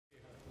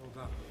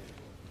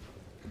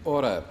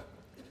Order.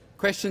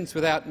 Questions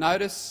without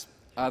notice.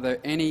 Are there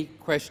any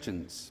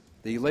questions?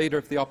 The Leader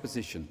of the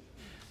Opposition.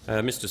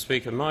 Mr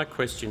Speaker, my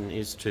question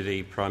is to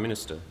the Prime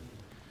Minister.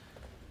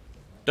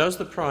 Does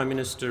the Prime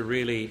Minister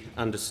really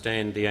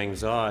understand the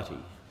anxiety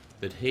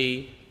that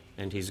he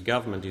and his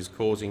government is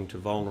causing to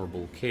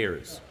vulnerable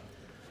carers?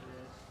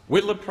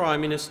 Will the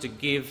Prime Minister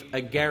give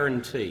a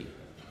guarantee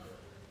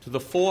to the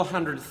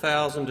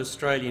 400,000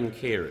 Australian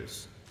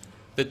carers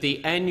that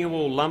the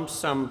annual lump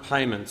sum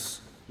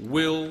payments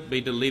will be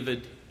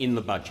delivered in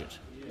the budget?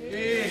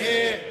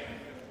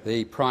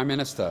 The Prime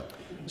Minister.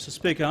 Mr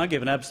Speaker, I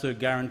give an absolute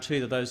guarantee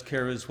that those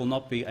carers will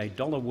not be a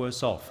dollar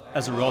worse off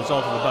as a result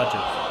of the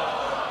budget.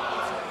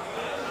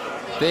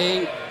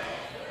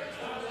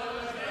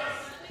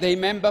 The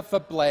member for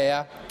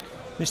Blair.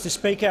 Mr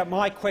Speaker,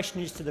 my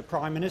question is to the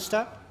Prime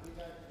Minister.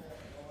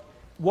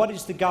 What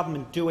is the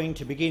government doing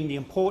to begin the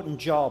important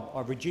job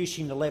of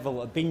reducing the level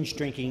of binge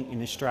drinking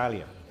in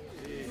Australia?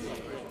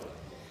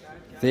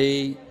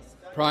 The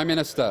Prime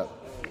Minister.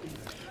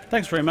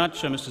 Thanks very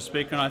much, Mr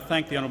Speaker, and I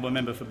thank the honourable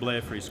member for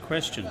Blair for his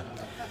question.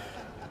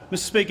 Mr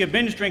Speaker,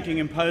 binge drinking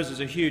imposes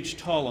a huge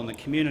toll on the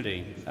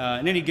community.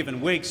 In any given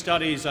week,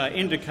 studies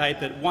indicate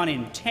that 1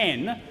 in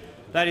 10,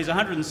 that is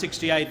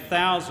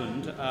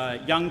 168,000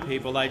 young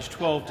people aged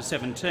 12 to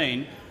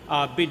 17,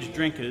 are binge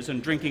drinkers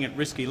and drinking at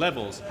risky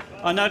levels.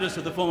 I notice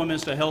that the former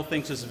Minister of Health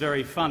thinks this is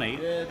very funny,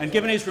 and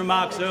given his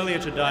remarks earlier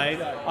today,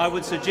 I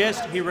would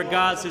suggest he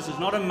regards this as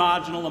not a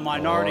marginal or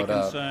minority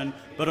concern,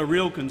 but a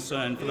real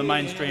concern for the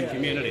mainstream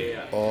community.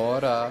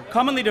 Order.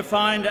 Commonly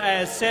defined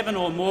as 7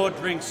 or more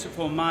drinks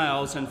for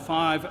males and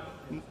 5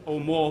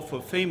 or more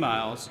for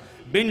females,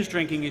 binge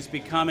drinking is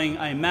becoming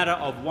a matter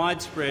of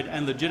widespread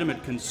and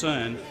legitimate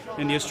concern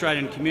in the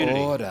Australian community.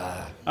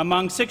 Order.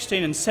 Among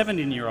 16 and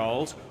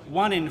 17-year-olds,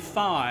 1 in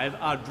 5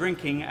 are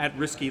drinking at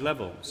risky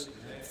levels.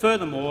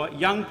 Furthermore,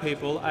 young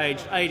people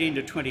aged 18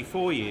 to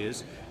 24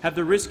 years have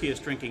the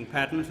riskiest drinking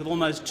pattern, with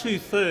almost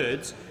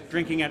 2/3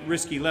 drinking at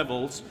risky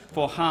levels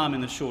for harm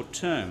in the short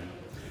term.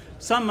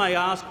 Some may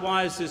ask,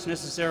 why is this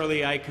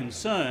necessarily a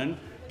concern,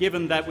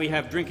 given that we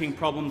have drinking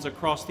problems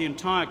across the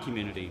entire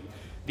community?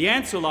 The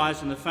answer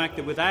lies in the fact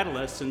that with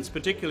adolescents,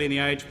 particularly in the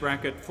age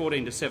bracket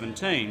 14 to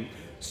 17,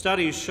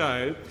 studies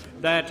show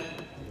that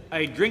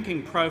a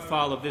drinking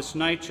profile of this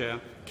nature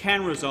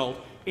can result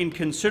in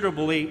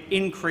considerably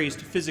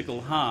increased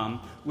physical harm,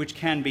 which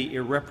can be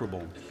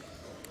irreparable.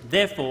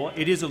 Therefore,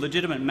 it is a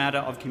legitimate matter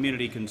of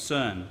community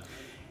concern.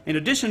 In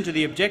addition to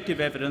the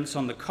objective evidence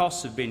on the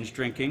costs of binge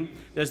drinking,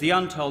 there's the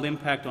untold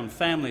impact on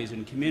families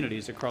and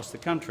communities across the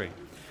country.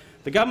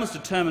 The government is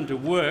determined to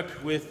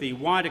work with the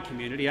wider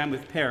community and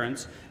with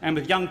parents and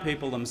with young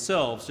people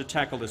themselves to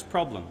tackle this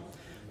problem.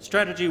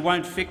 Strategy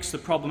won't fix the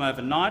problem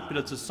overnight, but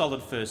it's a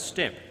solid first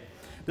step.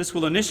 This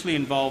will initially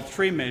involve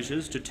 3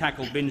 measures to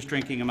tackle binge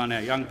drinking among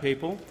our young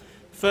people.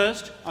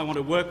 First, I want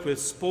to work with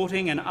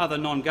sporting and other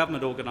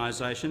non-government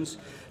organisations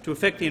to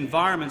affect the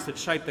environments that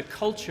shape the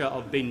culture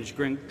of binge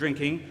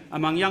drinking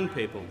among young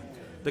people.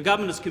 The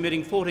government is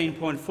committing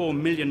 $14.4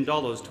 million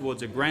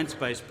towards a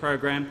grants-based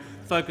program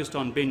focused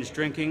on binge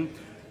drinking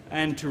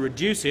and to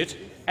reduce it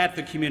at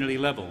the community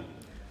level.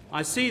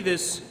 I see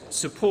this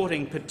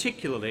supporting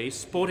particularly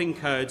sporting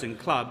codes and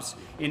clubs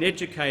in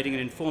educating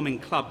and informing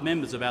club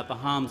members about the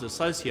harms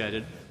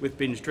associated with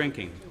binge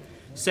drinking.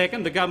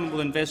 Second, the government will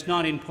invest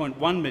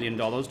 $19.1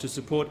 million to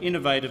support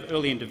innovative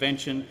early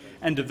intervention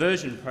and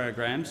diversion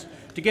programs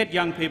to get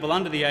young people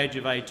under the age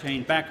of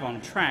 18 back on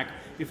track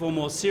before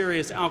more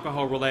serious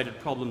alcohol-related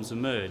problems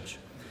emerge.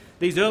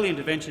 These early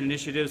intervention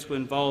initiatives will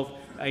involve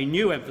a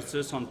new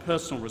emphasis on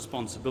personal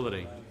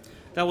responsibility.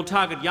 They will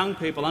target young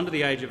people under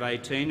the age of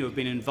 18 who have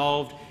been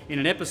involved in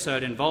an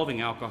episode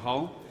involving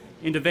alcohol.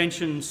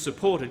 Interventions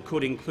supported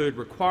could include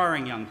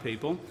requiring young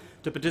people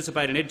to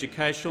participate in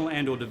educational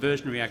and or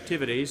diversionary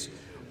activities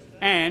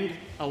and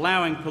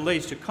allowing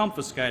police to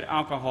confiscate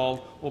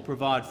alcohol or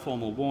provide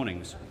formal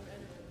warnings.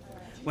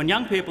 When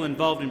young people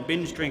involved in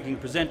binge drinking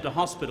present to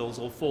hospitals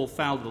or fall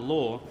foul of the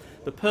law,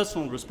 the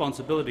personal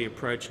responsibility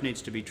approach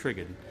needs to be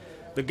triggered.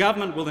 The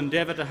government will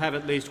endeavour to have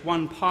at least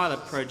 1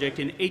 pilot project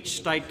in each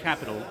state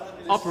capital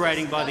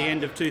operating by the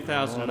end of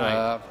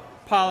 2008.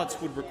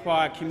 Pilots would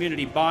require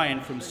community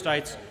buy-in from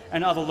states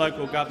and other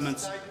local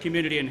governments,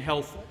 community and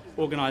health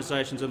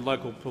organisations and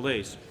local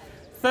police.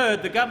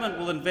 Third, the government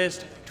will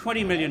invest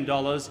 $20 million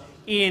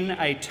in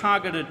a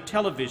targeted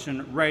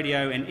television,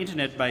 radio and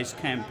internet-based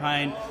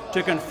campaign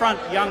to confront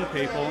young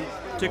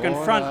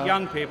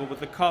people with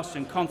the costs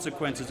and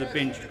consequences of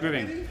binge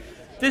drinking.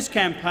 This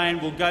campaign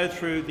will go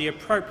through the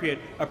appropriate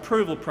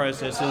approval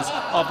processes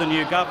of the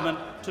new government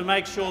to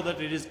make sure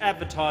that it is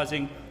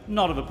advertising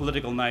not of a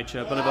political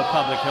nature but of a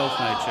public health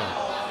nature,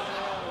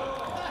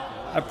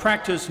 a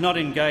practice not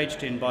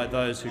engaged in by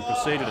those who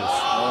preceded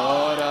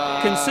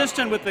us.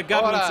 Consistent with the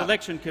government's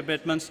election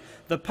commitments,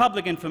 the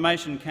public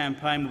information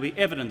campaign will be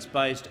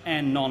evidence-based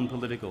and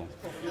non-political.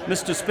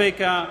 Mr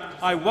Speaker,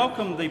 I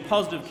welcome the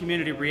positive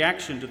community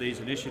reaction to these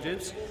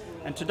initiatives,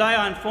 and today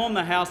I inform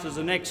the House as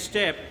a next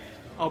step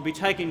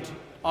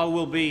I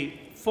will be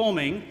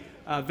forming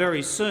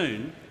very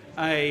soon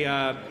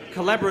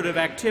collaborative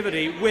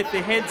activity with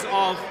the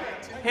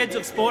heads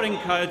of sporting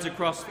codes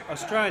across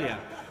Australia.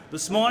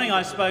 This morning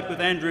I spoke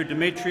with Andrew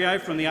Demetrio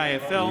from the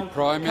AFL,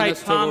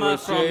 Kate Palmer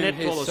from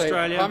Netball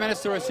Australia. Prime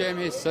Minister will resume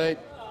his seat.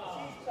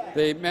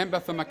 The member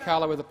for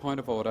McCullough with a point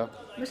of order.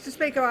 Mr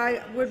Speaker,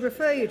 I would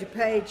refer you to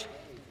page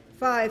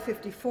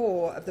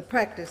 554 of the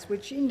practice,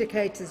 which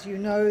indicates, as you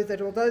know,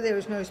 that although there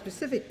is no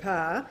specific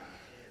power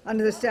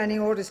under the standing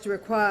orders to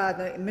require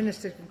the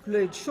minister to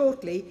conclude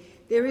shortly,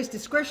 there is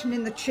discretion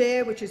in the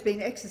chair which has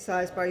been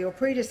exercised by your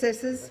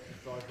predecessors,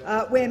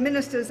 where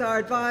ministers are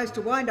advised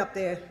to wind up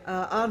their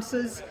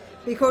answers,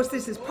 because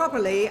this is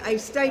properly a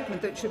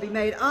statement that should be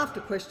made after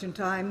question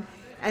time,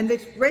 and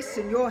this rests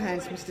in your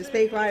hands, Mr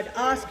Speaker. I would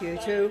ask you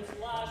to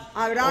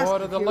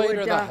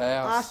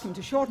ask him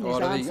to shorten his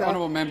answer the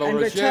honourable member and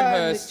will resume return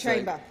her this seat.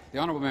 chamber. The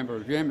honourable member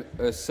will resume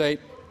her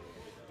seat.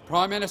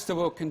 Prime Minister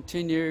will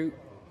continue.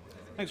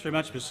 Thanks very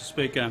much, Mr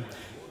Speaker.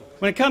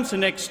 When it comes to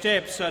next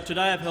steps,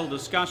 today I've held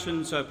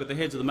discussions with the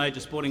heads of the major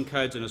sporting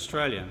codes in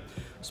Australia.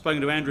 I've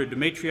spoken to Andrew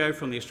Demetrio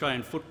from the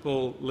Australian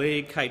Football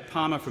League, Kate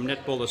Palmer from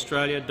Netball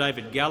Australia,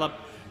 David Gallop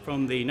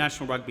from the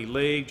National Rugby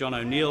League, John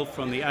O'Neill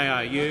from the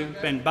ARU,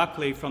 Ben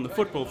Buckley from the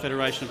Football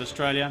Federation of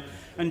Australia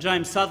and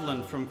James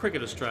Sutherland from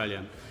Cricket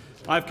Australia.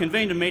 I've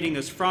convened a meeting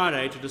this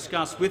Friday to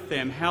discuss with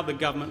them how the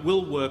government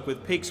will work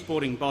with peak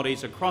sporting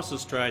bodies across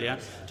Australia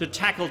to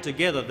tackle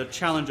together the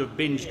challenge of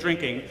binge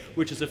drinking,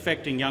 which is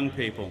affecting young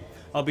people.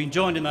 I'll be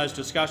joined in those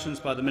discussions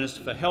by the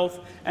Minister for Health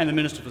and the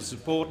Minister for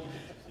Sport.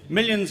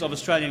 Millions of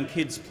Australian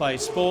kids play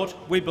sport.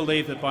 We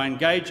believe that by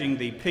engaging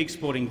the peak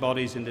sporting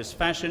bodies in this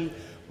fashion,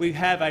 we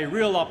have a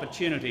real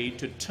opportunity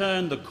to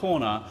turn the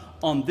corner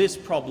on this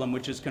problem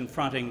which is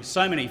confronting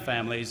so many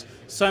families,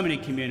 so many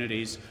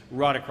communities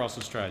right across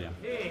Australia.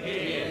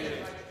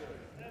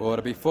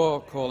 Order.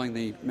 Before calling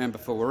the member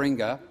for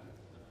Warringah,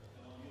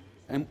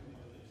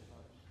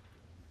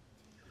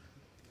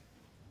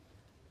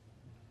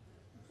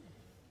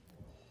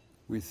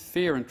 with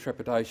fear and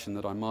trepidation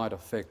that I might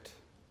affect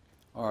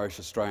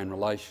Irish-Australian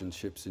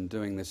relationships in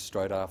doing this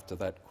straight after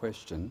that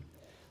question,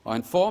 I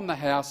inform the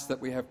House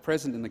that we have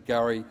present in the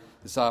gallery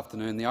this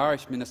afternoon the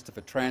Irish Minister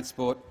for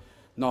Transport,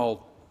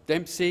 Noel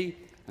Dempsey,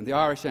 and the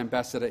Irish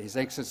Ambassador, His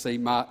Excellency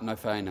Martin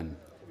O'Fanon.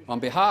 On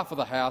behalf of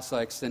the House,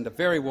 I extend a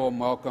very warm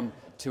welcome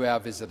to our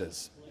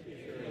visitors.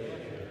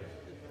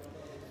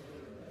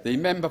 The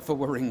member for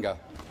Warringah.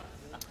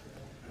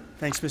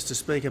 Thanks, Mr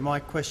Speaker. My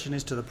question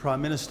is to the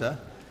Prime Minister.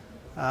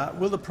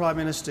 Will the Prime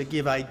Minister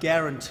give a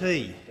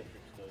guarantee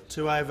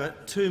to over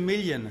 2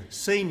 million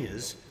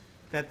seniors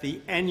that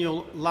the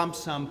annual lump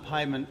sum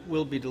payment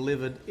will be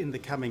delivered in the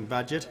coming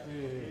budget?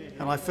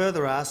 And I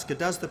further ask,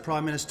 does the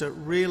Prime Minister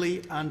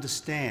really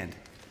understand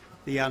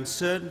the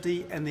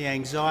uncertainty and the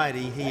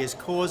anxiety he is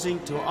causing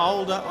to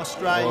older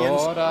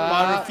Australians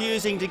by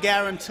refusing to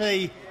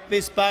guarantee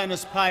this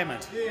bonus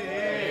payment?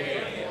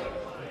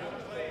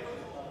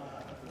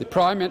 The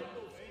Prime Minister.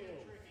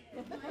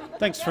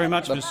 Thanks very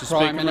much, Mr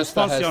Speaker. In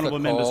response to the honourable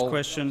member's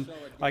question,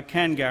 I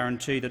can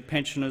guarantee that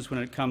pensioners, when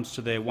it comes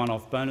to their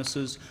one-off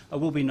bonuses,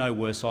 will be no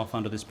worse off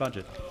under this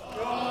budget.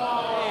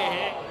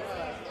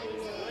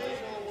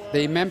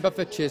 The member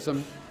for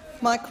Chisholm.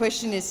 My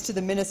question is to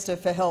the Minister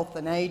for Health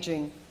and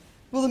Ageing.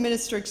 Will the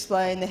minister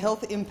explain the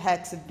health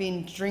impacts of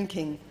binge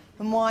drinking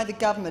and why the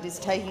government is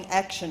taking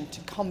action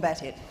to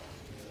combat it?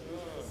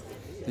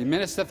 The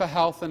Minister for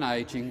Health and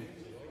Ageing.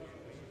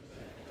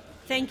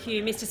 Thank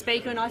you, Mr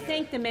Speaker, and I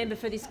thank the member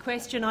for this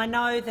question. I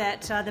know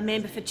that the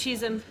member for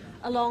Chisholm,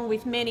 along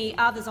with many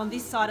others on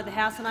this side of the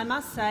House, and I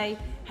must say,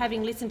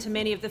 having listened to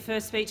many of the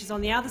first speeches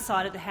on the other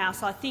side of the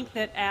House, I think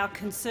that our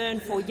concern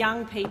for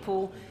young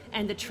people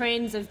and the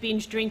trends of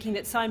binge drinking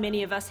that so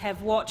many of us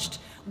have watched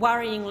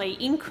worryingly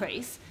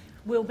increase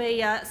will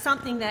be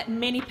something that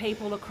many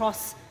people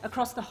across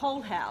the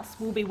whole House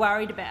will be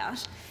worried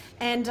about.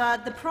 And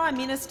the Prime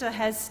Minister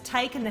has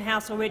taken the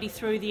House already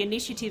through the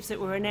initiatives that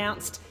were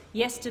announced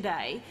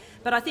yesterday,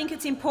 but I think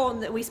it's important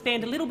that we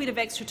spend a little bit of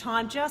extra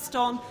time just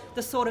on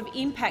the sort of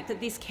impact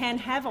that this can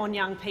have on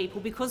young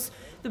people, because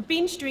the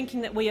binge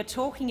drinking that we are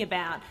talking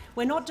about,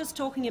 we're not just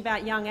talking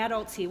about young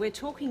adults here, we're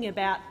talking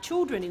about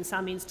children in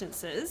some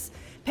instances,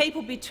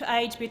 people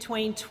aged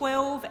between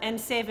 12 and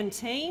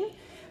 17,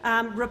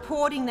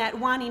 reporting that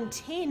 1 in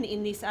 10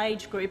 in this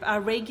age group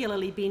are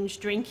regularly binge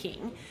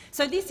drinking.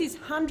 So this is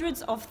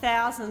hundreds of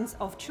thousands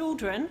of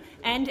children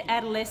and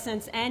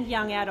adolescents and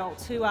young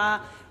adults who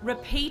are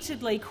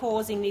repeatedly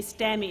causing this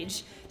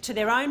damage to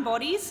their own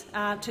bodies,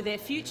 to their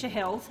future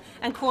health,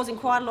 and causing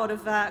quite a lot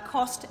of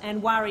cost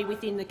and worry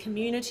within the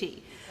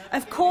community.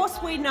 Of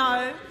course we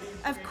know.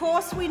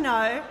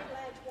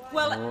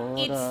 Well,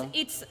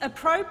 it's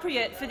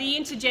appropriate for the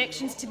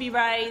interjections to be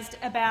raised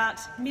about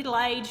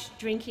middle-aged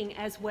drinking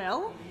as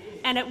well,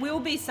 and it will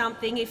be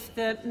something, if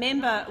the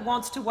member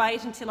wants to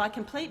wait until I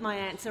complete my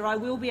answer, I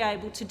will be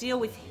able to deal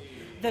with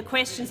the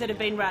questions that have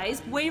been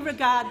raised. We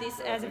regard this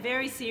as a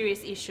very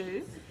serious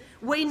issue.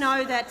 We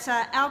know that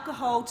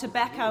alcohol,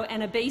 tobacco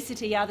and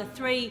obesity are the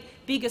 3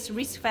 biggest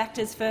risk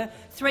factors for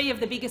 3 of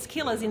the biggest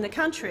killers in the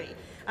country.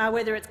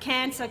 whether it's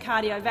cancer,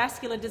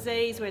 cardiovascular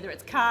disease, whether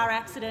it's car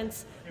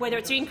accidents, whether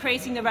it's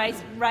increasing the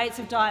rates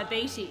of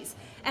diabetes.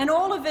 And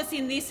all of us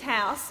in this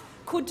House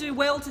could do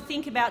well to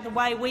think about the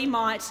way we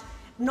might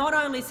not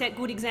only set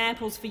good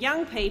examples for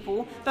young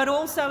people, but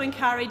also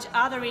encourage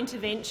other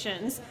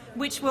interventions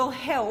which will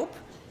help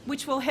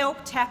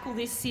tackle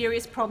this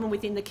serious problem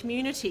within the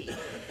community.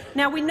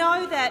 Now, we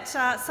know that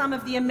some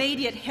of the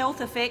immediate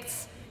health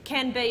effects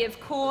can be, of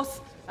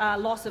course,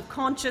 loss of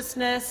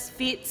consciousness,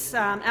 fits,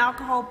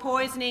 alcohol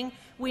poisoning.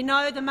 We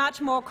know the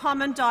much more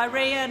common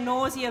diarrhoea,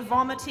 nausea,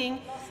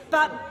 vomiting,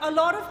 but a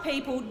lot of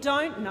people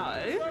don't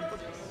know.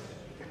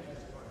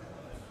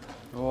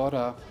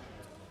 Order.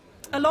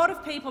 A lot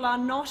of people are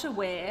not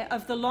aware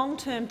of the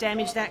long-term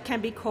damage that can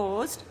be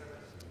caused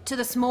to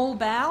the small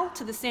bowel,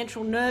 to the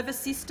central nervous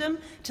system,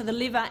 to the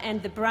liver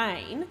and the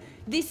brain.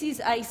 This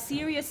is a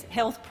serious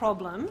health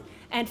problem,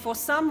 and for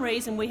some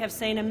reason we have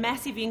seen a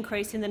massive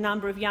increase in the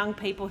number of young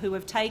people who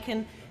have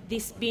taken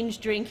this binge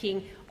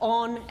drinking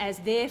on as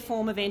their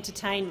form of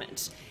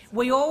entertainment.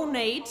 We all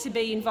need to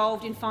be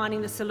involved in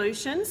finding the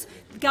solutions.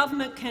 The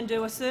government can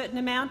do a certain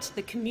amount,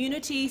 the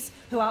communities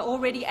who are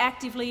already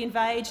actively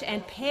engaged,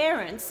 and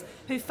parents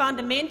who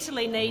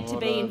fundamentally need to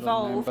be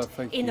involved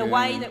in the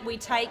way that we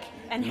take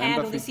and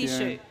handle this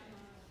issue.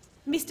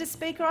 Mr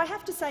Speaker, I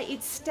have to say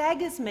it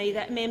staggers me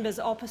that members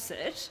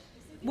opposite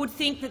would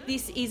think that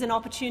this is an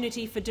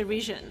opportunity for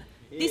derision.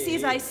 This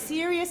is a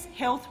serious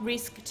health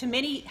risk to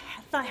many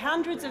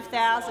hundreds of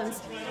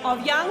thousands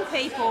of young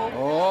people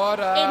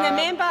in the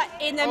member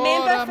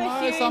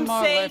for Hume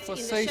seat,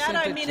 in the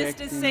shadow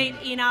minister's seat,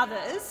 in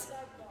others.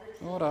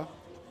 Order.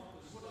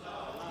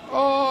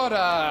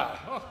 Order.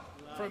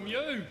 From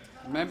you.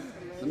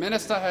 The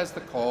minister has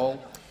the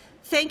call.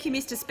 Thank you,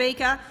 Mr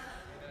Speaker.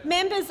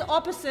 Members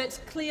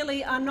opposite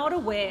clearly are not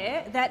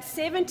aware that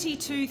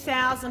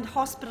 72,000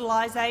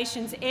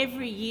 hospitalisations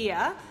every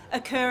year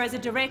occur as a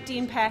direct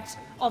impact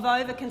of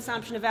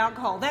overconsumption of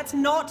alcohol. That's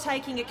not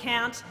taking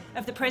account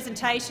of the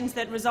presentations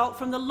that result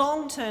from the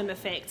long-term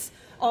effects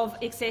of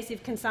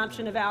excessive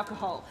consumption of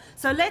alcohol.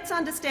 So let's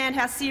understand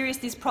how serious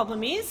this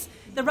problem is.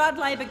 The Rudd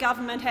Labor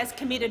government has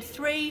committed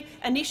 3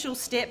 initial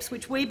steps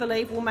which we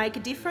believe will make a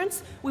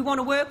difference. We want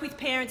to work with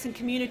parents and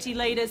community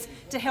leaders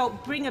to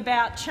help bring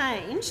about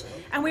change,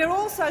 and we are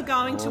also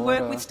going to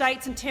work with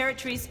states and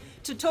territories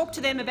to talk to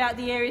them about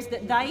the areas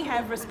that they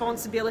have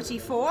responsibility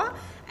for.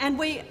 And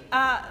we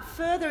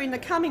further in the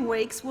coming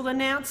weeks will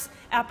announce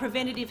our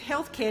preventative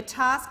healthcare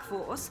task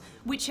force,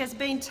 which has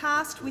been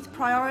tasked with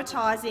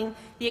prioritising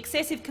the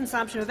excessive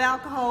consumption of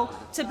alcohol,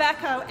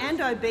 tobacco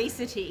and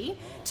obesity,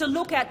 to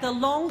look at the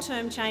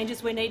long-term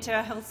changes we need to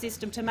our health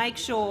system to make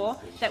sure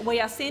that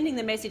we are sending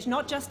the message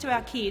not just to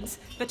our kids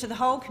but to the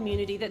whole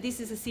community that this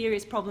is a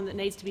serious problem that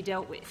needs to be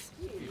dealt with.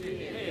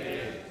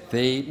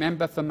 The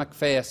member for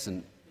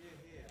McPherson.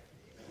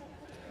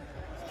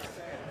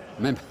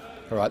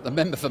 All right, the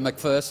member for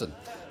McPherson.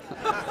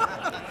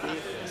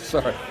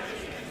 Sorry.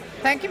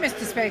 Thank you,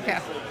 Mr Speaker.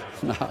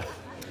 No.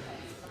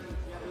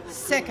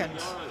 Second.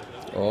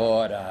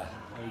 Order.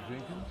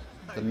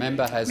 The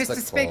member has the call.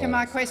 Mr Speaker,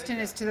 my question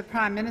is to the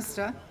Prime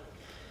Minister.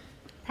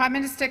 Prime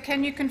Minister,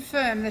 can you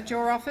confirm that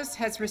your office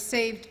has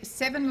received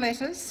 7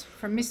 letters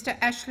from Mr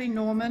Ashley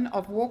Norman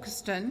of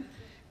Walkerston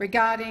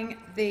regarding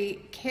the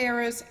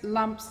carers'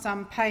 lump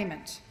sum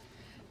payment?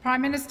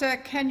 Prime Minister,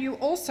 can you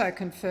also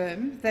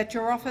confirm that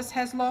your office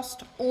has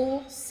lost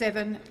all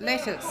 7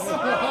 letters?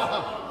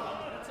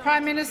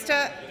 Prime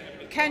Minister,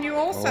 can you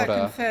also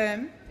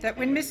confirm that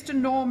when Mr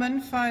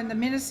Norman phoned the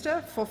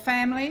Minister for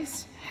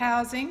Families,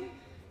 Housing,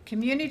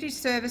 Community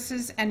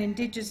Services and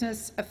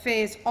Indigenous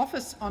Affairs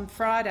office on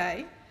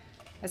Friday,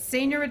 a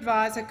senior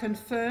advisor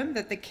confirmed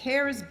that the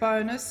carers'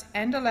 bonus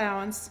and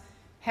allowance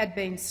had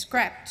been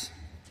scrapped?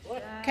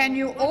 Can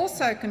you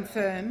also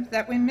confirm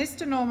that when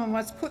Mr Norman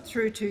was put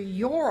through to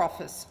your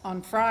office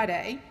on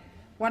Friday,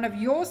 one of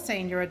your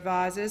senior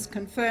advisors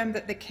confirmed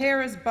that the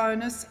carers'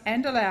 bonus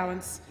and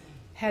allowance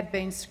had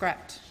been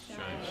scrapped?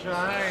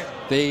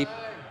 The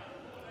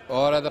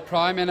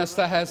Prime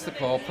Minister has the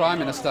call. Prime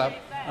Minister.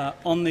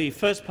 On the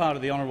first part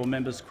of the honourable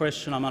member's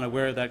question, I'm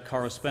unaware of that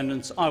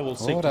correspondence. I will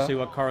seek to see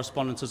what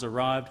correspondence has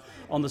arrived.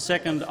 On the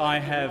second, I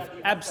have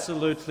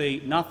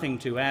absolutely nothing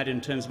to add in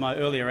terms of my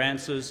earlier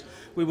answers.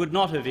 We would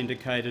not have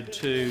indicated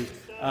to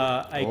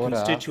a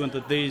constituent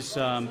that these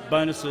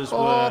bonuses were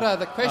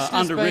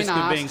under risk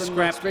of being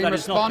scrapped. That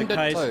is not the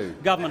case.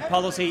 Government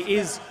policy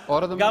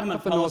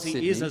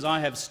is as I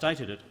have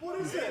stated it. What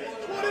is it?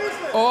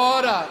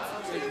 Order.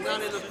 There's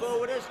none in the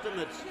forward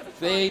estimates.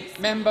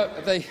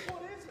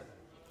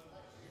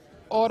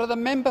 Order. The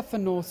member for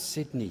North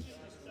Sydney.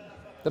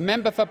 The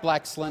member for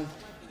Blaxland.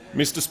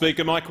 Mr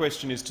Speaker, my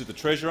question is to the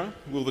Treasurer.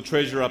 Will the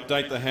Treasurer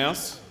update the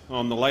House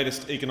on the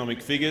latest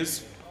economic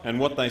figures and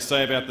what they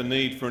say about the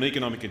need for an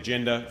economic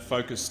agenda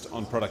focused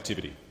on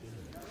productivity?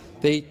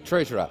 The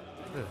Treasurer.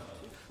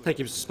 Thank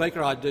you, Mr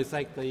Speaker. I do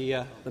thank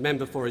the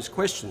member for his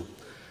question.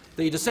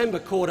 The December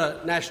quarter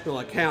national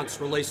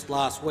accounts released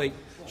last week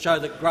show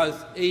that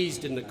growth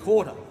eased in the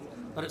quarter,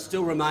 but it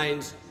still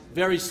remains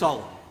very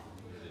solid.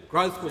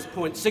 Growth was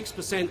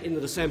 0.6% in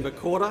the December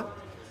quarter,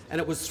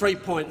 and it was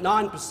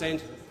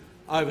 3.9%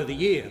 over the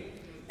year.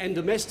 And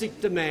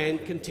domestic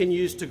demand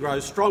continues to grow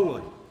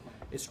strongly.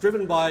 It's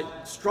driven by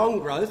strong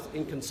growth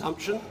in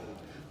consumption.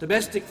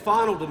 Domestic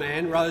final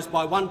demand rose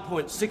by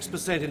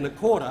 1.6% in the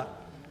quarter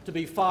to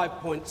be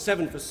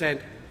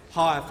 5.7%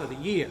 higher for the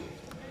year.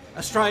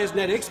 Australia's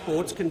net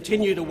exports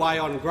continue to weigh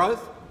on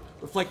growth,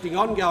 reflecting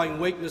ongoing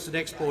weakness in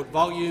export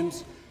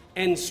volumes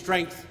and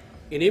strength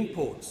in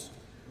imports.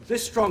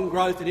 This strong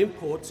growth in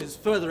imports is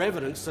further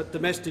evidence that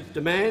domestic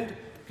demand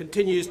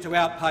continues to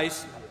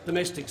outpace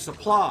domestic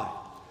supply,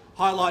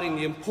 highlighting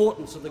the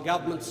importance of the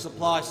government's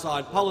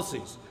supply-side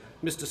policies,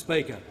 Mr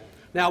Speaker.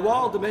 Now,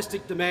 while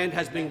domestic demand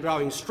has been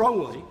growing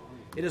strongly,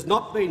 it has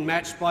not been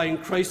matched by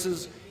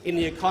increases in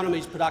the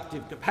economy's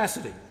productive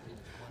capacity.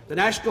 The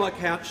national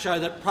accounts show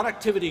that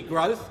productivity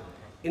growth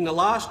in the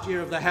last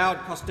year of the Howard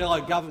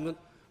Costello government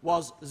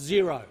was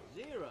zero.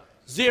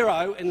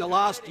 Zero in the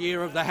last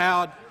year of the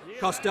Howard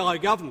Costello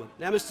government.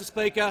 Now, Mr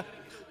Speaker,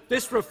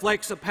 this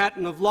reflects a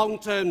pattern of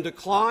long-term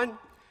decline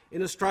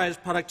in Australia's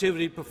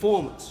productivity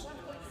performance,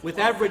 with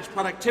average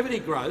productivity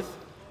growth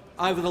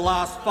over the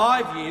last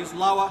 5 years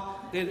lower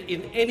than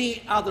in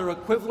any other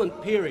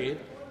equivalent period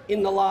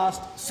in the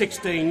last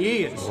 16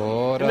 years.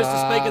 Order. And,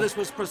 Mr Speaker, this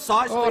was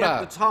precisely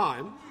at this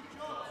time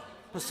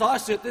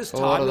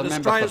that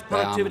Australia's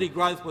productivity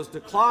growth was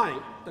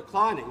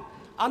declining,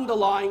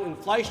 underlying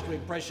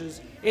inflationary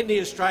pressures in the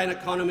Australian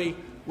economy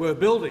were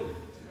building.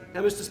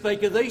 Now, Mr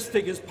Speaker, these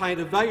figures paint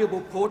a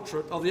valuable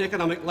portrait of the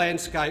economic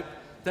landscape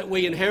that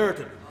we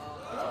inherited.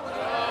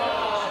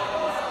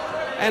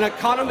 An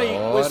economy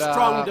with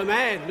strong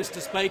demand,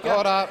 Mr Speaker.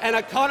 An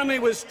economy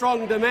with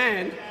strong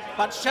demand,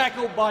 but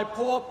shackled by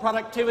poor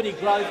productivity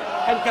growth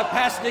and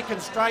capacity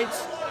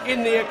constraints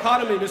in the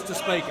economy, Mr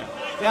Speaker.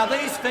 Now,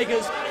 these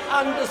figures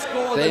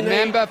underscore the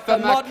need to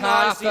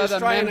modernise the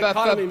Australian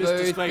economy,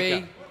 Mr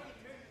Speaker.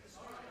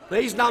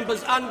 These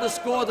numbers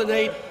underscore the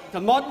need to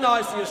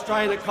modernise the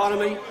Australian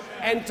economy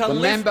and to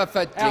lift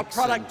our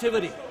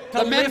productivity,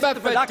 to lift the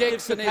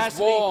productive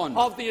capacity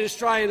of the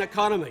Australian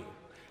economy.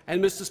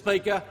 And, Mr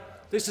Speaker,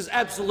 this is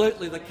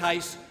absolutely the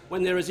case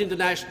when there is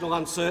international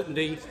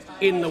uncertainty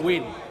in the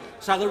wind.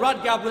 So the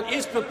Rudd government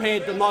is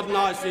prepared to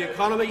modernise the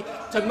economy,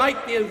 to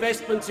make the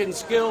investments in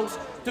skills,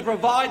 to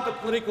provide the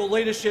political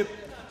leadership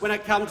when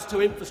it comes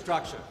to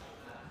infrastructure.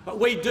 But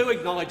we do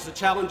acknowledge the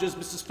challenges,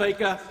 Mr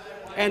Speaker,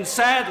 and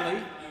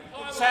sadly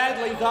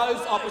those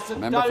opposite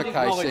don't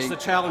acknowledge the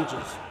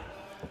challenges.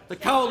 The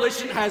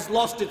coalition has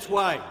lost its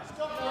way.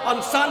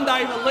 On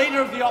Sunday, the Leader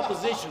of the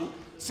Opposition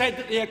said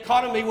that the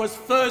economy was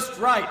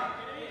first-rate.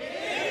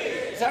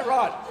 Is that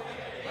right?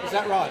 Is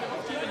that right?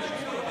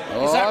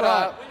 Is that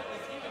right?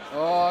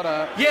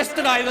 Order.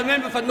 Yesterday, the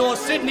member for North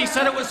Sydney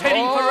said it was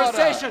heading for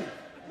recession.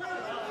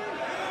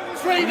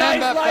 3 days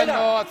later, for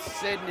North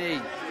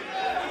Sydney.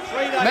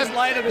 3 days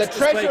later, Mr. The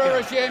Treasurer Speaker.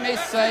 resume his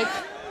seat.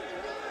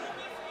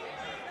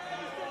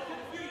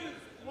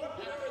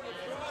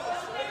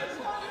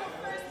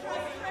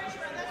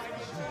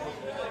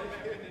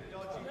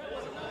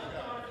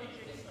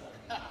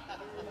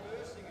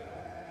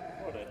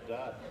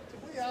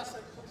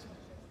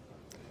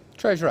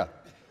 Treasurer.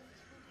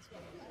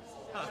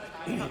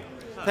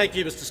 Thank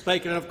you, Mr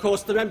Speaker. And of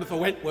course, the member for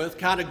Wentworth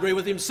can't agree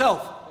with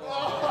himself.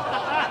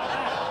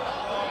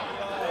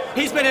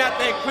 He's been out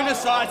there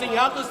criticising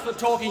others for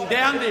talking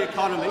down the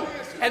economy,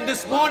 and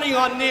this morning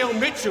on Neil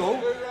Mitchell,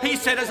 he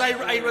said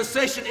a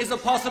recession is a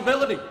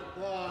possibility.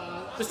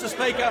 Mr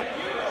Speaker,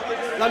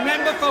 the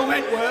member for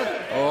Wentworth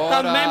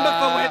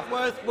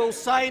will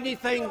say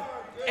anything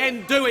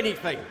and do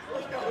anything.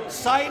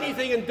 Say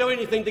anything and do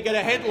anything to get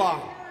a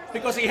headline,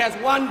 because he has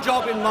one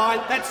job in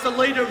mind. That's the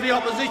Leader of the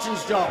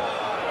Opposition's job.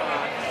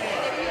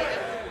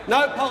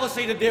 No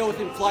policy to deal with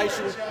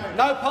inflation,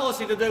 no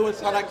policy to do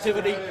with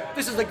productivity.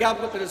 This is a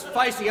government that is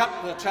facing up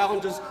to the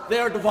challenges.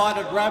 They're a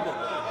divided rabble.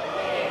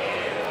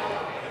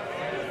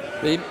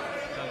 The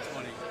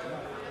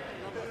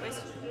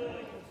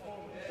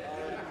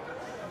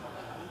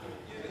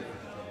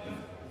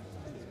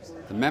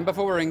member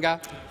for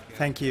Warringah.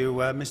 Thank you,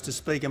 Mr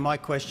Speaker. My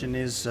question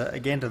is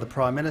again to the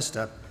Prime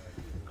Minister.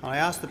 I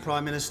ask the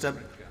Prime Minister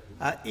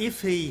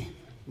if he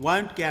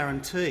won't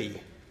guarantee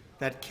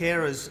that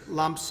carers'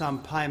 lump sum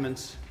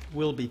payments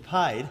will be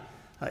paid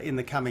in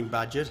the coming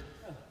budget,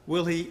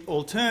 will he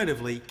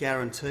alternatively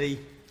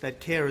guarantee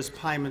that carers'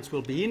 payments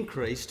will be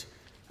increased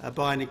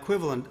by an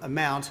equivalent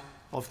amount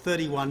of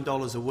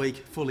 $31 a week,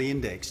 fully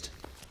indexed?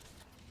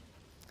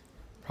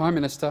 Prime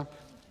Minister.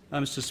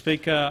 Mr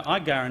Speaker, I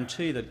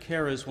guarantee that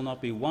carers will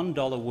not be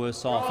 $1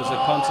 worse off as a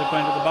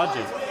consequence of the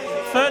budget.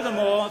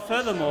 Furthermore,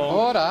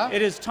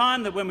 it is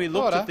time that when we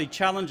looked at the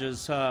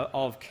challenges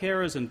of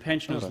carers and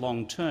pensioners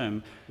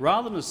long-term,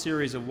 rather than a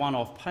series of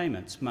one-off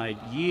payments made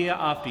year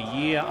after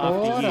year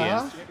after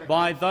year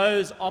by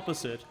those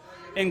opposite,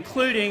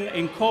 including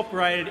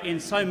incorporated in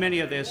so many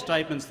of their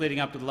statements leading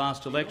up to the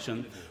last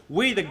election,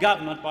 we, the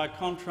government, by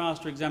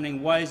contrast, are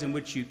examining ways in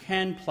which you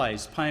can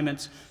place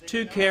payments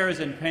to carers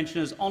and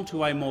pensioners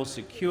onto a more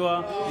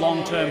secure,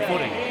 long-term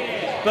footing.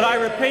 But I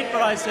repeat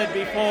what I said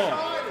before.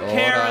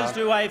 Carers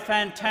do a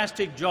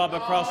fantastic job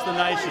across the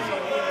nation.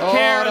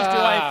 Carers do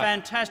a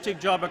fantastic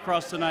job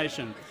across the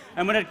nation.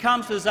 And when it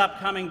comes to this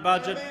upcoming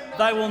budget,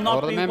 they will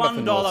not be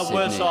 $1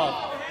 worse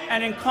off.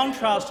 And in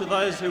contrast to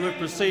those who have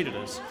preceded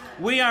us,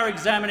 we are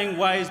examining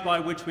ways by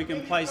which we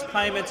can place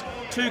payments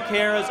to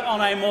carers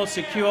on a more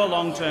secure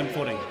long-term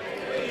footing.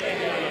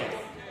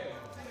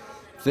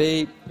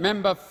 The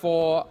member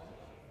for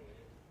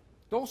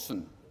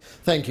Dawson.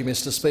 Thank you,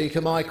 Mr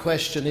Speaker. My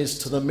question is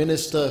to the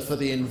Minister for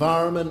the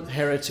Environment,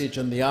 Heritage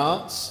and the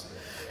Arts.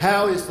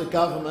 How is the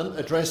government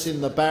addressing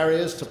the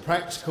barriers to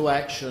practical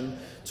action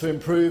to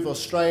improve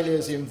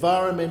Australia's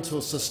environmental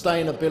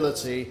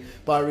sustainability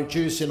by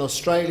reducing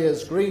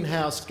Australia's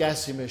greenhouse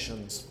gas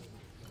emissions?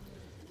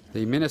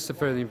 The Minister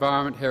for the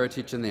Environment,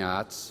 Heritage and the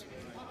Arts.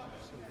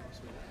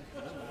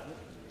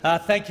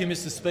 Thank you,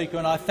 Mr Speaker,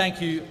 and I thank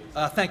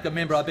the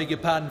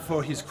member,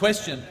 for his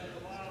question.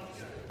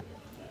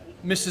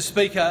 Mr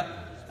Speaker,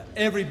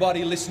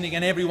 everybody listening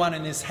and everyone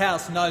in this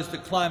House knows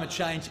that climate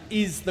change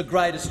is the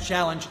greatest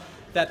challenge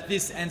that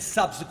this and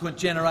subsequent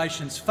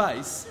generations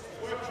face,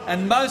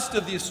 and most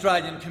of the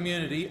Australian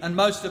community and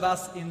most of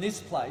us in this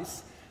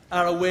place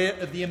are aware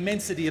of the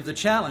immensity of the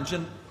challenge.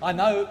 And I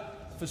know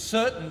for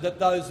certain that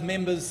those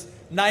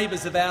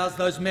neighbours of ours,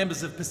 those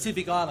members of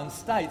Pacific Island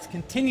states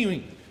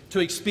continuing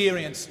to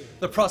experience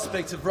the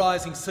prospects of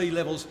rising sea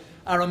levels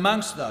are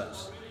amongst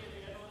those.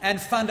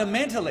 And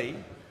fundamentally,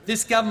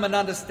 this government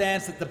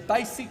understands that the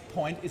basic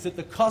point is that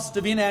the cost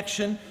of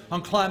inaction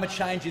on climate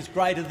change is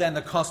greater than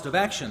the cost of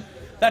action.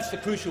 That's the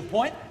crucial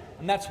point,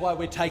 and that's why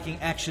we're taking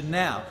action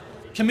now,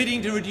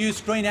 committing to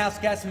reduce greenhouse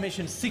gas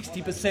emissions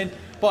 60%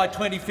 by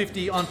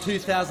 2050 on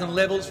 2000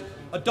 levels,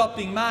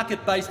 adopting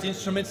market-based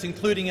instruments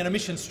including an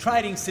emissions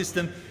trading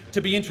system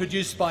to be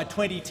introduced by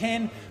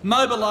 2010,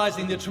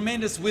 mobilising the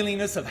tremendous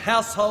willingness of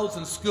households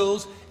and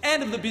schools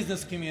and of the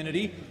business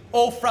community,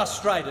 all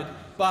frustrated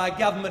by a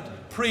government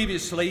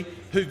previously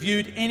who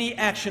viewed any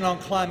action on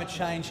climate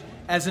change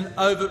as an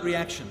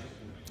overreaction.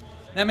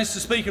 Now, Mr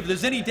Speaker, if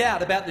there's any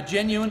doubt about the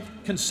genuine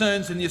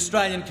concerns in the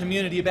Australian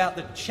community about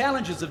the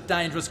challenges of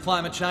dangerous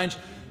climate change,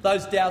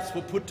 those doubts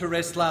were put to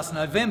rest last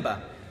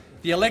November.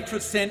 The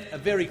electorate sent a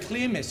very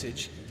clear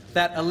message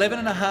that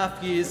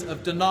 11.5 years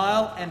of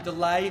denial and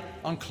delay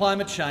on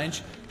climate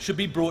change should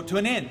be brought to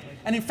an end.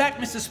 And in fact,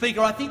 Mr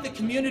Speaker, I think the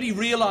community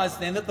realised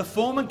then that the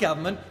former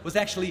government was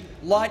actually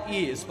light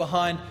years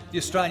behind the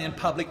Australian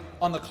public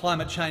on the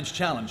climate change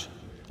challenge.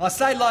 I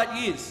say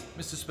light years,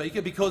 Mr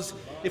Speaker, because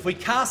if we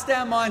cast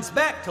our minds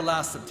back to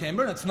last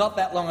September, and it's not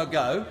that long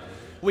ago,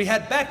 we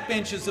had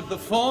backbenchers of the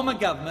former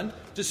government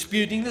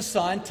disputing the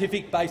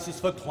scientific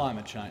basis for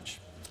climate change.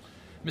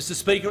 Mr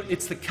Speaker,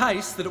 it's the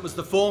case that it was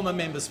the former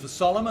members for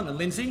Solomon and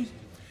Lindsay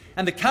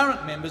and the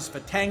current members for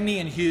Tangney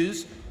and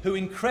Hughes who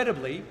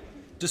incredibly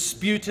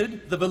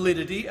disputed the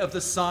validity of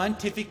the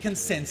scientific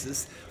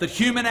consensus that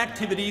human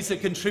activities are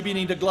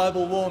contributing to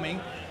global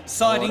warming,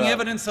 citing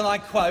evidence, and I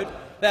quote,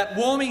 that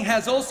warming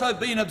has also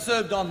been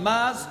observed on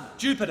Mars,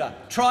 Jupiter,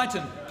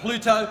 Triton,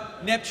 Pluto,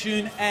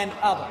 Neptune and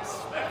others.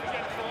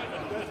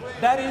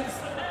 That is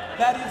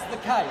the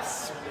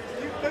case.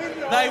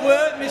 They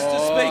were, Mr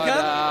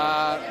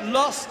Speaker,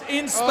 lost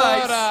in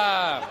space,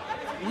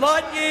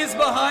 light years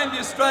behind the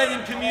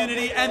Australian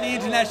community and the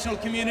international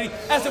community.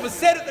 As it was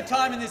said at the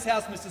time in this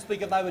House, Mr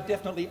Speaker, they were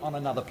definitely on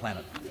another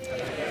planet.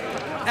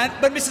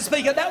 But, Mr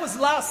Speaker, that was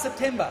last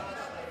September.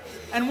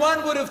 And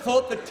one would have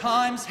thought that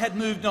times had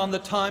moved on,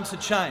 that times had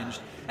changed.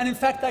 And in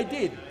fact they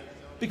did,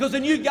 because a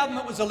new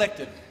government was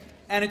elected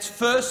and its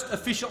first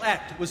official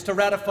act was to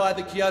ratify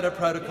the Kyoto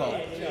Protocol.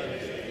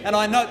 And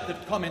I note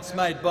that comments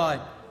made by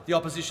the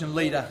opposition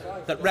leader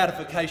that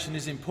ratification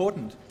is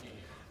important.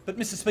 But,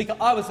 Mr Speaker,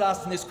 I was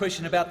asked in this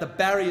question about the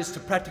barriers to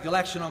practical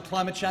action on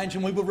climate change,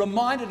 and we were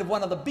reminded of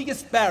one of the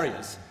biggest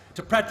barriers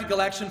to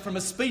practical action from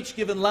a speech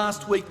given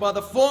last week by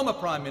the former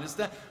Prime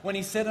Minister when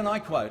he said, and I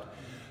quote,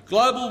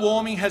 "Global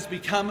warming has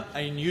become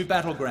a new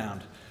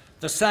battleground.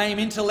 The same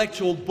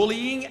intellectual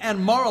bullying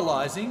and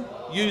moralising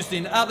used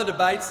in other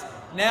debates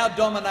now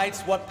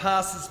dominates what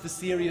passes for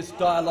serious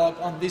dialogue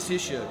on this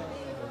issue."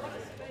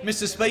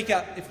 Mr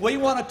Speaker, if we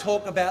want to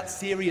talk about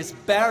serious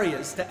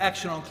barriers to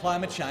action on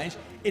climate change,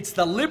 it's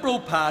the Liberal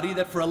Party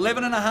that for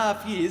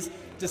 11.5 years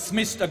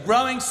dismissed a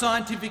growing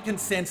scientific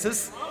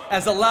consensus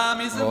as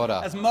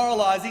alarmism, as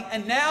moralising,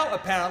 and now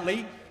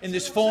apparently in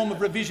this form of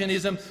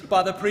revisionism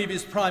by the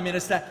previous Prime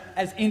Minister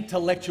as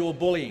intellectual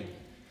bullying.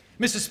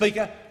 Mr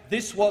Speaker,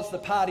 this was the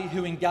party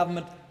who in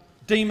government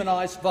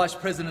demonised Vice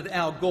President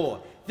Al Gore.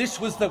 This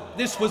was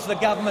the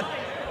government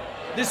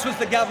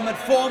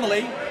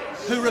formerly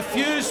who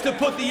refused to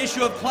put the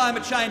issue of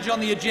climate change on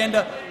the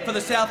agenda for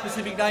the South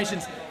Pacific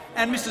nations.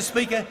 And, Mr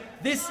Speaker,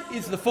 this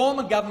is the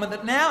former government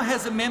that now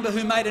has a member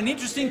who made an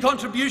interesting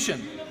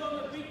contribution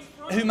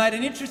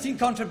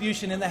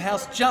in the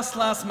House just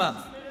last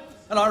month.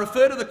 And I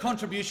refer to the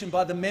contribution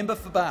by the member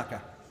for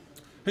Barker,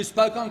 who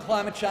spoke on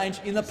climate change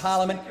in the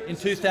parliament in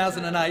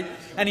 2008,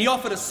 and he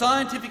offered a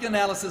scientific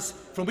analysis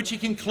from which he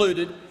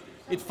concluded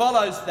it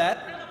follows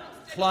that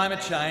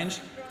climate change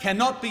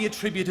cannot be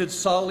attributed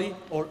solely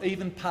or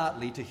even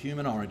partly to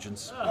human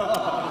origins.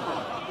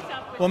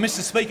 Well, Mr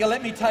Speaker,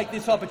 let me take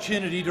this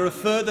opportunity to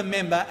refer the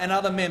member and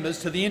other members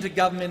to the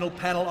Intergovernmental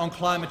Panel on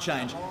Climate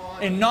Change.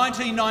 In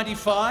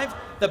 1995,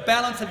 the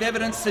balance of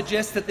evidence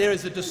suggests that there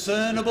is a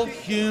discernible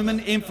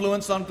human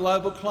influence on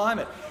global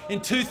climate.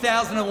 In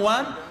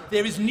 2001,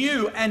 there is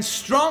new and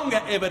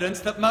stronger evidence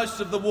that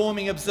most of the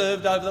warming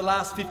observed over the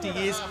last 50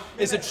 years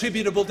is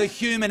attributable to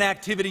human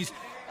activities.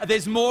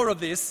 There's more of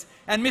this.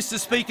 And, Mr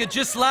Speaker,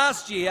 just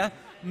last year,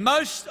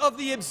 most of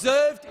the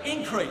observed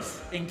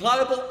increase in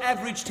global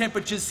average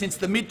temperatures since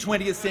the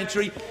mid-20th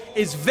century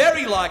is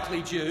very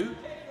likely due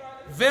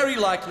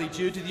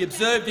to the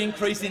observed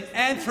increase in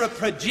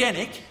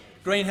anthropogenic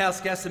greenhouse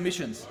gas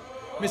emissions.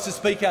 Mr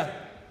Speaker,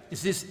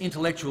 is this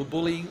intellectual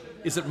bullying?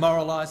 Is it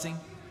moralising?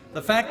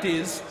 The fact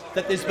is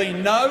that there's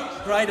been no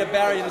greater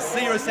barrier to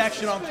serious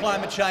action on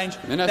climate change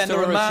than the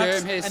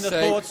remarks and the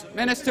thoughts—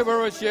 Minister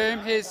will resume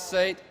his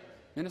seat.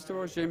 Minister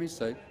will resume his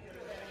seat.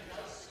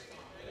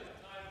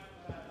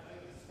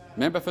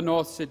 Member for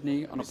North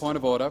Sydney on a point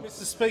of order.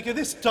 Mr Speaker,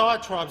 this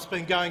diatribe's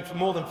been going for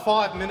more than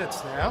 5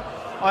 minutes now.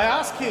 I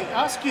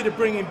ask you to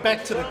bring him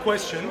back to the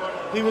question.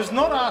 He was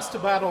not asked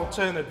about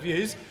alternate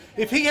views.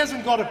 If he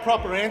hasn't got a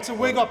proper answer,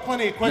 we've got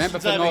plenty of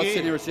questions over here. Member for North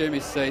Sydney resume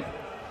his seat.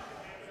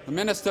 The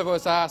minister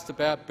was asked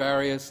about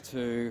barriers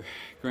to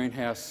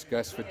greenhouse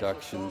gas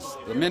reductions.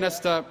 The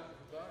minister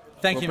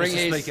will bring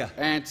his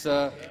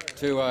answer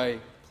to a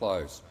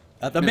close.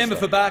 The member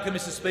for Barker,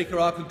 Mr Speaker,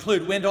 I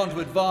conclude, went on to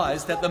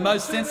advise that the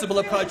most sensible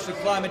approach to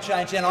climate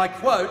change, and I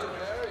quote,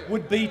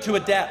 would be to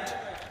adapt.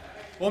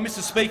 Well, Mr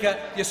Speaker,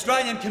 the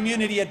Australian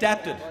community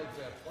adapted.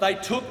 They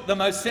took the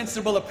most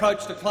sensible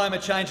approach to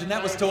climate change, and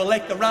that was to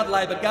elect the Rudd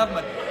Labor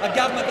government, a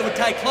government that would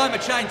take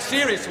climate change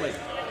seriously.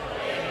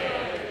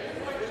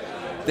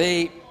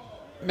 The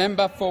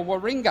member for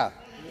Warringah.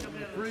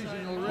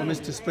 Well,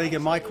 Mr Speaker,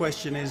 my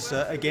question is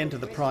again to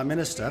the Prime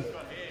Minister.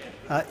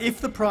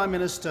 If the Prime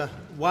Minister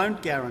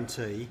won't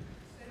guarantee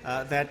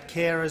that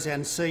carers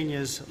and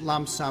seniors'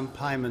 lump sum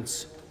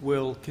payments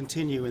will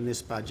continue in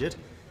this budget,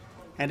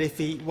 and if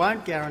he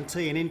won't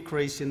guarantee an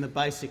increase in the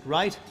basic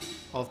rate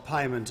of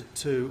payment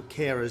to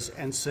carers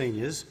and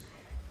seniors,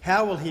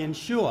 how will he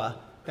ensure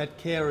that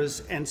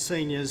carers and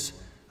seniors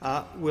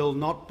will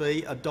not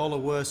be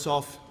 $1 worse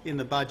off in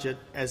the budget,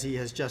 as he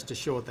has just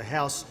assured the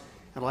House?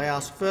 And I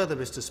ask further,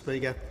 Mr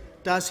Speaker,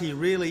 does he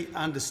really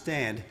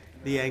understand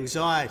the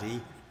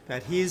anxiety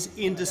that his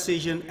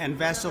indecision and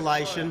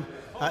vacillation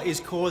is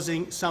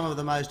causing some of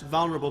the most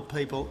vulnerable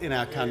people in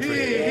our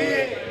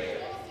country?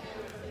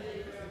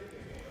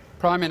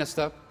 Prime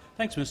Minister.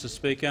 Thanks, Mr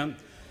Speaker.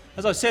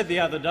 As I said the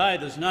other day,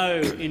 there's no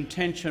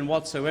intention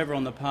whatsoever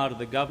on the part of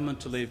the government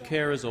to leave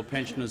carers or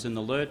pensioners in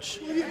the lurch.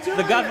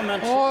 The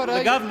government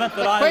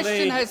that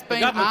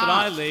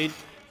I lead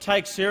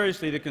takes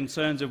seriously the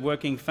concerns of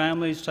working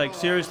families, takes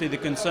seriously the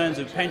concerns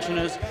of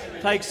pensioners,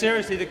 takes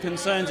seriously the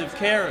concerns of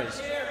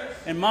carers.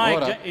 In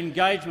my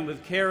engagement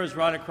with carers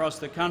right across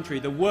the country,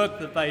 the work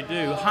that they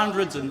do,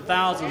 hundreds and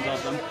thousands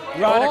of them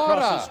right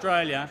across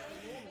Australia,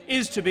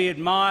 is to be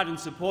admired and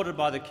supported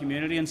by the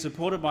community and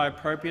supported by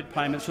appropriate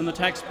payments from the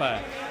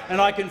taxpayer. And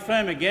I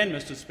confirm again,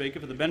 Mr Speaker,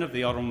 for the benefit of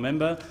the honourable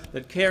member,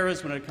 that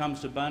carers, when it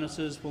comes to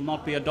bonuses, will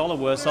not be $1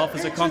 worse off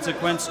as a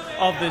consequence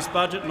of this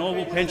budget, nor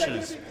will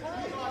pensioners.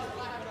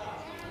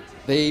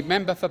 The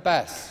member for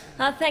Bass.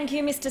 Thank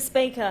you, Mr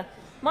Speaker.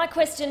 My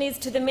question is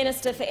to the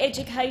Minister for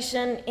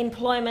Education,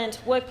 Employment,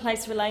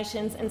 Workplace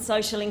Relations and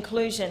Social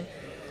Inclusion.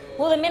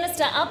 Will the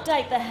Minister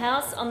update the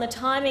House on the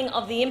timing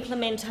of the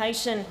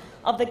implementation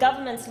of the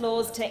government's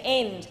laws to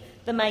end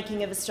the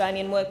making of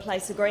Australian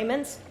workplace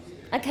agreements,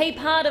 a key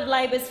part of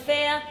Labor's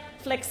fair,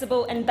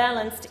 flexible and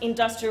balanced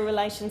industrial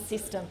relations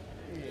system?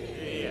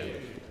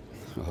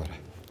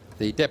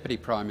 The Deputy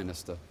Prime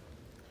Minister.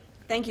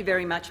 Thank you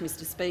very much,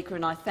 Mr Speaker,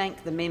 and I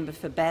thank the member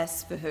for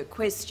Bass for her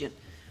question.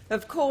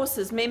 Of course,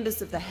 as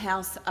members of the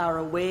House are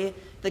aware,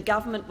 the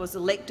government was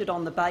elected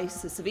on the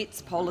basis of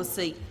its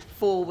policy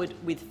Forward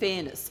with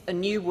Fairness, a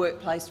new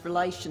workplace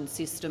relations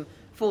system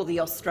for the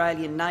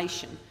Australian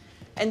nation.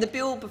 And the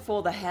bill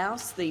before the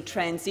House, the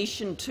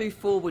Transition to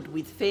Forward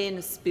with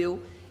Fairness Bill,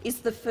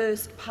 is the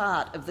first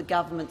part of the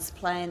government's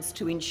plans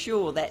to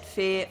ensure that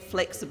fair,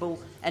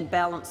 flexible and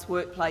balanced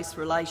workplace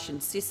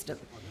relations system.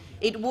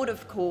 It would,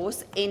 of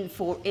course, end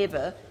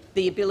forever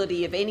the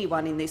ability of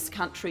anyone in this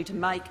country to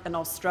make an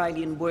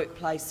Australian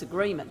workplace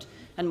agreement.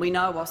 And we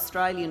know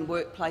Australian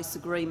workplace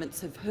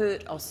agreements have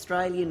hurt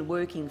Australian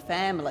working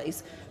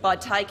families by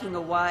taking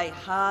away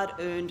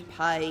hard-earned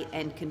pay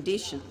and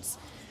conditions.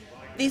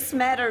 This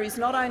matter is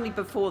not only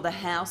before the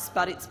House,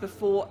 but it's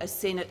before a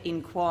Senate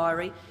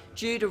inquiry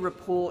due to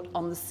report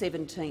on the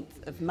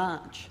 17th of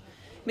March.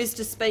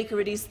 Mr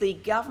Speaker, it is the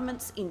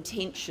government's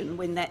intention,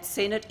 when that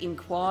Senate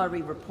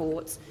inquiry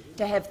reports,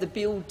 to have the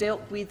bill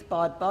dealt with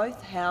by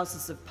both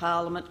Houses of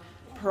Parliament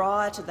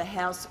prior to the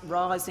House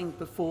rising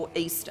before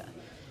Easter.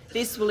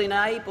 This will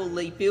enable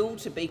the bill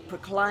to be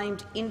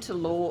proclaimed into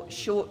law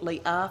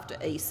shortly after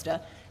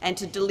Easter and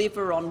to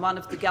deliver on one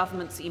of the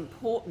government's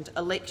important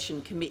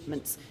election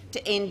commitments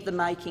to end the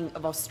making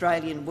of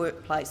Australian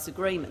workplace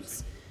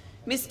agreements.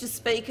 Mr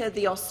Speaker,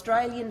 the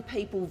Australian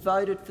people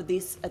voted for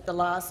this at the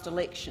last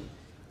election.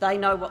 They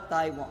know what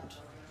they want.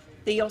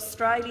 The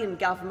Australian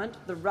government,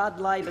 the Rudd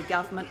Labor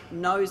government,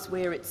 knows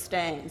where it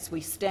stands. We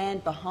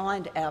stand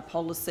behind our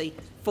policy,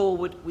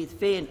 forward with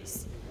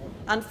fairness.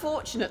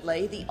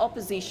 Unfortunately, the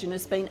opposition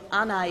has been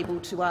unable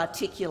to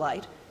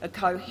articulate a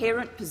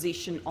coherent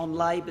position on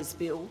Labor's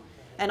bill,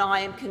 and I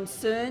am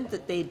concerned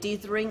that their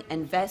dithering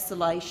and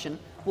vacillation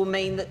will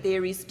mean that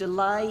there is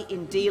delay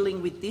in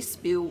dealing with this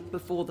bill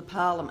before the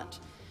parliament.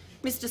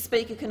 Mr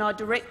Speaker, can I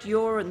direct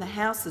your and the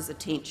House's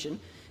attention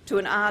to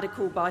an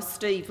article by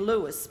Steve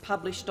Lewis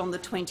published on the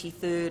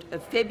 23rd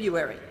of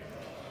February.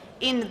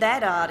 In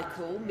that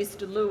article,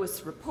 Mr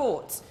Lewis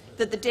reports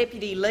that the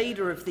Deputy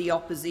Leader of the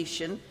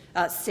Opposition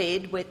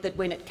said that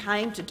when it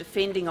came to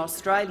defending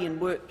Australian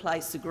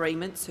workplace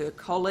agreements, her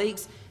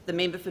colleagues, the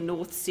member for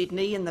North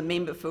Sydney and the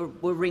member for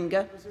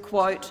Warringah,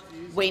 quote,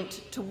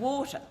 went to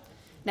water.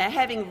 Now,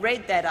 having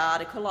read that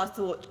article, I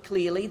thought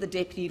clearly the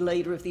Deputy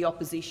Leader of the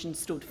Opposition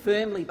stood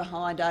firmly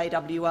behind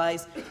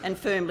AWAs and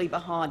firmly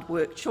behind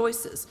work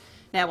choices.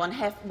 Now, one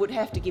would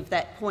have to give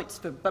that points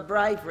for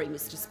bravery,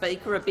 Mr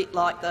Speaker, a bit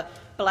like the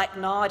Black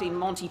Knight in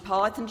Monty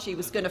Python. She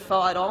was going to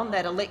fight on.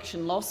 That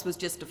election loss was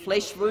just a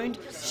flesh wound.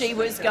 She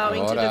was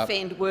going to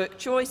defend work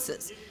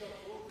choices.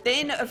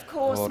 Then, of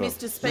course,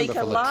 Mr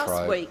Speaker,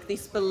 last week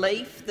this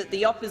belief that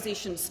the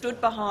opposition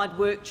stood behind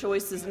work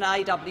choices and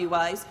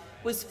AWAs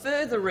was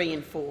further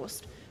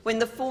reinforced when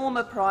the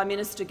former Prime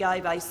Minister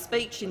gave a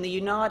speech in the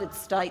United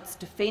States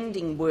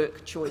defending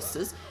work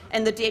choices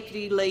and the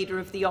Deputy Leader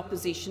of the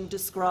Opposition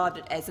described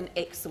it as an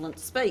excellent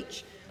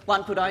speech.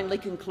 One could only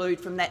conclude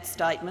from that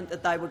statement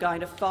that they were going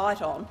to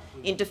fight on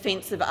in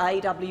defence of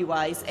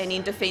AWAs and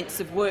in defence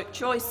of work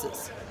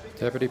choices.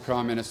 Deputy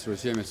Prime Minister,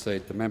 resume a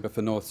seat. The member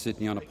for North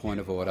Sydney on a point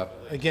of order.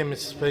 Again,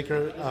 Mr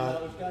Speaker,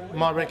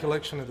 my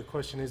recollection of the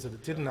question is that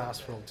it didn't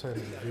ask for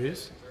alternative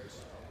views,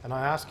 and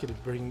I ask you to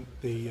bring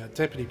the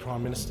Deputy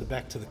Prime Minister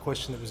back to the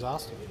question that was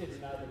asked.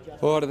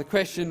 Order. The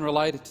question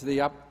related to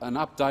an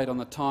update on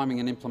the timing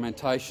and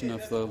implementation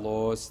of the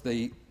laws.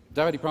 The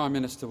Deputy Prime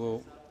Minister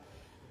will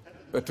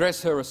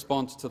address her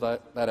response to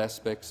that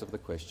aspects of the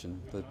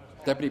question. The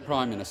Deputy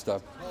Prime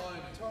Minister.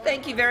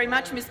 Thank you very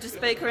much, Mr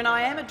Speaker, and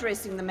I am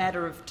addressing the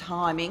matter of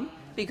timing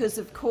because,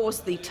 of course,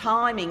 the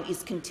timing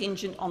is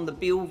contingent on the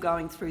bill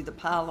going through the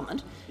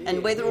parliament,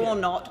 and whether or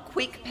not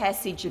quick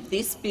passage of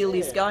this bill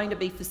is going to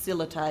be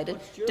facilitated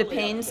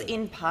depends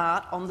in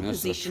part on the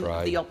position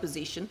of the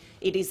opposition.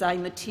 It is a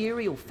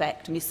material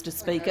fact, Mr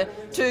Speaker,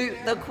 to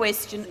the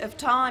question of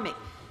timing.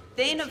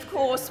 Then, of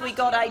course, we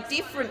got a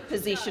different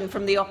position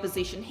from the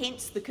opposition,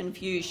 hence the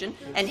confusion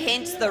and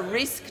hence the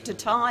risk to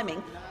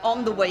timing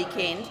on the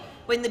weekend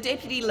when the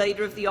Deputy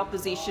Leader of the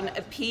Opposition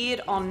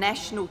appeared on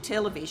national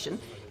television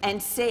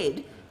and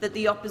said that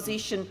the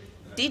opposition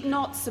did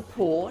not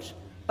support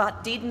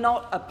but did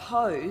not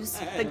oppose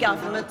the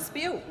government's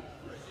bill.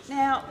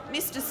 Now,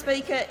 Mr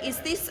Speaker, is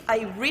this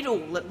a riddle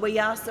that we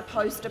are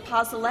supposed to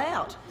puzzle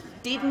out?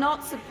 Did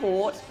not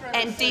support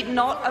and did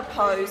not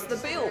oppose the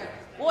bill.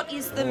 What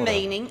is the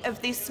meaning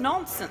of this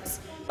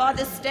nonsense? By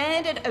the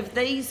standard of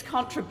these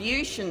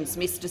contributions,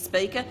 Mr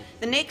Speaker,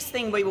 the next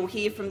thing we will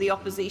hear from the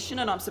opposition,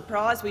 and I'm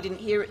surprised we didn't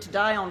hear it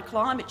today on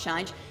climate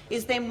change,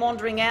 is them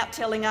wandering out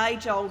telling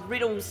age-old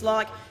riddles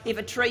like if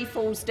a tree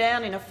falls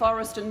down in a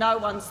forest and no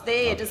one's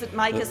there, does it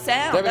make a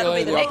sound? That will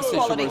be the next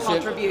quality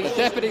contribution. The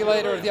Deputy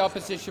Leader of the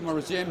Opposition will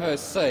resume her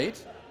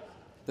seat.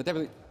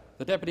 The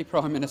Deputy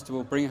Prime Minister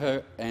will bring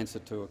her answer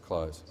to a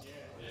close.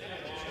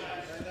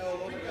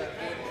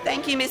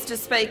 Thank you, Mr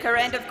Speaker.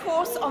 And of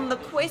course, on the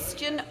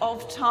question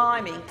of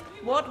timing,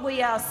 what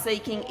we are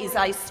seeking is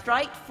a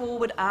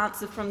straightforward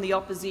answer from the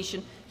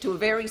opposition to a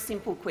very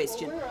simple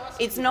question.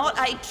 It's not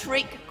a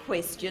trick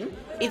question.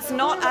 It's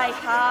not a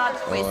hard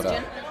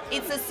question.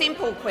 It's a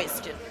simple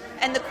question.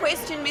 And the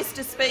question,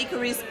 Mr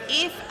Speaker, is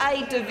if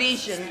a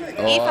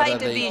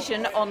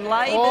division on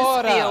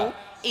Labor's bill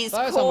is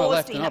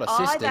caused in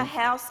either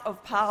House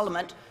of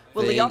Parliament,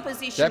 will the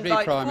opposition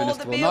vote for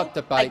the bill,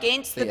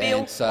 against the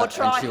bill, or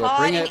try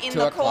hiding in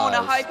the corner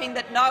hoping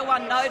that no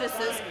one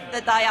notices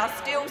that they are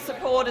still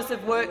supporters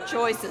of work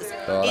choices?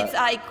 It's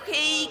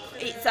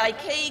a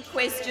key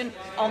question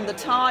on the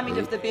timing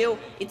of the bill.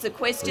 It's a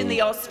question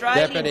the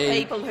Australian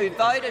people who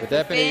voted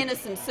for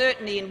fairness and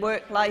certainty in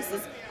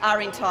workplaces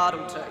are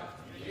entitled to.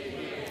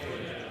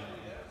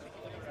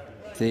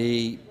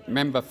 The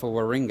member for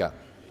Warringah.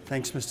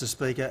 Thanks, Mr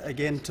Speaker.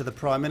 Again to the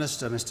Prime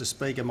Minister, Mr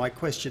Speaker. My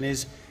question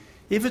is,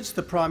 if it's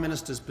the Prime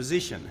Minister's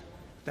position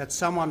that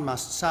someone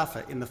must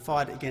suffer in the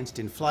fight against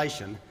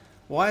inflation,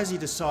 why has he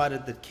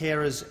decided that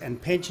carers and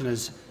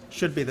pensioners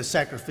should be the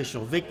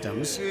sacrificial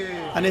victims?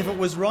 And if it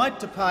was right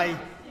to pay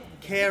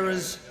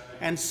carers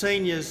and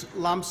seniors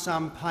lump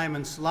sum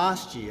payments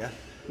last year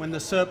when the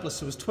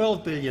surplus was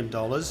 $12 billion,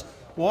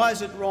 why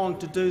is it wrong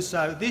to do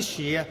so this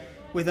year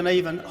with an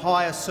even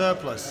higher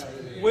surplus.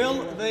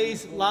 Will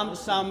these lump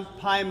sum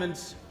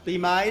payments be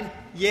made,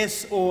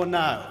 yes or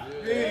no?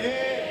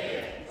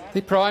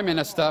 The Prime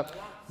Minister.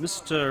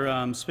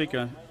 Mr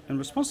Speaker, in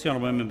response to the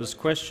honourable member's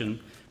question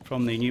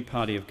from the New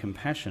Party of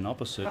Compassion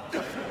opposite,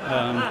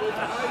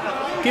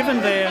 given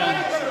the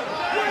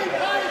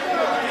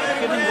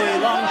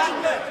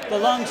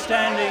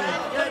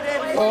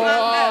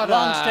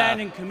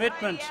long-standing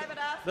commitment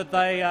that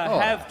they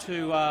have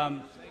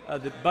to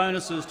the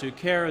bonuses to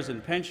carers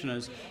and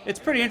pensioners, it's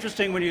pretty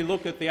interesting when you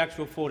look at the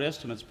actual forward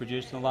estimates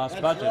produced in the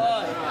last budget.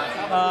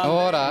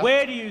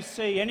 Where do you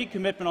see any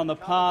commitment on the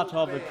part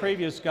of the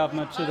previous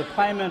government to the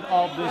payment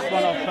of this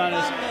one-off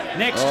bonus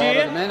next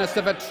year? The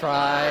Minister for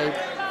Trade.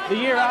 The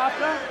year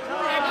after?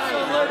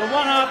 The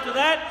one after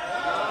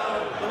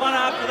that? The one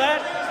after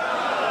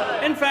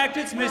that? In fact,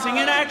 it's missing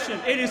in action.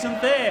 It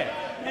isn't there.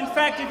 In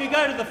fact, if you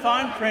go to the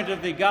fine print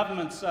of the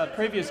government's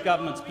previous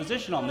government's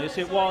position on this,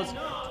 it was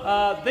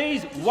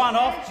these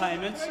one-off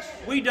payments,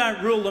 we don't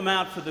rule them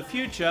out for the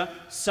future,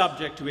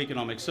 subject to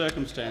economic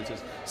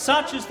circumstances.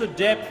 Such is the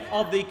depth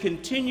of the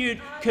continued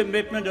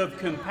commitment of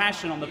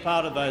compassion on the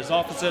part of those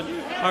officers.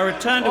 I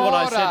return to what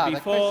I said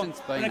before.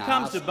 When it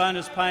comes to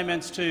bonus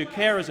payments to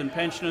carers and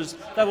pensioners,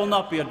 they will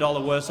not be a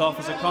dollar worse off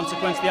as a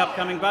consequence of the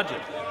upcoming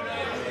budget.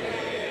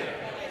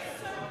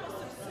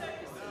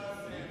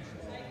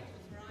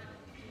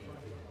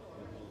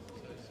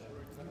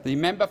 The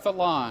member for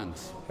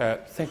Lyons.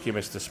 Thank you,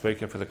 Mr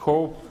Speaker, for the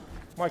call.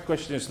 My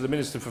question is to the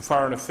Minister for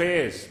Foreign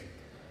Affairs.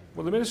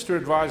 Will the Minister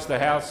advise the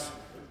House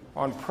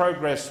on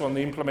progress on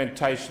the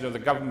implementation of the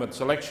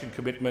government's election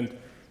commitment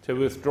to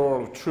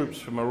withdrawal of troops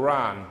from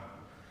Iran?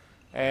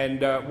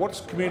 And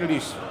what's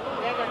communities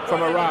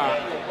from Iraq?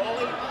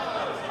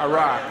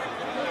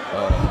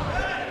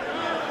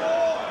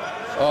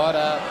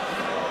 Order.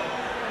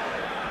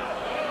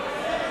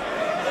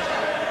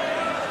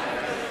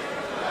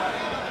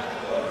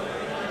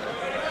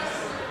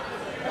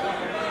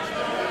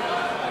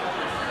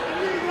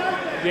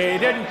 Yeah, you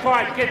didn't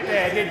quite get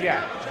there, did you?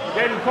 You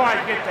didn't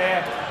quite get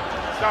there.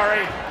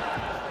 Sorry.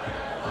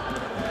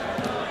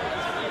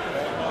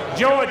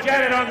 George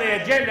had it on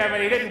the agenda, but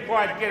he didn't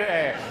quite get it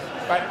there.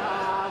 But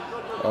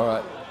all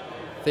right.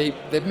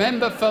 The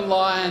member for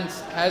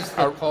Lyons has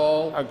the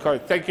call. Okay,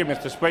 thank you,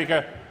 Mr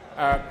Speaker.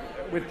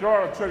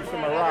 Withdrawal of troops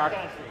from Iraq,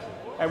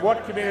 and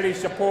what community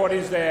support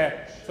is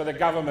there for the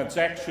government's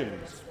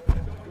actions?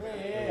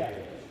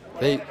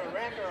 The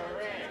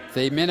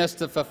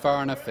Minister for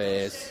Foreign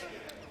Affairs.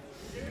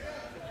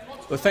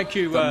 Well, thank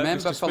you, the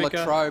member Mr. for Speaker.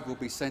 Latrobe will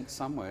be sent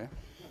somewhere.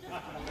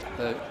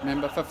 The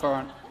member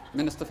for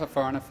Minister for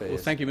Foreign Affairs. Well,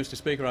 thank you, Mr.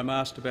 Speaker. I'm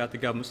asked about the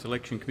government's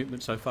election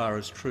commitment so far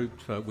as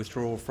troop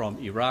withdrawal from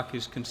Iraq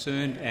is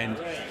concerned, and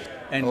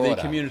the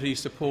community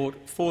support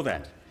for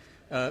that.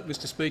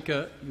 Mr.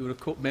 Speaker,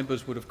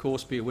 members would of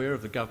course be aware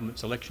of the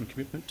government's election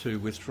commitment to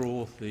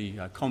withdraw the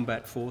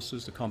combat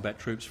forces, the combat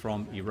troops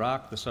from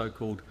Iraq, the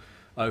so-called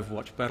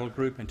Overwatch battle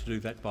group, and to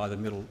do that by the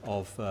middle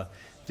of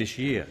this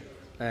year.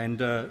 And,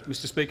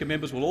 Mr. Speaker,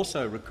 members will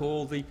also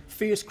recall the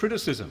fierce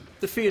criticism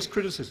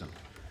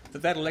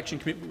that election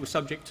commitment was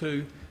subject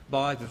to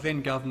by the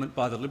then government,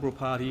 by the Liberal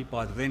Party,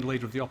 by the then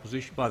Leader of the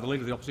Opposition,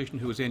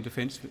 who was then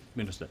Defence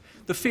Minister.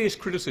 The fierce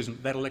criticism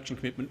that election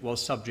commitment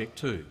was subject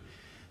to.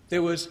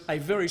 There was a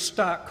very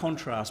stark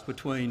contrast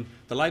between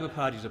the Labor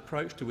Party's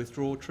approach to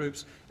withdraw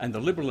troops and the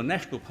Liberal and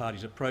National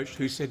Party's approach,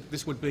 who said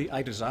this would be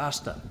a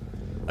disaster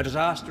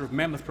of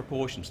mammoth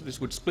proportions, that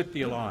this would split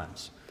the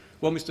alliance.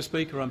 Well, Mr.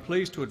 Speaker, I'm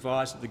pleased to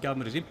advise that the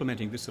government is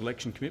implementing this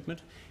election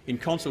commitment in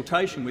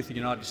consultation with the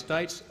United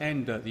States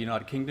and the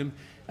United Kingdom,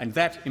 and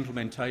that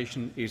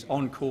implementation is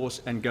on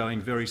course and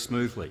going very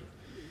smoothly.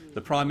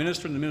 The Prime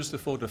Minister and the Minister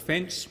for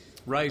Defence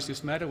raised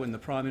this matter when the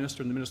Prime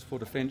Minister and the Minister for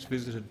Defence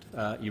visited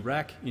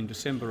Iraq in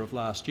December of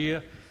last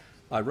year.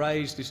 I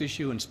raised this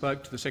issue and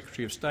spoke to the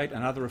Secretary of State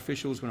and other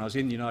officials when I was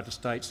in the United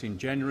States in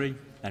January,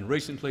 and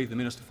recently the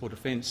Minister for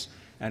Defence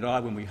and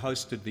I, when we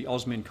hosted the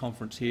AUSMEN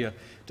conference here,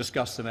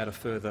 discussed the matter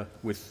further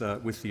with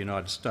the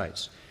United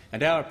States.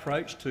 And our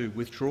approach to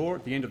withdraw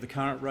at the end of the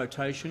current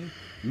rotation,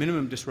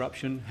 minimum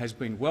disruption, has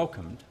been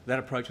welcomed. That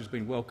approach has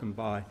been welcomed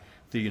by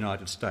the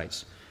United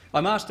States.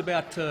 I'm asked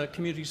about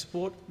community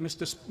support,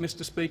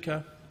 Mr.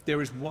 Speaker.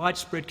 There is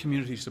widespread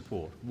community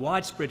support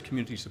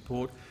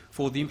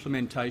for the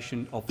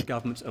implementation of the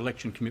government's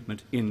election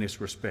commitment in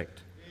this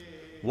respect.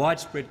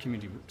 Widespread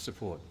community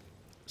support.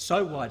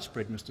 So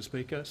widespread, Mr.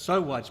 Speaker,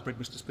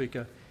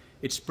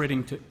 it's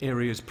spreading to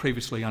areas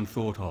previously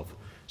unthought of.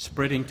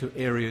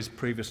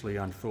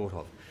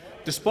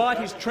 Despite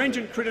his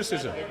stringent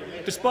criticism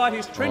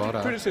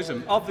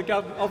of the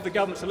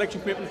government's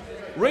election commitment,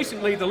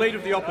 recently the Leader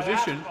of the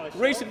Opposition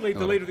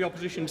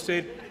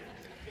said,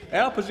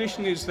 our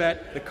position is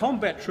that the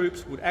combat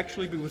troops would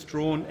actually be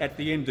withdrawn at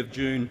the end of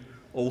June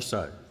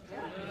also.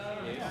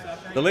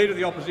 The Leader of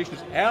the Opposition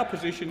our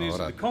position is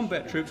that the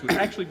combat troops would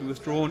actually be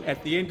withdrawn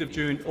at the end of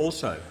June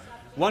also.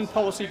 One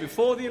policy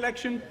before the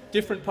election,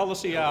 different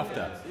policy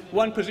after.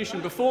 One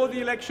position before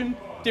the election,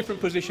 different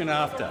position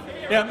after.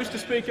 Now,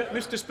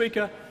 Mr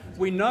Speaker,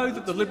 we know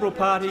that the Liberal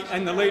Party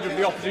and the Leader of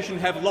the Opposition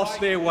have lost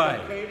their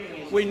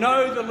way. We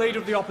know the Leader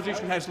of the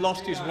Opposition has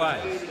lost his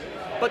way.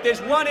 But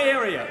there's one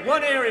area,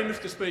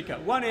 Mr Speaker,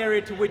 one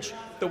area to which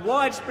the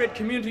widespread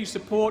community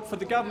support for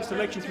the government's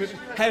election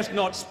commitment has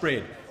not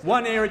spread.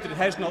 One area that it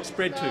has not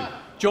spread to,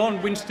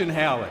 John Winston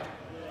Howard.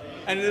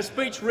 And in a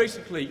speech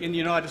recently in the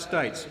United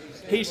States,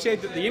 he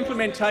said that the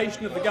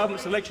implementation of the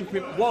government's election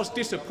commitment was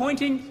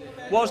disappointing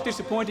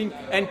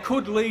and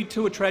could lead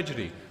to a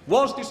tragedy.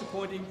 Was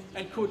disappointing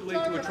and could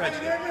lead to a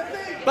tragedy.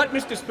 But,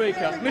 Mr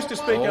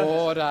Speaker,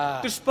 Order.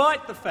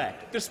 despite the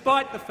fact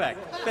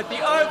that the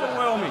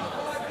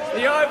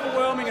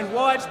overwhelming and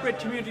widespread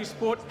community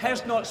support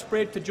has not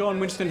spread to John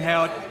Winston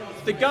Howard,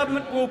 the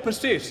government will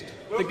persist.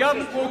 The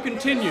government will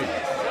continue.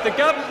 The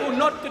government will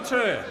not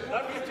deter.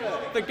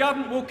 The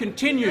government will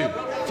continue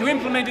to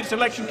implement its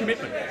election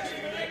commitment.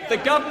 The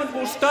government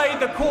will stay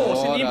the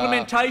course in the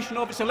implementation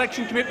of its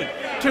election commitment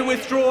to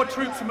withdraw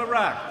troops from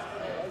Iraq.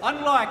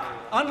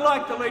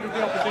 Unlike the Leader of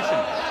the Opposition,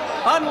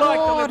 unlike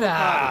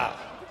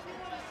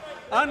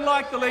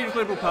the Leader of the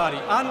Liberal Party,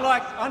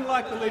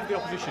 unlike the Leader of the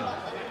Opposition,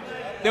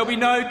 there'll be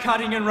no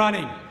cutting and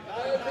running.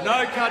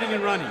 No cutting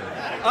and running.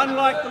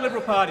 Unlike the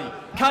Liberal Party,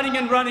 cutting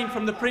and running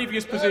from the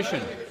previous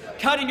position,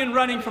 cutting and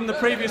running from the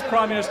previous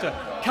Prime Minister,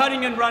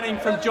 cutting and running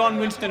from John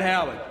Winston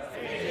Howard.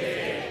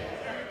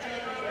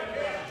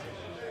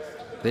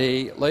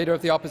 The Leader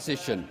of the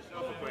Opposition.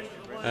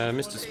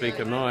 Mr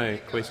Speaker, my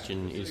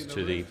question is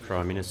to the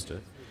Prime Minister.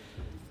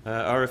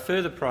 I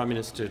refer the Prime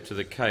Minister to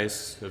the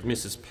case of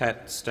Mrs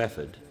Pat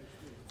Stafford,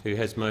 who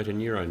has motor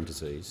neurone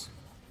disease,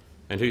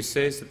 and who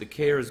says that the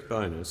carer's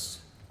bonus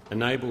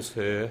enables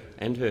her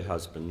and her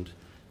husband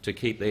to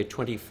keep their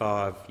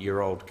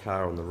 25-year-old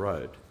car on the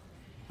road.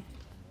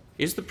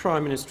 Is the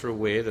Prime Minister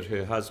aware that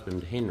her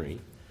husband,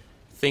 Henry,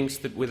 thinks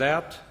that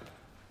without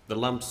the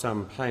lump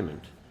sum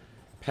payment,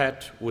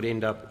 Pat would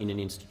end up in an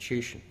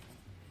institution?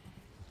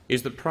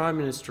 Is the Prime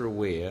Minister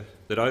aware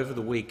that over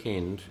the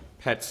weekend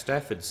Pat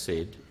Stafford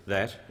said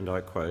that, and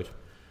I quote,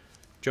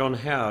 "John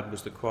Howard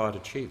was the quiet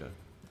achiever,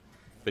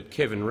 but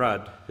Kevin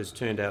Rudd has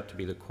turned out to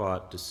be the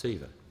quiet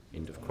deceiver,"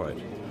 end of quote.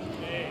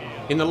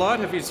 In the light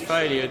of his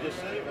failure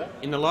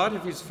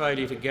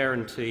to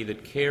guarantee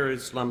that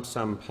carers' lump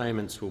sum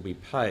payments will be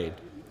paid,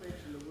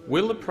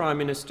 will the Prime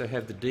Minister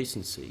have the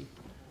decency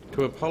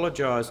to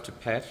apologise to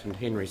Pat and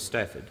Henry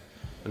Stafford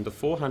and the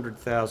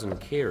 400,000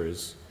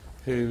 carers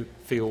who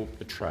feel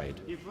betrayed?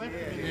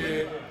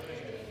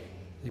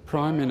 The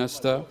Prime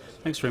Minister.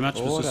 Thanks very much,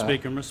 Order. Mr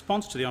Speaker. In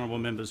response to the honourable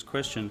member's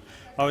question,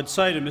 I would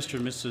say to Mr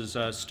and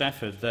Mrs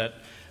Stafford that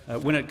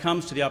when it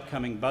comes to the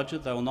upcoming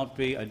budget, they will not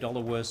be a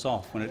dollar worse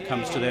off when it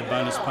comes to their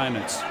bonus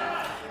payments.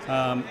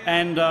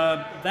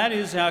 That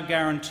is our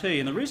guarantee.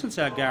 And the reason it's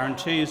our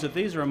guarantee is that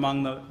these are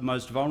among the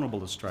most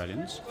vulnerable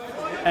Australians,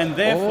 and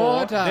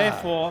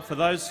therefore, for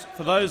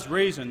those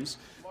reasons,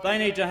 they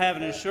need to have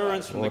an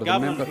assurance from the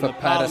government and from the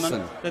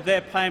parliament that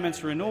their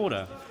payments are in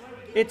order.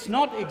 It's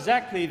not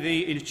exactly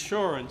the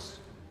insurance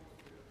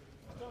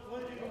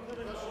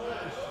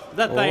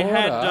that they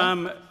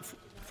had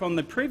from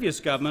the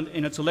previous government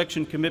in its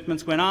election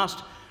commitments. When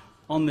asked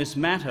on this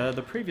matter,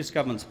 the previous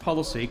government's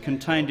policy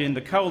contained in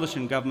the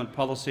coalition government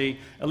policy,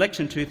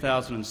 election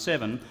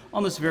 2007,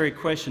 on this very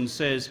question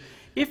says,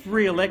 if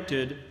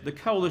re-elected, the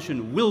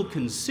coalition will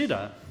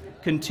consider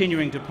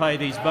continuing to pay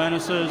these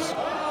bonuses.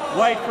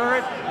 Wait for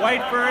it,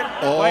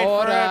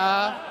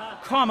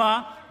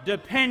 comma,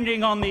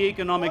 depending on the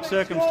economic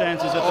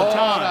circumstances at the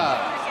time.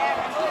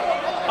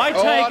 I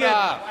take it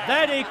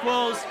that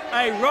equals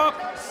a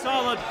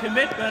rock-solid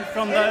commitment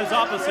from those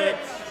opposite.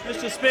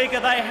 Mr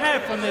Speaker, they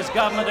have from this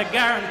government a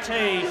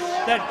guarantee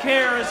that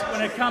carers,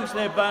 when it comes to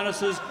their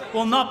bonuses,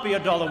 will not be a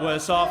dollar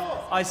worse off.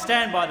 I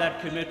stand by that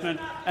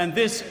commitment, and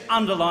this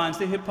underlines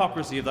the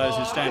hypocrisy of those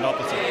who stand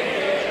opposite.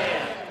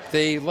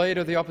 The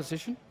Leader of the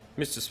Opposition.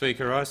 Mr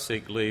Speaker, I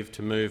seek leave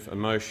to move a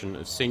motion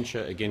of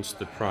censure against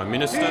the Prime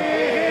Minister.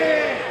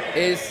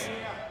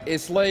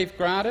 Is leave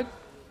granted?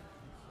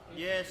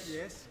 Yes.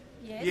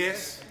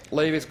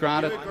 Leave is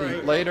granted.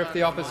 The Leader of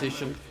the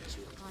Opposition.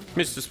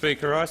 Mr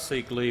Speaker, I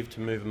seek leave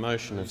to move a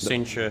motion of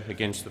censure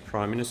against the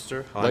Prime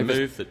Minister. I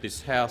move that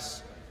this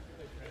House.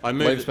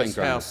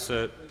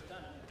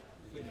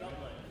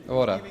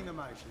 Order.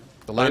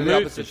 The I Leader of the move that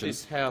Opposition.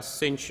 this House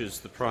censures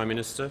the Prime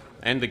Minister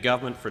and the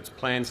government for its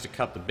plans to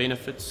cut the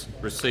benefits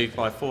received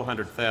by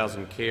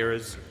 400,000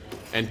 carers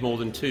and more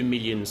than 2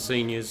 million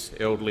seniors,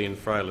 elderly and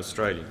frail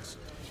Australians.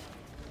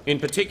 In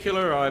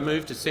particular, I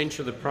move to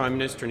censure the Prime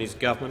Minister and his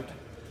government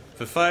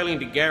for failing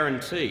to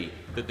guarantee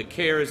that the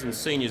carers and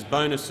seniors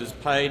bonuses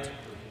paid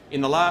in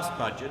the last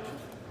budget,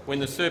 when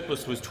the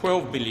surplus was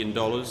 $12 billion,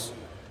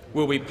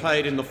 will be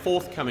paid in the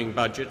forthcoming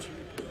budget,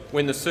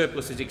 when the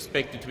surplus is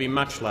expected to be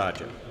much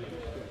larger.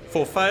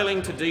 For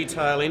failing to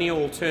detail any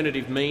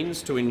alternative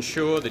means to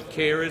ensure that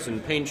carers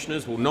and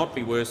pensioners will not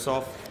be worse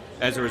off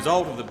as a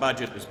result of the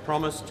budget as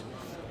promised,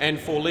 and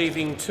for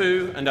leaving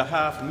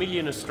 2.5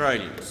 million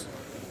Australians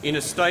in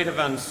a state of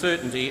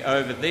uncertainty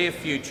over their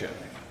future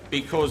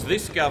because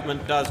this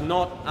government does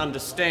not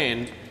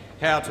understand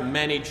how to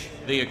manage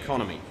the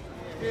economy.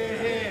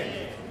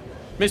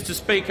 Mr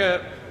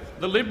Speaker,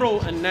 the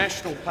Liberal and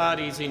National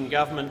parties in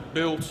government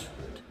built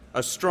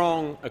a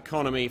strong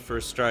economy for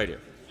Australia.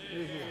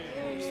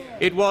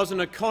 It was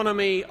an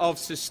economy of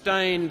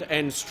sustained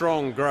and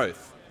strong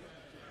growth,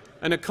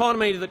 an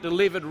economy that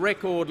delivered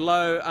record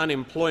low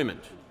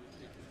unemployment,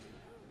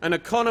 an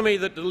economy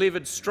that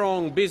delivered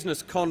strong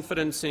business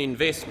confidence and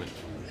investment.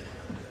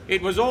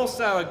 It was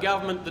also a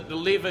government that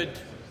delivered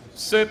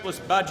surplus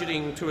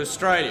budgeting to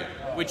Australia,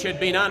 which had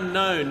been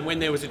unknown when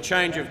there was a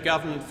change of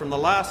government from the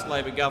last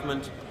Labor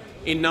government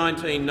in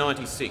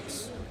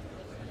 1996.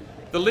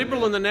 The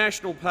Liberal and the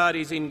National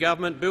parties in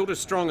government built a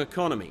strong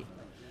economy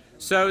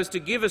so as to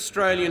give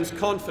Australians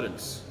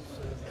confidence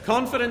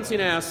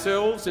in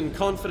ourselves and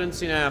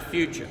confidence in our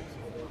future.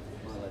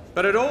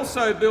 But it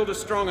also built a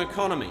strong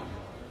economy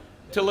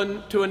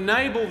to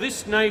enable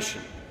this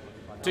nation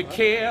to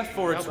care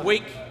for its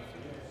weak,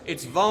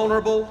 its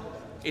vulnerable,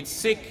 its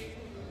sick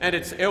and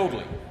its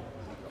elderly.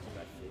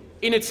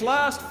 In its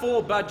last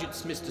 4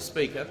 budgets, Mr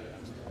Speaker,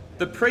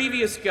 the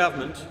previous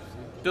government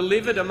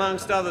delivered,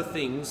 amongst other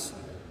things,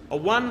 a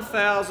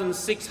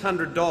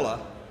 $1,600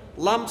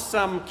 lump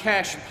sum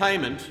cash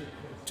payment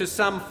to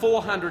some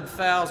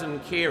 400,000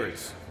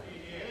 carers,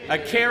 a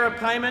carer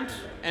payment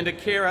and a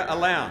carer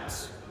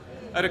allowance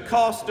at a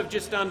cost of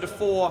just under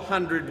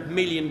 $400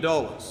 million.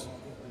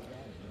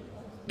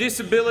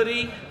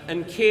 Disability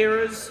and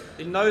carers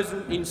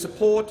in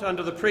support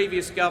under the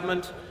previous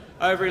government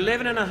over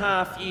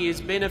 11.5 years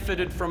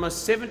benefited from a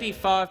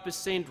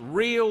 75%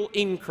 real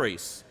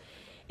increase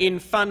in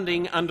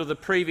funding under the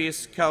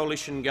previous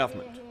coalition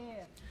government.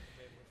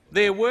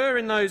 There were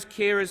in those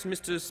carers,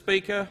 Mr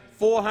Speaker,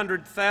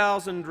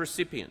 400,000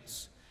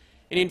 recipients,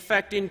 and in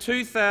fact in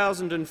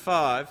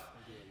 2005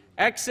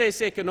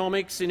 Access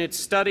Economics, in its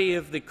study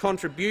of the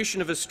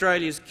contribution of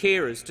Australia's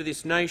carers to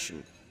this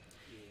nation,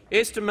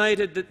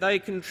 estimated that they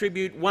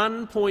contribute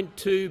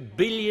 1.2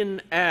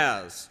 billion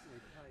hours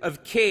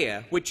of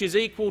care, which is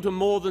equal to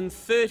more than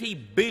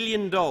 $30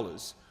 billion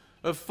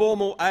of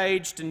formal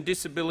aged and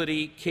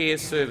disability care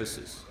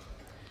services.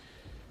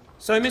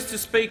 So, Mr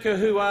Speaker,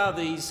 who are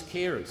these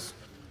carers?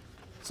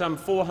 Some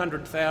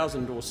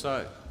 400,000 or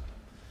so.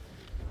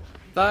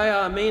 They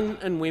are men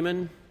and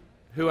women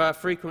who are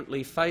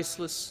frequently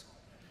faceless,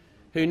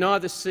 who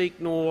neither seek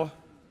nor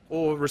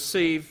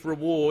receive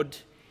reward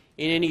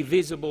in any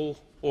visible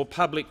or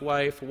public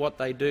way for what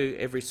they do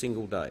every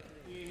single day.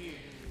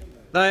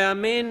 They are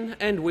men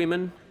and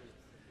women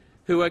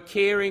who are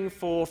caring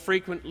for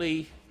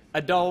frequently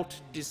adult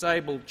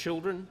disabled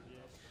children.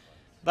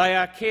 They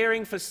are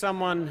caring for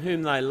someone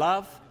whom they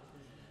love,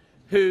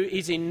 who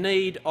is in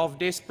need of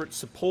desperate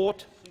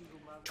support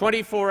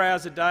 24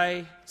 hours a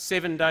day,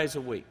 7 days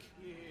a week.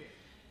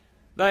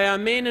 They are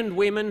men and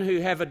women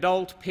who have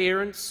adult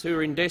parents who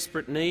are in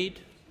desperate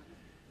need,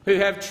 who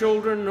have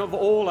children of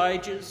all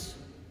ages,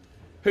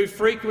 who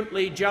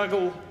frequently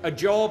juggle a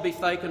job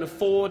if they can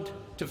afford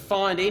to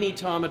find any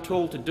time at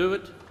all to do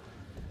it.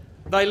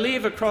 They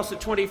live across a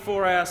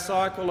 24-hour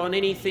cycle on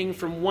anything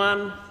from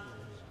 1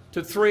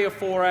 to 3 or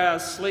 4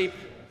 hours sleep,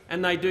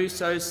 and they do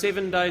so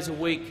 7 days a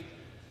week,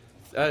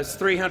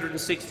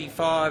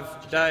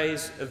 365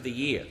 days of the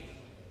year.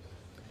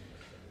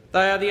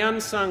 They are the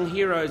unsung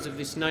heroes of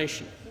this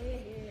nation.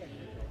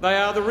 They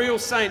are the real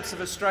saints of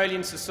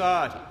Australian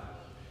society.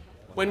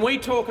 When we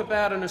talk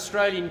about an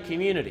Australian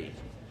community,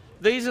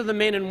 these are the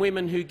men and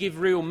women who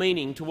give real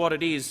meaning to what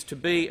it is to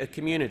be a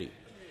community,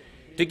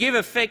 to give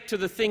effect to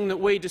the thing that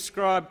we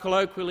describe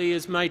colloquially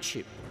as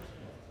mateship,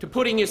 to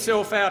putting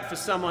yourself out for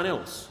someone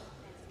else,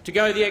 to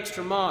go the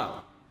extra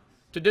mile,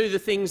 to do the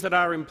things that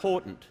are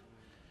important.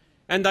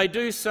 And they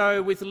do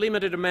so with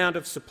limited amount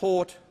of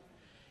support,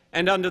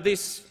 and under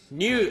this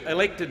new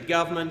elected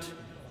government,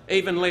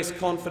 even less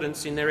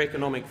confidence in their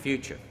economic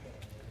future.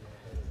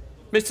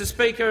 Mr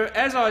Speaker,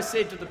 as I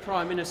said to the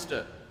Prime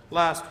Minister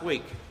last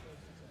week,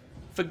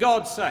 for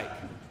God's sake,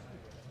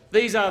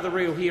 these are the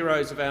real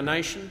heroes of our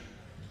nation.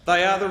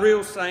 They are the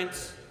real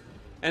saints,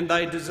 and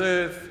they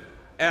deserve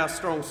our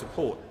strong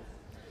support.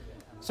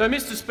 So,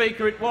 Mr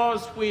Speaker, it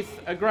was with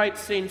a great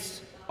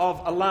sense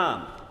of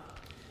alarm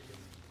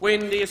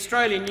when the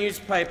Australian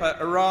newspaper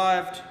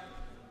arrived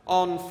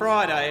on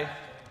Friday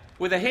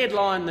with a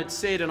headline that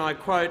said, and I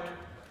quote,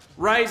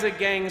 "Razor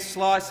gang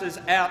slices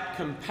out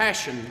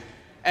compassion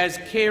as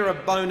carer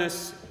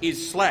bonus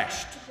is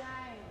slashed,"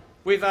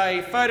 with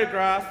a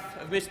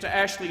photograph of Mr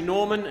Ashley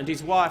Norman and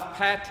his wife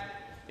Pat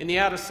in the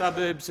outer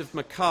suburbs of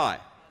Mackay,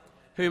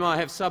 whom I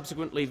have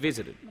subsequently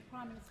visited.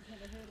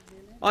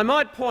 I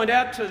might point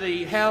out to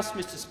the House,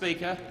 Mr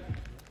Speaker,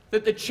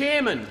 that the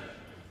chairman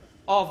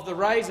of the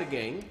Razor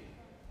gang,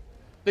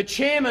 the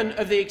chairman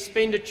of the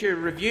Expenditure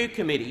Review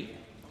Committee,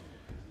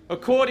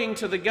 according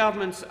to the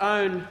government's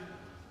own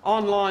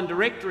online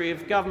directory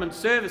of government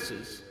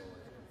services,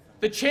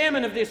 the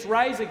chairman of this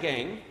Razor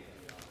gang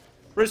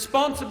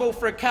responsible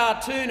for a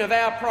cartoon of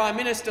our Prime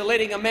Minister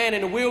letting a man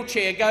in a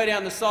wheelchair go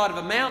down the side of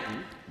a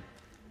mountain,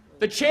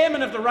 the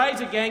chairman of the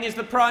Razor Gang is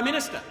the Prime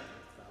Minister.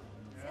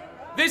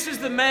 This is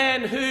the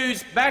man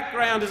whose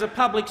background as a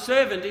public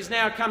servant is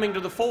now coming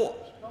to the fore.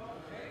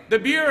 The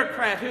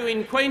bureaucrat who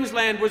in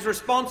Queensland was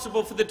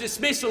responsible for the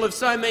dismissal of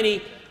so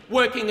many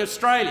working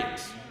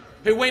Australians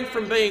who went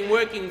from being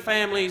working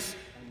families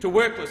to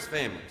workless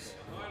families.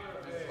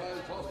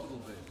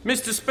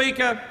 Mr.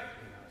 Speaker,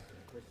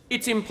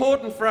 it's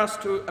important for us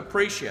to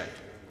appreciate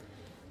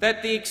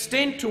that the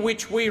extent to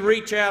which we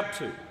reach out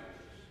to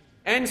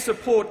and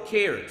support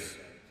carers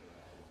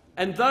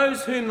and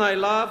those whom they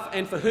love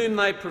and for whom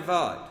they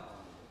provide,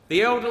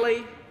 the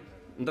elderly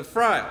and the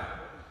frail,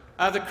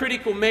 are the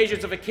critical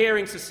measures of a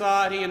caring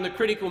society and the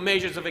critical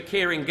measures of a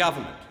caring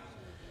government.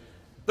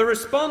 The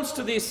response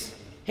to this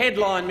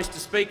headline, Mr.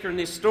 Speaker, in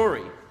this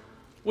story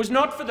was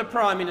not for the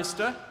Prime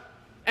Minister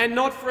and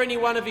not for any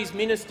one of his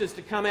ministers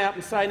to come out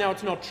and say, no,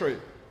 it's not true.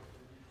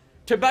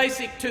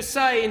 To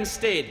say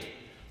instead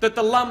that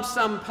the lump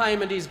sum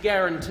payment is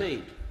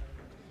guaranteed.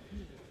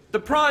 The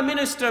Prime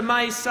Minister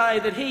may say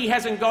that he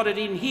hasn't got it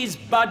in his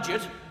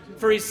budget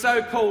for his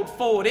so-called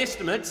forward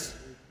estimates,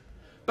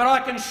 but I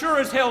can sure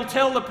as hell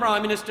tell the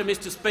Prime Minister,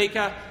 Mr.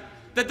 Speaker,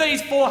 that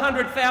these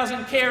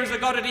 400,000 carers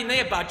have got it in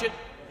their budget.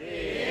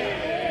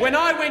 Yeah. When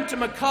I went to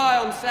Mackay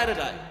on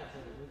Saturday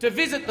to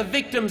visit the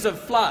victims of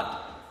flood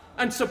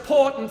and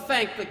support and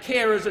thank the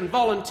carers and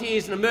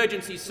volunteers and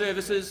emergency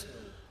services,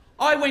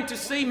 I went to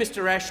see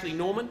Mr. Ashley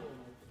Norman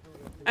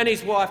and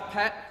his wife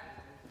Pat.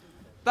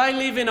 They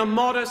live in a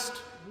modest,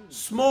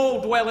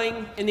 small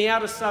dwelling in the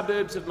outer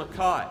suburbs of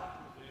Mackay.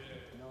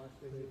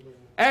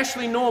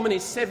 Ashley Norman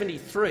is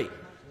 73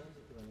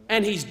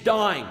 and he's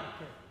dying.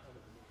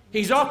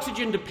 He's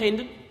oxygen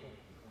dependent.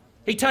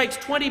 He takes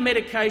 20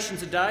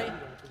 medications a day.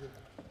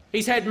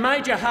 He's had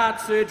major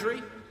heart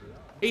surgery.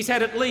 He's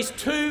had at least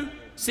 2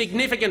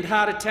 significant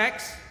heart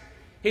attacks.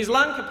 His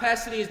lung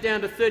capacity is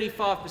down to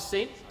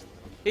 35%.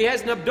 He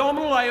has an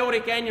abdominal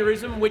aortic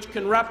aneurysm which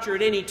can rupture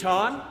at any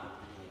time.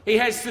 He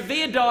has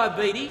severe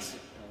diabetes.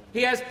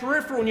 He has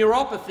peripheral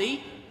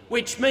neuropathy,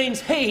 which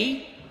means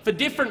he, for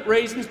different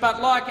reasons,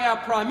 but like our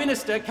Prime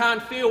Minister,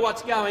 can't feel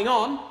what's going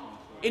on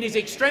in his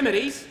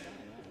extremities.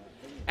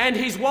 And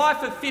his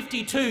wife of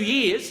 52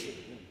 years,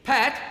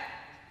 Pat,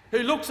 who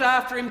looks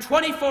after him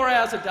 24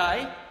 hours a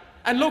day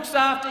and looks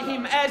after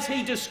him, as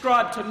he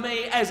described to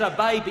me, as a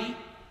baby,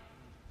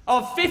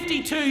 of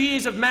 52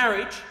 years of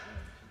marriage,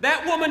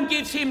 that woman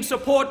gives him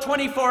support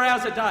 24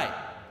 hours a day.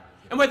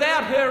 And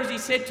without her, as he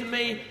said to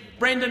me,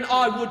 Brendan,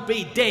 I would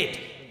be dead.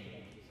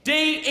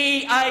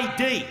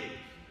 D-E-A-D.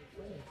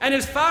 And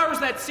as far as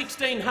that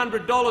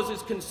 $1,600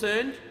 is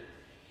concerned,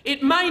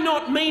 it may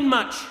not mean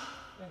much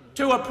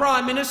to a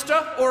Prime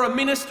Minister or a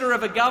Minister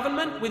of a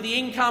government with the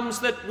incomes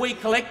that we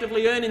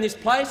collectively earn in this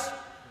place,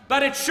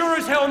 but it sure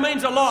as hell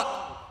means a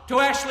lot to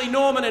Ashley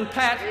Norman and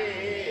Pat,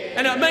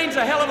 and it means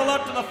a hell of a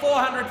lot to the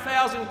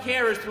 400,000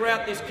 carers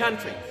throughout this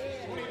country.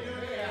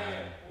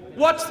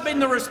 What's been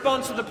the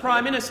response of the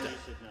Prime Minister?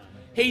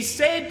 He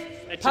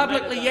said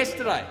publicly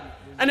yesterday,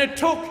 and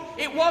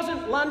it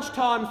wasn't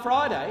lunchtime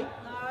Friday.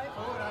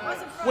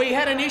 We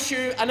had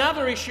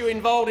another issue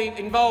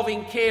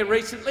involving care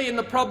recently, and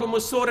the problem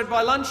was sorted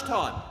by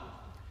lunchtime.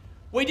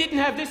 We didn't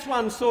have this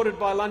one sorted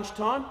by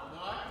lunchtime.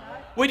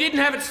 We didn't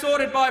have it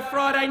sorted by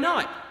Friday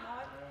night.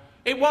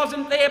 It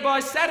wasn't there by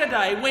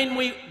Saturday when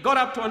we got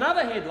up to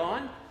another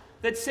headline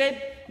that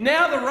said,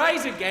 now the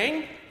Razor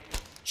Gang,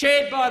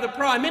 chaired by the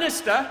Prime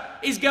Minister,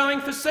 is going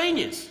for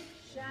seniors.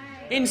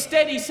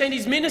 Instead, he sent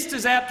his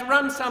ministers out to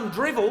run some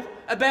drivel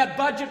about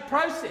budget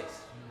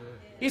process.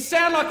 You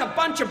sound like a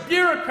bunch of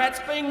bureaucrats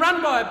being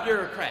run by a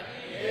bureaucrat.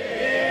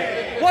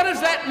 Yeah. What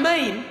does that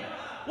mean?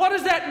 What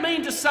does that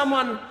mean to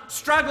someone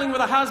struggling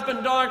with a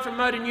husband dying from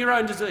motor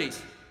neurone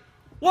disease?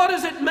 What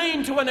does it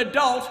mean to an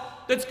adult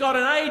that's got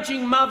an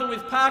ageing mother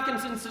with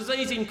Parkinson's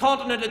disease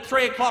incontinent at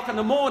 3 o'clock in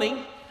the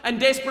morning and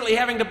desperately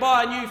having to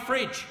buy a new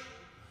fridge?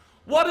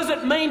 What does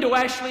it mean to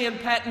Ashley and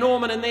Pat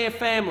Norman and their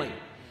family,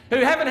 who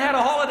haven't had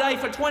a holiday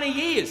for 20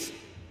 years?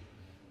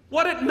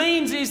 What it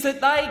means is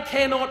that they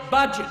cannot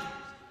budget.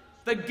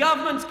 The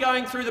government's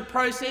going through the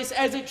process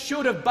as it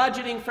should of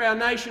budgeting for our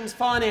nation's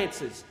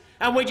finances,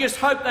 and we just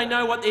hope they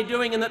know what they're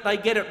doing and that they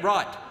get it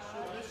right.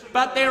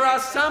 But there are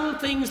some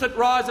things that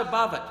rise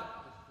above it.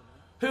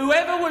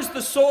 Whoever was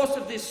the source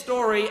of this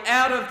story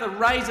out of the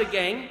Razor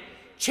Gang,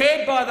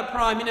 chaired by the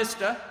Prime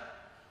Minister,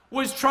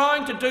 was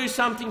trying to do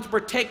something to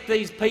protect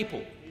these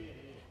people.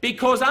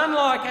 Because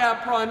unlike our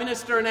Prime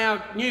Minister and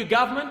our new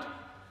government,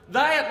 they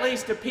at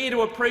least appear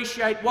to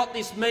appreciate what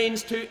this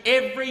means to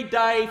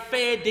everyday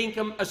fair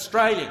dinkum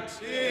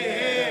Australians.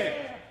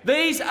 Yeah.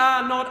 These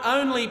are not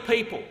only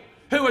people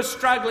who are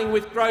struggling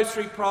with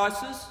grocery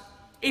prices,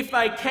 if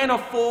they can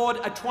afford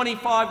a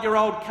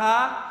 25-year-old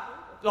car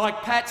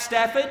like Pat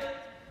Stafford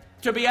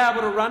to be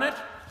able to run it.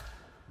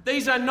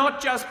 These are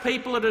not just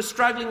people that are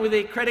struggling with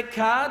their credit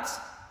cards.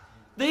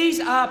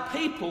 These are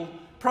people,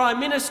 Prime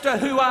Minister,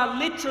 who are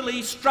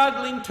literally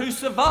struggling to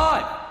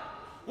survive.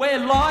 where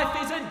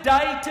life is a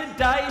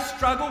day-to-day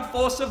struggle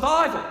for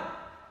survival.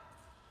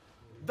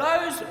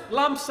 Those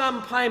lump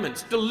sum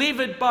payments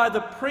delivered by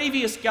the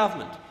previous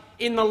government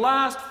in the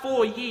last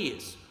 4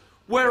 years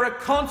were a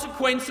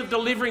consequence of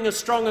delivering a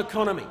strong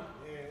economy.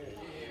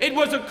 It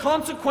was a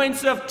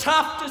consequence of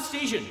tough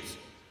decisions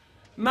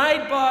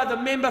made by the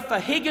member for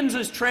Higgins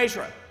as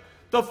Treasurer,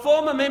 the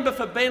former member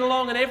for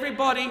Bennelong and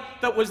everybody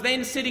that was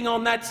then sitting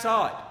on that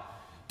side.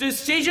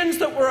 Decisions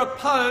that were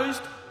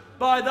opposed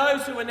by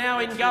those who are now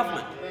in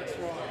government.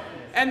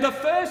 And the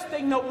first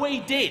thing that we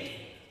did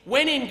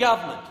when in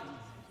government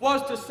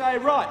was to say,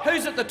 right,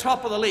 who's at the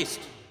top of the list?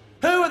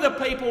 Who are the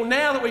people,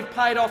 now that we've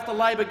paid off the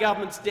Labor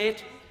government's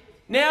debt,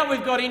 now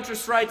we've got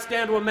interest rates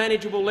down to a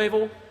manageable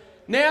level,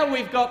 now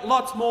we've got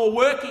lots more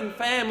working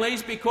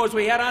families because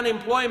we had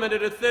unemployment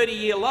at a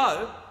 30-year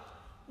low,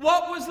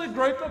 what was the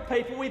group of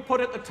people we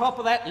put at the top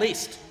of that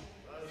list?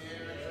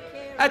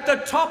 At the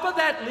top of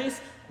that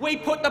list, we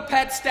put the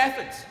Pat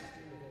Staffords.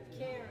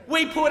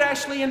 We put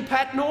Ashley and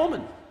Pat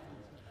Norman.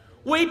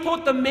 We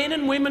put the men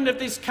and women of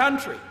this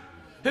country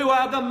who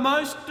are the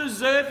most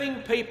deserving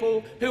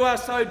people who are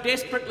so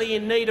desperately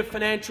in need of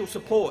financial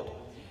support.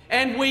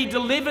 And we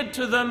delivered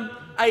to them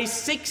a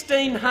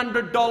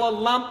 $1,600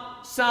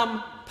 lump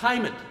sum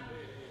payment.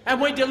 And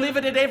we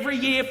delivered it every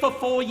year for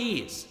 4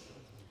 years.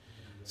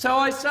 So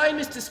I say,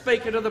 Mr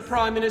Speaker, to the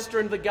Prime Minister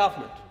and the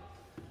government,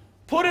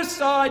 put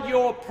aside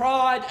your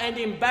pride and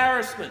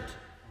embarrassment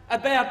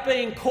about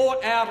being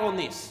caught out on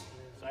this.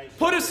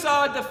 Put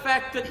aside the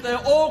fact that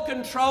the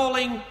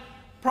all-controlling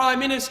Prime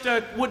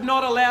Minister would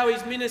not allow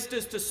his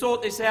ministers to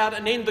sort this out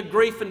and end the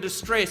grief and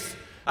distress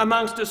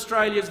amongst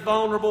Australia's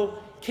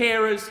vulnerable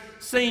carers,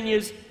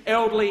 seniors,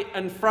 elderly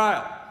and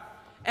frail.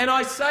 And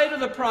I say to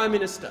the Prime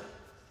Minister,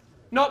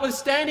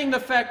 notwithstanding the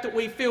fact that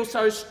we feel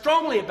so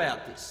strongly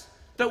about this,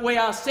 that we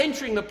are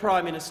censuring the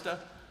Prime Minister,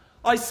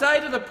 I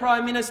say to the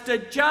Prime Minister,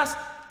 just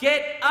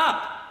get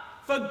up.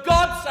 For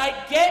God's sake,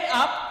 get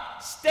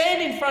up,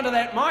 stand in front of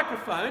that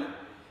microphone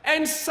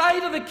and say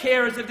to the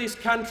carers of this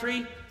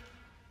country,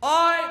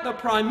 I, the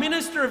Prime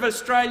Minister of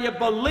Australia,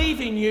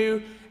 believe in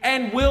you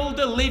and will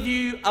deliver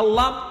you a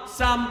lump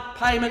sum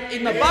payment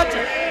in the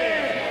budget.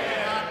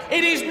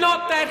 It is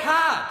not that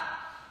hard.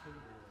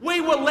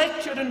 We were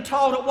lectured and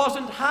told it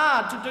wasn't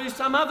hard to do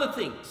some other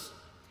things.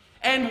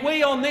 And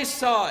we on this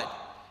side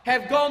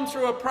have gone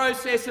through a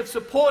process of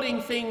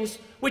supporting things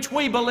which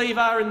we believe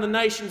are in the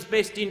nation's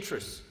best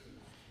interests.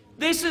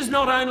 This is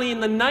not only in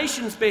the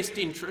nation's best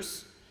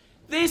interests,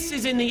 this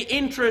is in the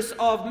interests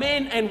of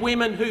men and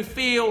women who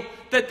feel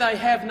that they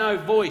have no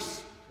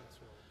voice.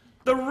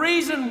 The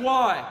reason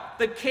why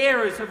the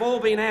carers have all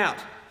been out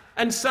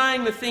and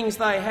saying the things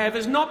they have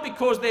is not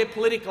because they're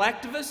political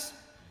activists.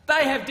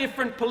 They have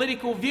different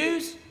political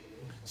views.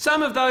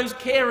 Some of those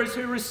carers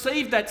who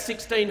received that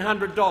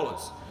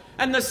 $1,600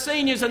 and the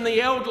seniors and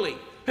the elderly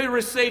who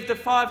received the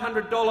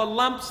 $500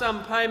 lump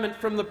sum payment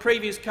from the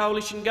previous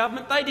coalition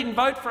government, they didn't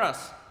vote for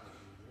us.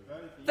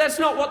 That's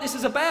not what this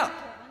is about.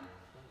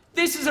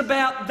 This is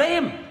about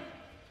them.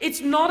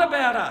 It's not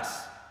about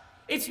us.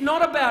 It's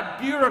not about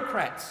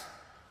bureaucrats.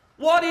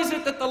 What is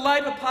it that the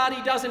Labor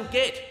Party doesn't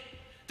get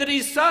that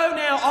is so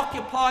now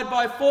occupied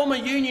by former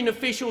union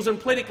officials and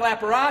political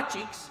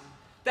apparatchiks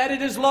that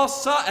it has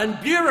lost sight, and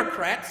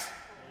bureaucrats,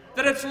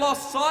 that it's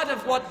lost sight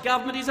of what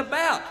government is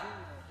about?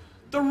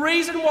 The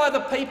reason why the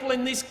people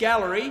in this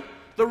gallery,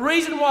 the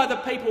reason why the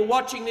people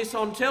watching this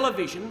on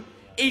television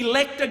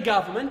elect a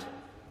government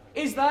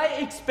is they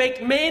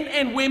expect men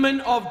and women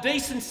of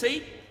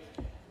decency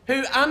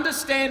who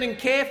understand and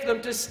care for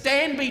them to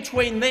stand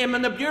between them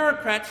and the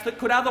bureaucrats that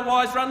could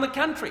otherwise run the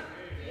country.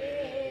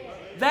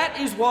 That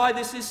is why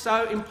this is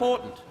so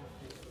important.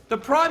 The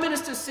Prime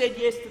Minister said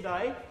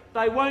yesterday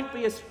they won't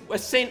be a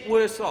cent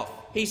worse off.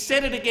 He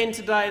said it again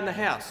today in the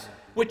House,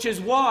 which is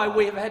why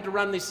we have had to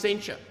run this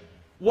censure,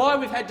 why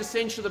we've had to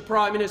censure the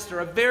Prime Minister,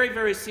 a very,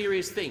 very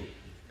serious thing.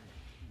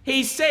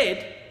 He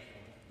said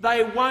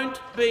they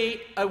won't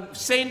be a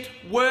cent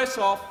worse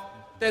off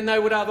than they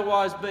would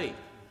otherwise be.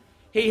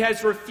 He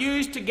has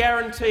refused to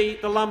guarantee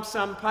the lump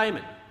sum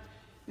payment.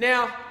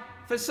 Now,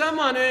 for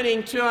someone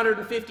earning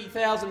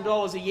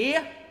 $250,000 a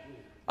year,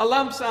 a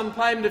lump sum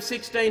payment of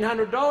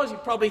 $1,600, you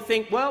probably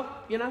think, well,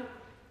 you know,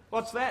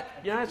 what's that?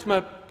 You know, it's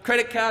my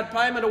credit card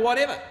payment or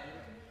whatever.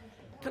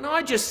 Can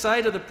I just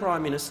say to the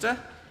Prime Minister,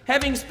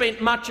 having spent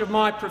much of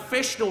my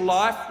professional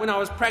life when I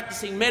was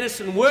practising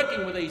medicine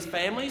working with these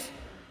families,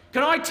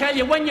 can I tell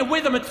you, when you're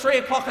with them at 3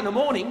 o'clock in the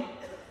morning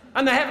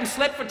and they haven't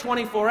slept for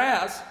 24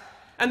 hours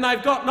and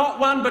they've got not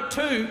one but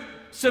 2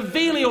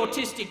 severely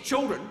autistic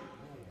children,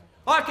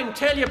 I can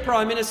tell you,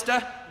 Prime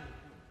Minister,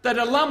 that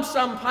a lump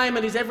sum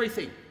payment is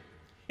everything.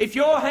 If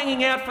you're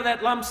hanging out for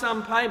that lump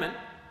sum payment,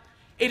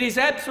 it is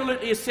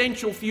absolutely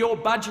essential for your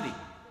budgeting.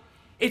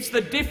 It's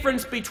the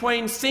difference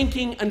between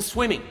sinking and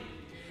swimming.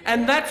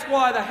 And that's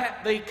why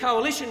the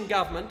coalition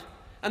government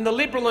and the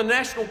Liberal and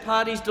National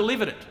parties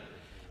delivered it.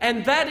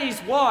 And that is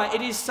why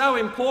it is so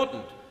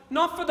important,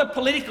 not for the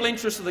political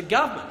interests of the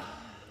government,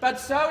 but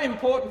so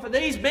important for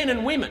these men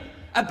and women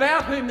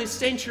about whom this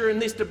censure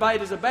and this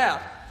debate is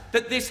about,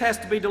 that this has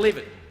to be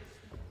delivered.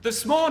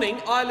 This morning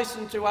I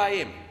listened to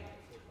AM.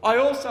 I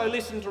also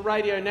listened to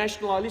Radio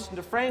National. I listened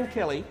to Fran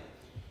Kelly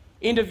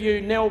interview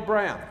Nell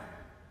Brown.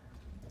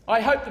 I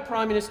hope the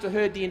Prime Minister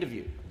heard the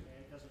interview.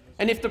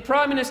 And if the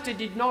Prime Minister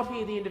did not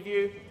hear the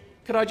interview,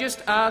 could I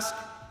just ask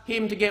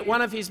him to get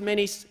one of his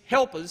many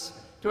helpers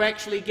to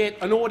actually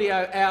get an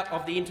audio out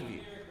of the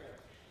interview.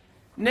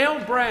 Nell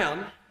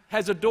Brown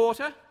has a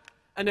daughter,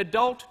 an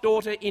adult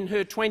daughter in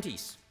her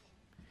 20s.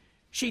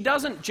 She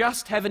doesn't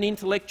just have an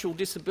intellectual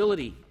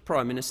disability,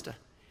 Prime Minister.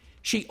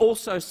 She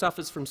also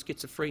suffers from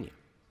schizophrenia.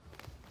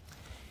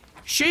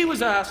 She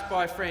was asked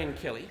by Fran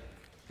Kelly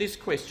this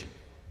question.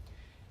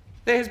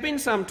 There has been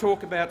some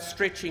talk about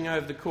stretching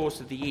over the course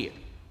of the year.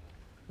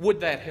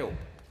 Would that help?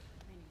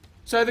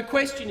 So the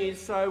question is,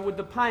 so would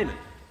the payment,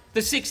 the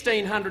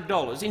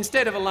 $1,600,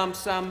 instead of a lump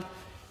sum,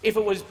 if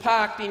it was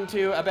parked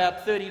into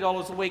about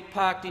 $30 a week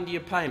parked into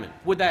your payment,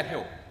 would that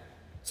help?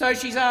 So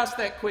she's asked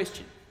that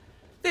question.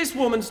 This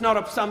woman's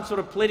not some sort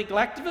of political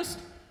activist.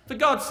 For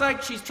God's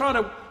sake, she's trying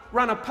to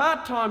run a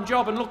part-time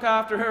job and look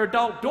after her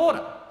adult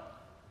daughter.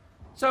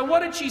 So what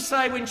did she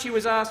say when she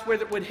was asked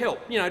whether it would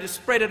help, to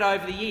spread it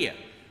over the year,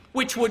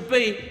 which would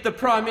be the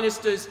Prime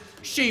Minister's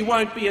 "she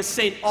won't be a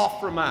cent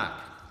off" remark?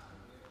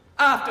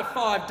 After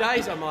 5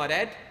 days, I might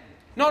add.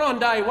 Not on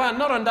day one,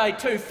 not on day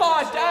two,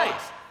 5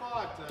 days.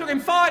 Took him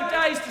 5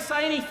 days to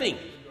say anything.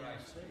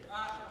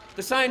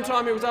 The same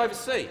time he was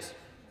overseas.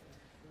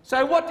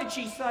 So what did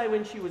she say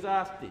when she was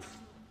asked this?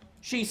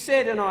 She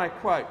said, and I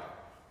quote,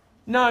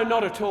 "No,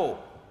 not at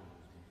all."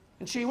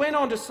 And she went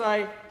on to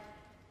say,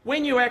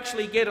 when you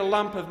actually get a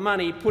lump of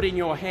money put in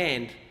your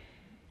hand,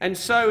 and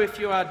so if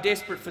you are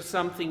desperate for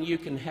something, you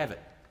can have it.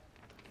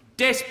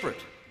 Desperate.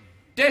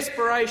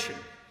 Desperation.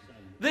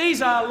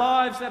 These are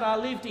lives that are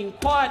lived in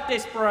quiet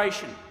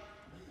desperation,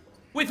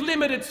 with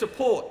limited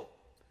support.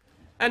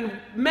 And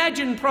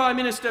imagine, Prime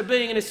Minister,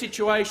 being in a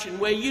situation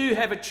where you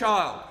have a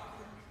child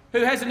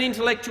who has an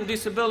intellectual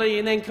disability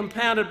and then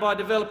compounded by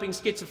developing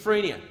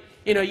schizophrenia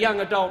in her young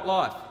adult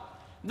life.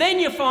 Then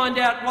you find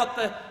out what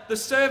the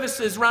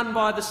services run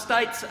by the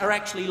states are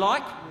actually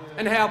like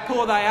and how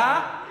poor they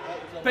are,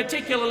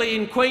 particularly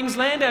in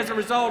Queensland as a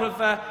result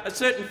of a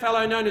certain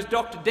fellow known as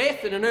Dr.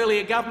 Death in an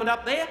earlier government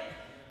up there.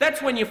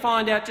 That's when you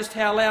find out just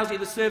how lousy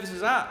the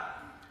services are.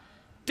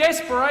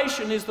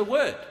 Desperation is the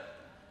word.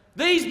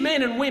 These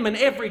men and women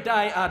every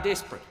day are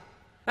desperate,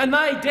 and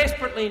they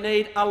desperately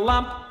need a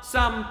lump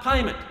sum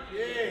payment,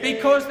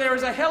 because there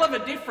is a hell of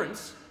a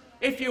difference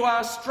if you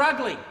are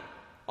struggling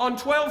on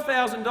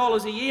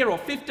 $12,000 a year or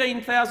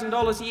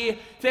 $15,000 a year.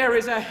 There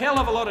is a hell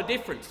of a lot of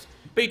difference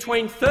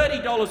between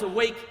 $30 a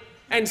week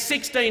and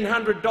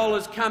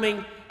 $1,600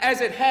 coming, as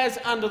it has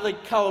under the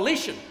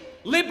coalition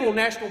Liberal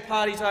National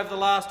parties over the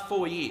last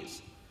 4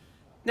 years.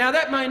 Now,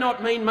 that may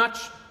not mean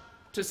much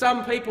to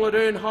some people that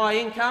earn high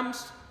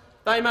incomes.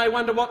 They may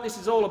wonder what this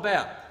is all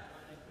about.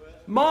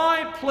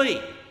 My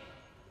plea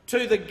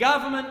to the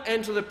government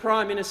and to the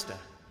Prime Minister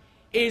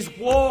is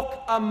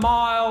walk a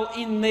mile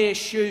in their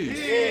shoes.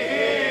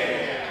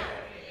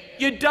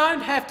 You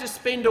don't have to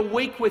spend a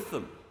week with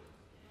them.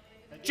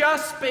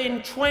 Just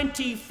spend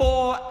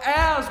 24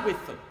 hours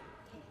with them.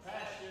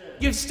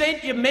 You've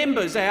sent your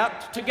members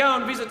out to go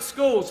and visit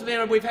schools.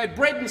 We've had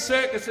bread and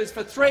circuses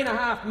for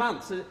 3.5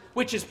 months,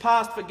 which has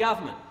passed for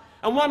government.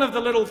 And one of the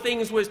little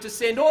things was to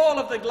send all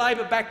of the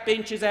Labor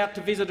backbenchers out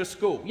to visit a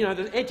school,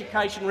 the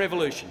education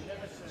revolution.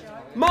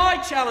 My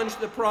challenge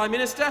to the Prime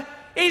Minister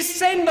is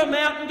send them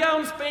out and go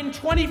and spend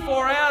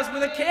 24 hours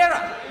with a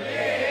carer.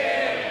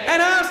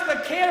 And ask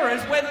the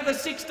carers whether the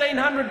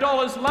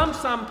 $1,600 lump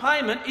sum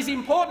payment is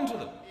important to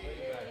them.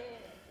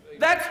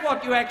 That's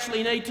what you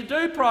actually need to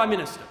do, Prime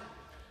Minister.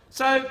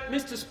 So,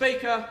 Mr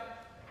Speaker,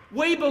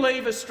 we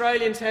believe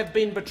Australians have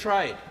been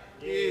betrayed.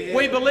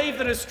 We believe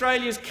that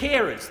Australia's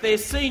carers, their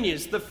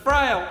seniors, the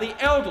frail, the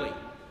elderly,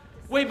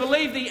 we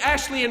believe the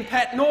Ashley and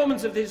Pat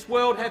Normans of this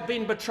world have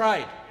been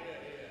betrayed.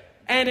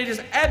 And it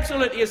is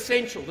absolutely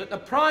essential that the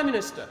Prime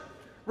Minister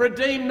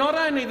redeem not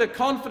only the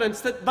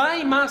confidence that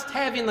they must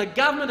have in the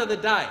government of the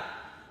day,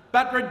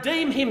 but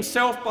redeem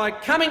himself by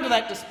coming to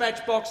that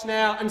dispatch box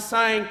now and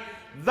saying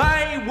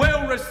they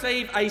will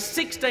receive a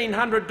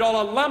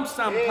 $1,600 lump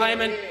sum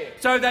payment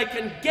so they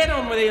can get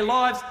on with their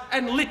lives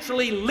and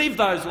literally live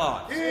those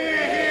lives.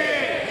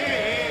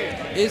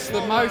 Is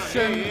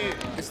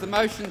the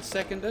motion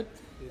seconded?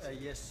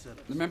 Yes, sir.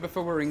 The member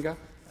for Warringah.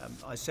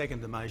 I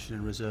second the motion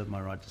and reserve my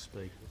right to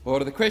speak.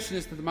 Order. The question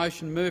is that the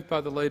motion moved by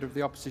the Leader of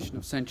the Opposition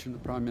of censure and the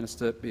Prime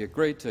Minister be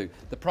agreed to.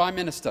 The Prime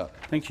Minister.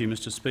 Thank you,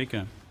 Mr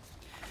Speaker.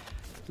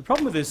 The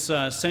problem with this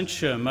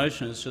censure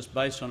motion is just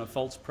based on a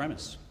false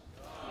premise.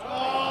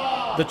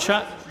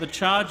 The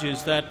charge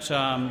is that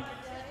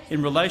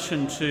in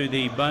relation to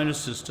the bonus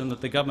system that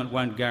the government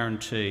won't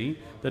guarantee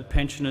that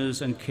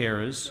pensioners and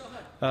carers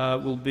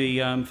will be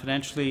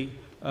financially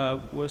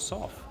worse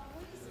off.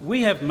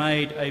 We have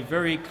made a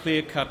very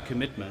clear-cut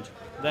commitment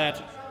that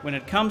when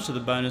it comes to the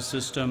bonus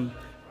system,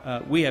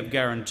 we have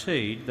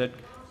guaranteed that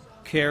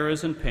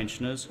carers and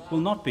pensioners will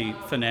not be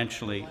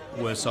financially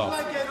worse off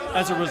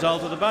as a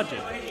result of the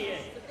budget.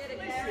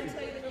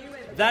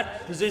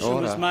 That position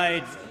was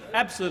made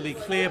absolutely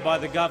clear by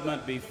the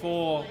government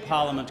before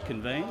Parliament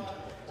convened.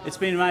 It's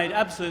been made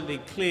absolutely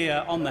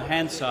clear on the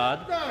Hansard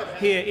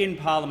here in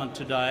Parliament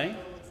today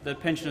that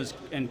pensioners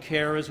and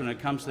carers, when it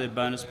comes to their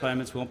bonus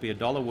payments, won't be a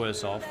dollar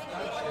worse off.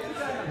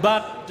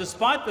 But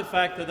despite the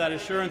fact that that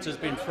assurance has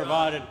been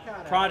provided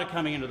prior to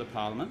coming into the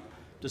Parliament,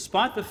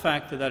 despite the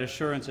fact that that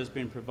assurance has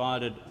been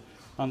provided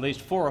on at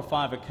least 4 or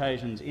 5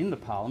 occasions in the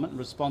Parliament in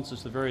responses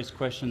to the various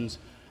questions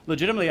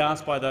legitimately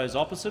asked by those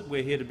opposite,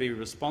 we're here to be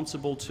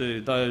responsible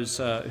to those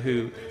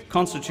who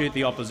constitute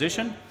the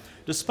opposition.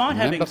 Despite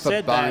having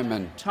said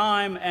that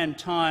time and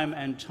time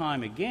and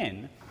time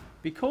again,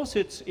 because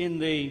it's in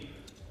the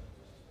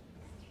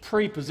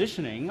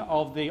pre-positioning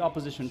of the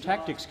Opposition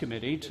Tactics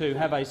Committee to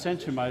have a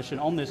censure motion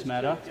on this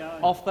matter,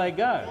 off they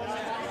go.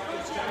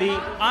 The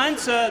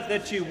answer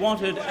that you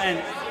wanted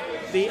and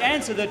the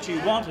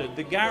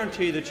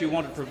guarantee that you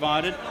wanted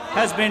provided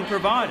has been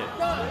provided,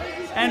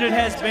 and it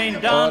has been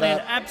done in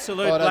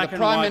absolute black and white terms. The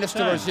Prime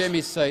Minister resume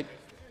his seat.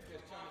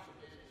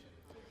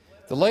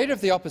 The Leader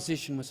of the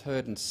Opposition was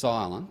heard in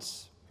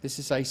silence. This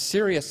is a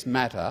serious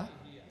matter.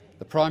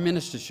 The Prime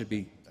Minister should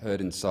be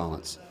heard in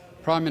silence.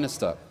 Prime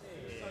Minister.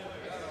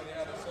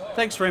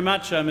 Thanks very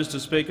much, Mr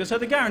Speaker. So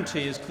the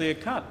guarantee is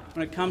clear-cut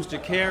when it comes to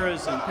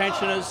carers and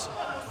pensioners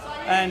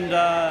and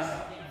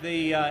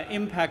the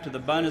impact of the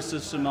bonus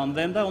system on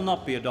them. They will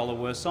not be a dollar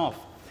worse off.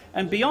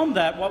 And beyond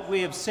that, what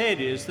we have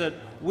said is that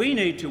we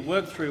need to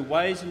work through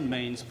ways and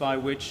means by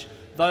which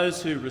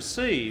those who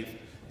receive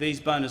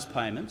these bonus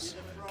payments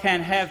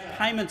can have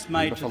payments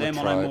made to them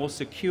on a more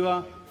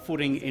secure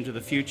footing into the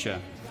future.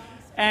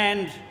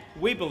 And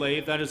we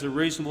believe that is a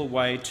reasonable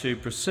way to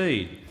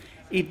proceed.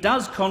 It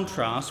does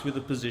contrast with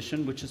the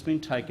position which has been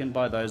taken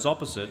by those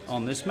opposite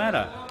on this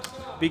matter,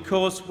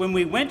 because when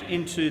we went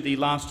into the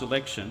last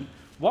election,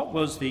 what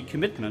was the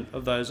commitment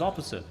of those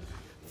opposite?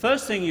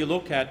 First thing you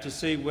look at to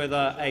see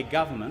whether a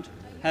government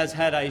has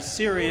had a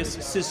serious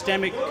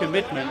systemic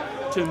commitment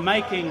to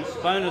making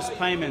bonus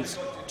payments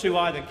to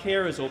either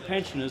carers or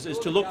pensioners is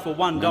to look for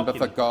one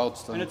document,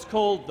 and it's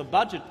called the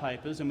budget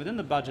papers, and within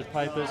the budget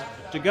papers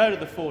to go to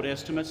the forward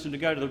estimates and to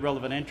go to the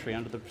relevant entry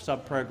under the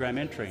sub-program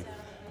entry.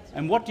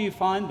 And what do you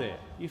find there?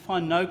 You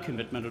find no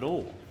commitment at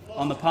all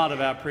on the part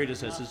of our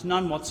predecessors,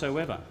 none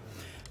whatsoever.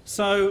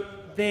 So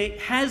there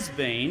has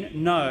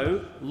been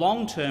no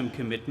long-term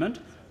commitment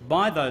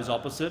by those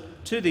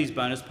opposite to these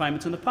bonus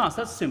payments in the past.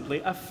 That's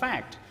simply a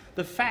fact.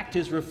 The fact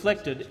is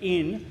reflected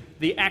in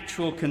the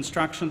actual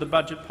construction of the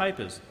budget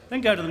papers.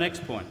 Then go to the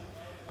next point.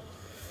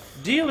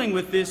 Dealing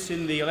with this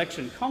in the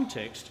election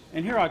context,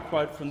 and here I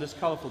quote from this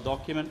colourful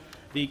document,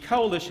 the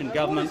Coalition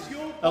Government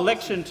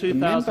Election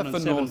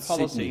 2007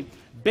 Policy,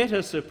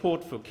 Better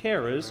Support for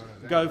Carers,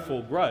 Go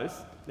for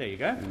Growth. There you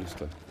go.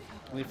 Minister.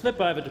 We flip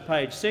over to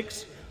page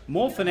 6.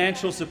 More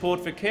financial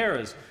support for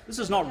carers. This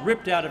is not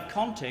ripped out of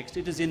context.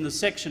 It is in the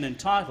section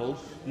entitled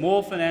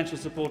More Financial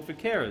Support for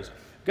Carers.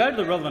 Go to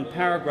the relevant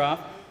paragraph,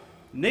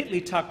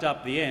 neatly tucked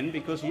up the end,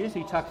 because you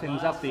usually tuck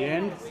things up the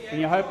end and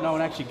you hope no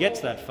one actually gets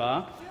that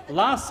far.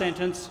 Last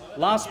sentence,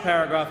 last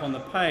paragraph on the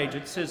page,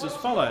 it says as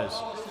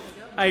follows.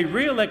 A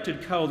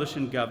re-elected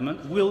coalition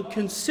government will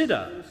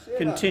consider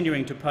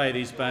continuing to pay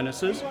these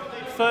bonuses.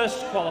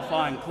 First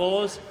qualifying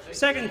clause,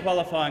 second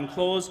qualifying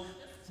clause,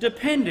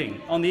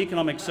 depending on the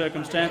economic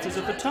circumstances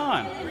at the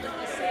time.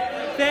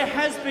 There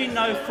has been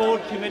no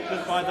forward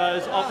commitment by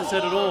those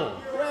opposite at all,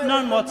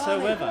 none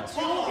whatsoever.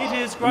 It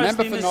is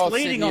grossly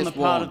misleading on the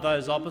part of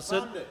those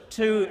opposite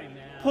to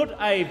put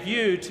a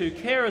view to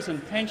carers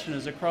and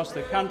pensioners across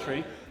the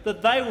country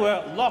that they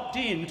were locked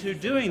in to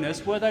doing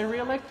this were they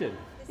re-elected.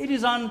 It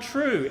is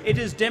untrue. It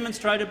is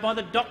demonstrated by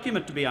the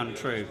document to be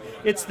untrue.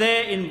 It's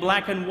there in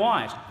black and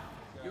white.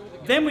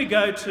 Then we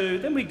go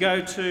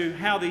to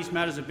how these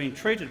matters have been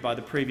treated by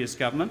the previous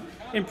government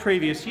in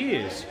previous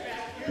years.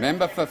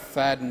 Member for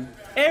Fadden.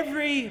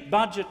 Every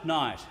budget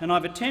night, and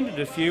I've attended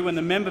a few when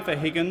the member for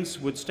Higgins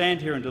would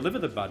stand here and deliver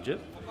the budget,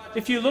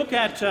 if you look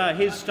at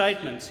his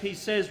statements, he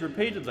says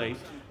repeatedly,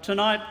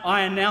 tonight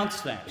I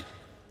announce that.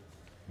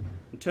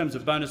 In terms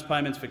of bonus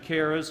payments for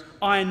carers,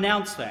 I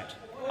announce that.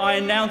 I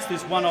announced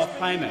this one-off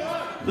payment.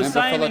 The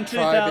same in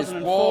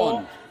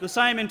 2004, the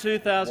same in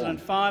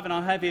 2005, and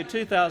I have here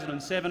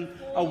 2007,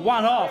 a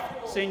one-off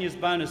seniors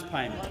bonus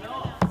payment.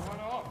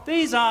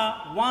 These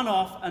are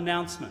one-off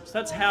announcements.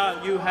 That's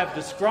how you have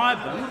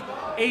described them,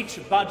 each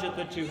budget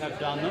that you have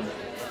done them.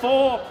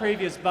 4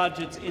 previous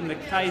budgets in the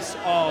case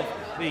of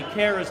the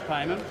carers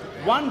payment,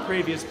 1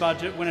 previous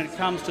budget when it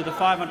comes to the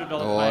 $500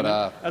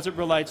 payment as it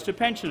relates to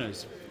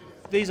pensioners.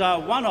 These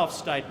are one-off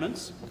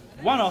statements,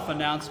 one-off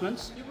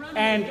announcements,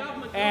 and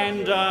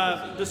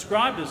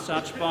described as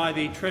such by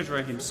the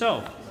Treasurer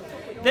himself.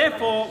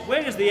 Therefore,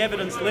 where does the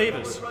evidence leave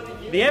us?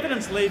 The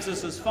evidence leaves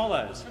us as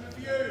follows.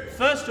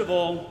 First of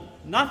all,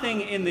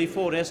 nothing in the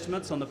forward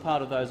estimates on the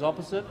part of those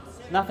opposite,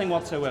 nothing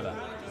whatsoever.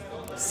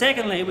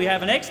 Secondly, we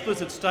have an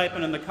explicit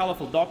statement in the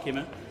colourful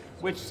document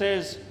which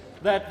says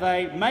that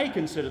they may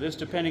consider this,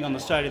 depending on the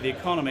state of the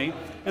economy.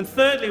 And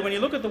thirdly, when you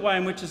look at the way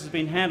in which this has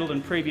been handled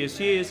in previous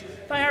years,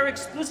 they are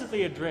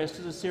explicitly addressed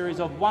as a series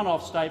of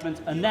one-off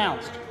statements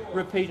announced,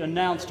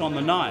 announced on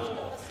the night.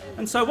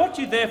 And so what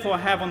you therefore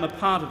have on the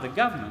part of the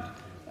government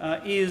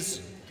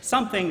is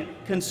something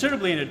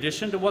considerably in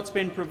addition to what's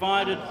been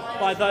provided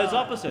by those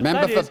opposite.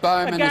 Member that is for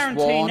Bowman a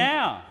guarantee is warned.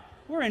 now.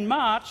 We're in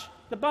March.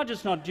 The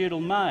budget's not due till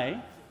May.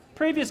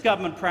 Previous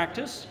government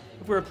practice,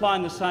 if we're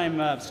applying the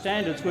same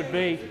standards, would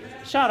be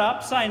shut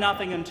up, say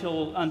nothing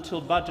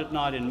until budget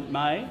night in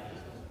May.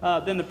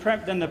 Then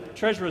the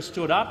Treasurer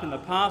stood up in the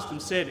past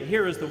and said,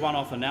 here is the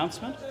one-off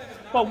announcement.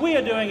 What we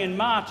are doing in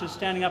March is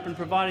standing up and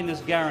providing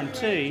this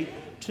guarantee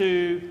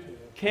to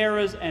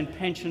carers and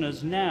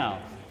pensioners now.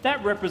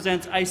 That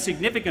represents a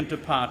significant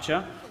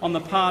departure on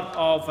the part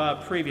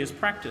of previous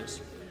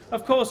practice.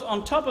 Of course,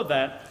 on top of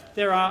that,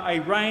 there are a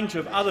range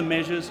of other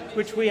measures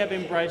which we have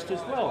embraced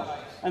as well,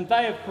 and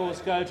they, of course,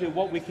 go to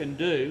what we can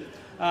do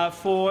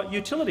for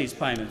utilities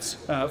payments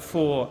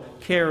for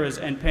carers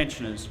and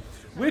pensioners.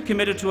 We're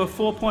committed to a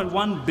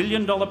 $4.1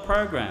 billion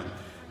program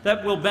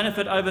that will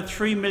benefit over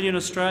 3 million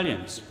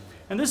Australians.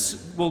 And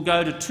this will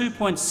go to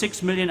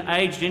 2.6 million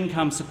aged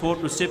income support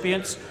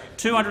recipients,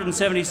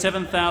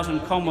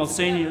 277,000 Commonwealth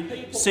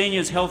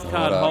seniors health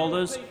card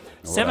holders,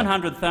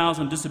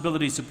 700,000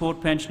 disability support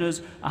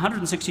pensioners,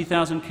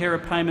 160,000 carer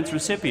payments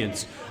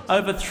recipients,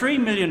 over 3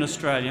 million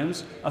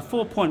Australians, a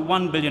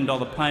 $4.1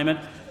 billion payment,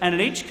 and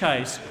in each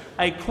case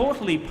a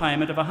quarterly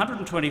payment of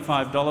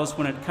 $125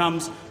 when it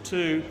comes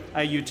to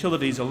a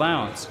utilities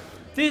allowance.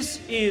 This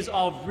is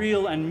of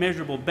real and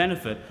measurable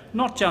benefit,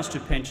 not just to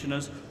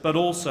pensioners, but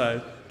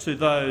also to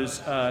those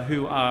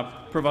who are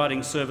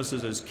providing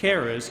services as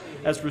carers,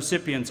 as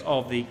recipients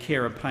of the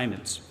carer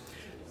payments.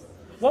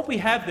 What we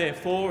have,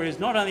 therefore, is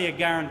not only a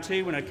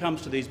guarantee when it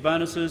comes to these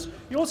bonuses,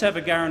 you also have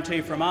a guarantee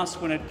from us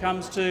when it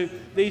comes to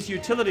these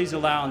utilities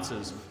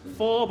allowances,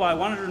 fall by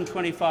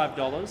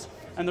 $125.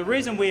 And the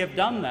reason we have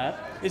done that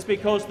is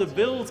because the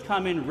bills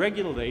come in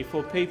regularly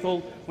for people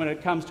when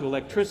it comes to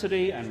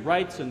electricity and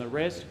rates and the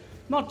rest.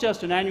 Not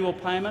just an annual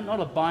payment, not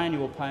a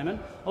biannual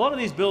payment. A lot of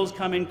these bills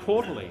come in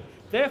quarterly.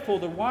 Therefore,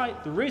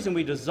 the reason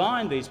we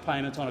designed these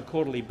payments on a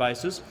quarterly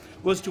basis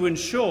was to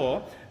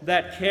ensure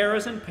that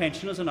carers and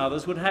pensioners and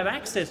others would have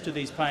access to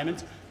these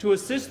payments to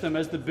assist them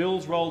as the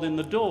bills rolled in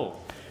the door.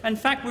 In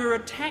fact, we were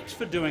attacked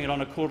for doing it on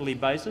a quarterly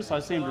basis, I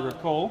seem to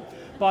recall,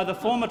 by the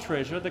former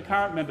Treasurer, the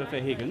current member for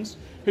Higgins,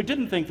 who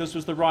didn't think this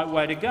was the right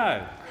way to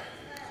go.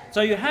 So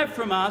you have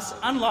from us,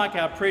 unlike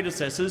our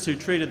predecessors who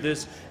treated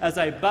this as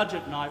a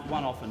budget night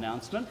one-off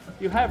announcement,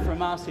 you have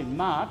from us in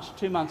March,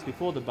 2 months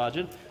before the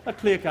budget, a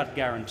clear-cut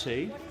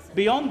guarantee.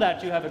 Beyond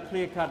that, you have a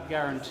clear-cut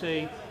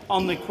guarantee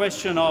on the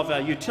question of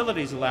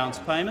utilities allowance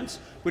payments,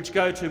 which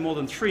go to more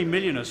than 3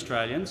 million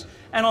Australians,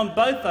 and on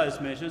both those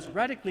measures,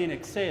 radically in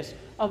excess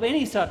of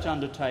any such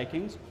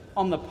undertakings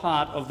on the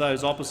part of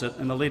those opposite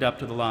in the lead-up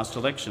to the last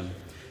election.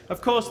 Of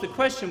course, the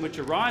question which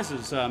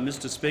arises,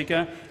 Mr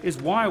Speaker, is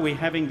why are we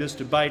having this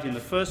debate in the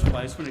first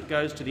place when it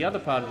goes to the other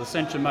part of the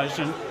censure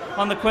motion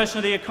on the question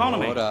of the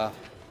economy? Order.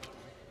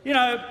 You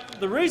know,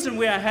 the reason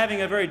we are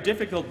having a very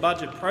difficult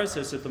budget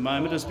process at the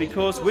moment is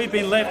because we've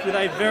been left with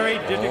a very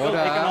difficult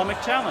economic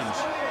challenge.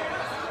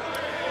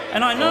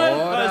 And I know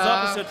those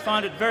opposite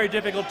find it very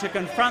difficult to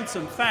confront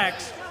some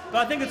facts,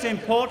 but I think it's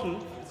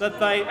important that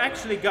they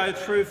actually go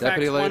through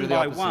facts one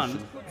by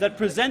one that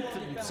present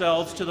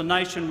themselves to the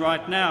nation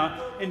right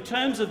now in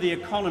terms of the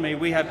economy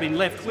we have been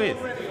left with.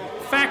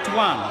 Fact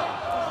one.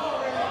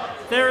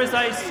 There is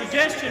a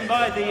suggestion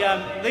by the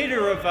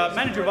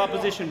manager of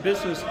opposition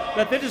business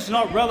that this is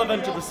not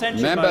relevant to the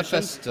censure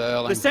motion.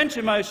 The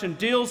censure motion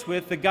deals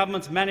with the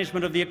government's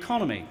management of the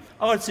economy.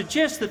 I would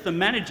suggest that the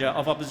manager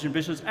of opposition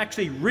business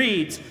actually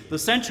reads the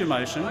censure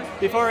motion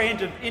before he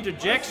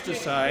interjects to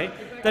say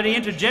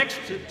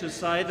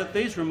that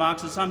these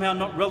remarks are somehow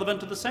not relevant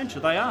to the censure.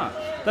 They are.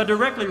 They're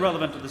directly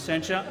relevant to the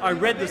censure. I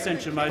read the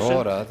censure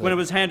motion when it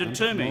was handed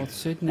to me.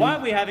 Why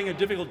are we having a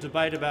difficult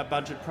debate about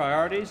budget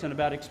priorities and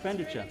about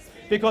expenditure?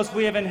 Because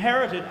we have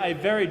inherited a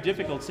very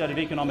difficult set of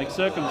economic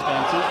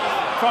circumstances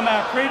from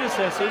our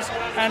predecessors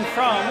and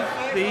from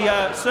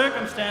the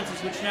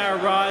circumstances which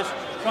now arise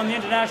from the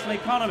international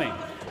economy.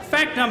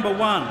 Fact number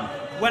one,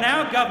 when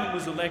our government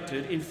was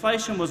elected,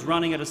 inflation was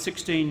running at a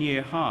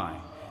 16-year high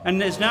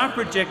and is now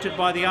projected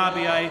by the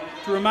RBA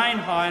to remain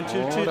high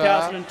until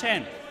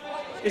 2010.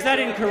 Is that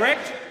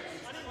incorrect?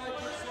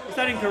 Is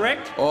that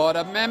incorrect?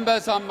 Order.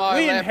 Members on my left.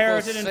 We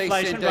inherited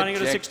inflation running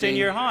at a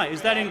 16-year high.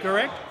 Is that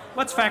incorrect?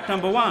 What's fact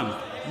number one?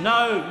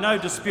 No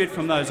dispute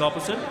from those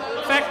opposite.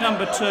 Fact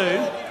number two,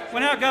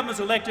 when our government was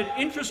elected,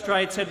 interest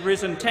rates had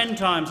risen 10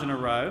 times in a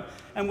row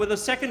and were the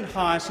second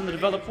highest in the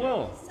developed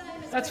world.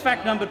 That's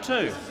fact number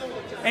two.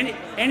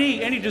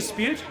 Any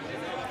dispute?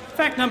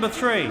 Fact number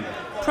three,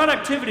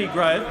 productivity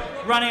growth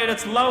running at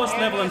its lowest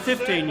level in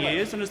 15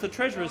 years, and as the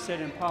Treasurer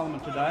said in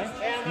Parliament today,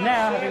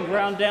 now having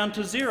ground down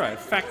to zero.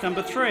 Fact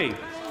number three.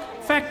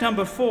 Fact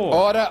number four.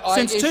 Order.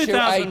 Since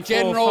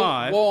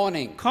 2004-05,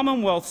 warning.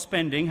 Commonwealth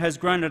spending has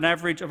grown at an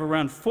average of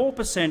around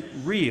 4%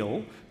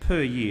 real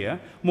per year,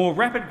 more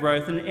rapid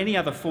growth than any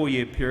other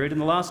 4-year period in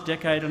the last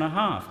decade and a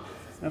half.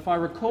 And if I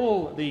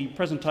recall the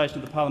presentation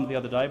of the Parliament the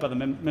other day by the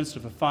Minister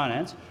for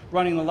Finance,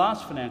 running the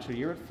last financial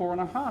year at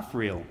 4.5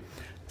 real.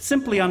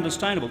 Simply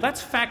unsustainable.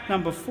 That's fact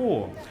number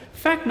 4.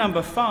 Fact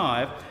number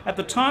 5, at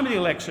the time of the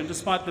election,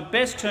 despite the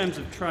best terms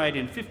of trade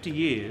in 50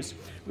 years,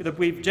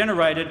 we've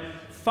generated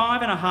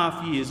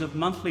 5.5 years of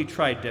monthly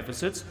trade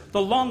deficits,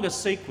 the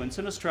longest sequence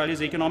in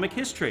Australia's economic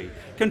history,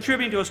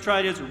 contributing to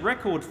Australia's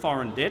record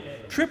foreign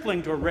debt,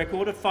 tripling to a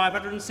record of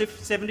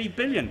 $570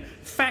 billion.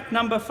 Fact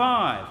number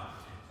 5.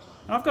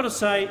 And I've got to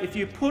say, if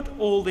you put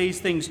all these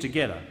things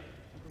together,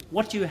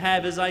 what you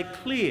have is a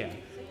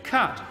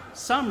clear-cut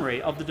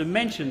summary of the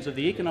dimensions of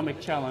the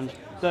economic challenge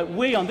that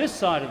we on this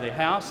side of the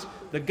House,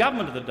 the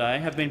government of the day,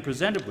 have been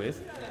presented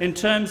with in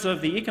terms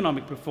of the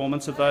economic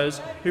performance of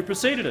those who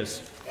preceded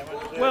us.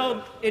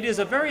 Well, it is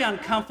a very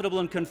uncomfortable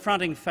and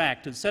confronting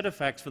fact and set of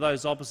facts for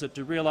those opposite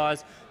to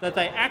realise that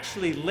they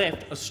actually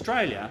left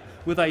Australia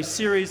with a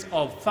series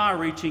of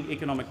far-reaching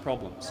economic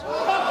problems.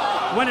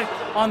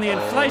 On the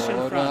inflation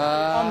front,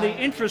 on the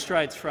interest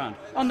rates front,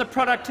 on the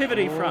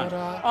productivity front,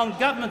 on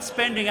government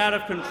spending out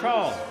of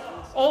control.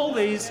 All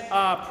these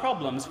are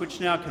problems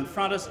which now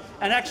confront us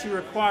and actually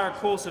require a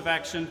course of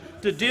action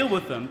to deal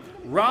with them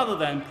rather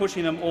than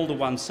pushing them all to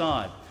one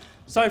side.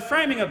 So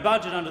framing a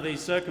budget under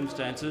these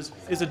circumstances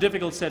is a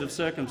difficult set of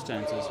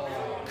circumstances,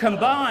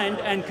 combined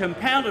and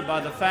compounded by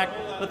the fact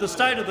that the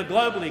state of the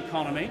global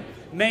economy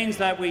means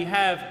that we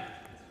have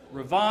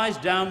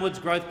revised downwards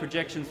growth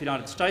projections for the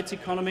United States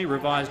economy,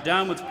 revised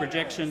downwards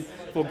projection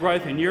for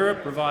growth in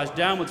Europe, revised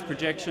downwards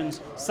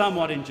projections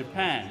somewhat in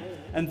Japan,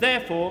 and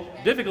therefore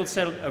difficult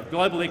set of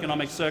global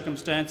economic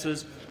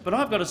circumstances. But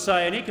I've got to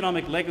say an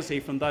economic legacy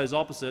from those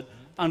opposite,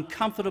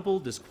 uncomfortable,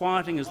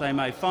 disquieting as they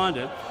may find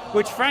it,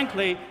 which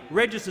frankly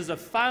registers a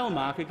fail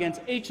mark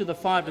against each of the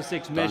 5 to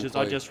 6 measures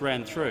I just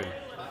ran through.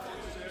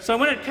 So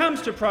when it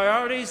comes to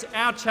priorities,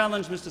 our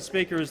challenge, Mr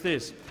Speaker, is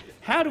this.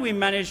 How do we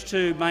manage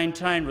to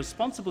maintain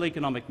responsible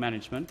economic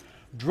management,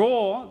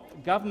 draw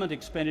government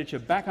expenditure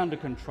back under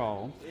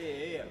control,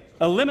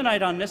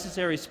 eliminate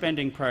unnecessary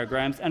spending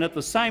programs and at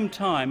the same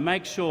time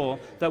make sure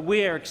that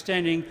we are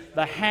extending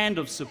the hand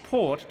of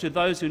support to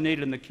those who need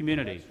it in the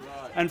community?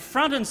 And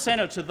front and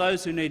centre to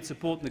those who need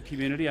support in the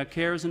community are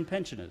carers and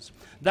pensioners.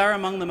 They're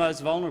among the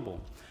most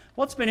vulnerable.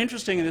 What's been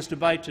interesting in this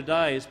debate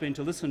today has been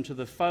to listen to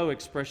the faux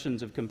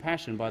expressions of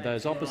compassion by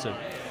those opposite.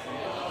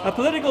 A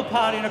political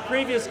party in a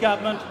previous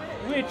government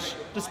which,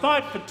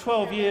 despite for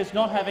 12 years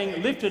not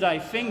having lifted a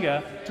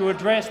finger to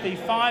address the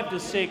 5 to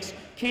 6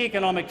 key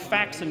economic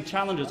facts and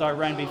challenges I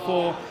ran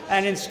before,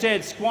 and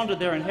instead squandered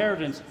their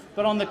inheritance,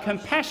 but on the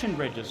compassion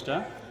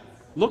register,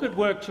 look at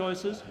work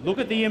choices, look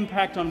at the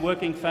impact on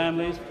working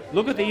families,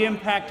 look at the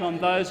impact on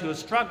those who are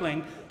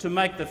struggling to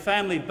make the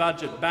family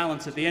budget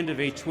balance at the end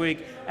of each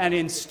week, and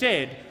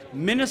instead,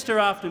 minister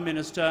after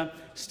minister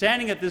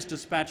standing at this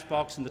dispatch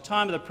box in the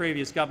time of the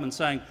previous government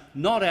saying,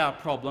 not our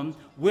problem,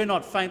 we're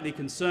not faintly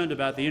concerned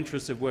about the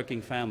interests of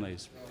working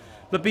families.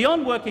 But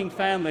beyond working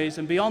families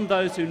and beyond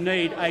those who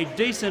need a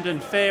decent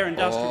and fair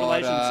industrial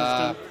relations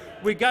system,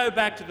 we go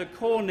back to the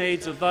core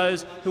needs of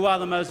those who are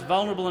the most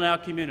vulnerable in our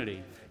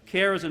community,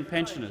 carers and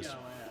pensioners.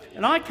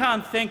 And I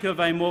can't think of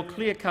a more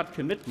clear-cut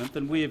commitment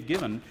than we have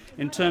given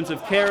in terms of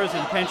carers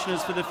and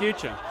pensioners for the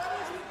future.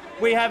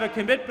 We have a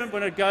commitment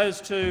when it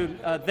goes to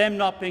them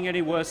not being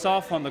any worse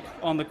off on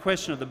the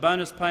question of the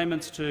bonus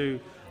payments to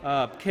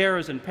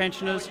carers and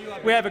pensioners.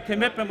 We have a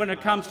commitment when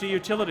it comes to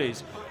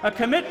utilities, a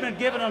commitment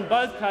given on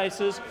both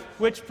cases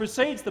which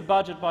precedes the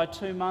budget by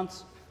 2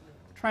 months,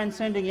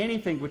 transcending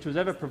anything which was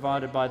ever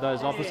provided by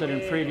those opposite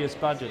in previous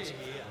budgets.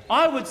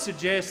 I would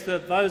suggest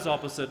that those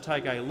opposite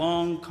take a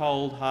long,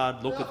 cold,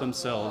 hard look at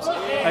themselves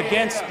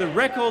against the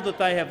record that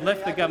they have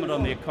left the government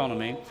on the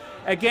economy,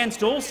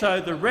 against also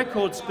the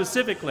record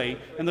specifically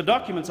in the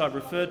documents I've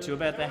referred to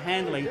about the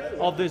handling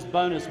of this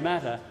bonus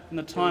matter in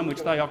the time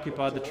which they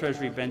occupied the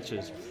Treasury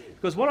benches.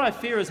 Because what I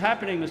fear is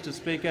happening, Mr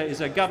Speaker,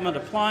 is a government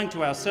applying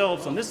to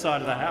ourselves on this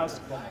side of the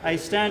House a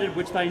standard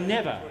which they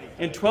never,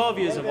 in 12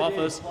 years of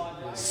office,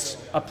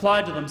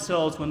 applied to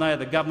themselves when they are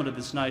the government of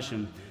this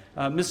nation.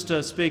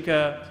 Mr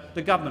Speaker,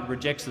 the government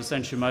rejects the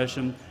censure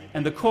motion,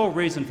 and the core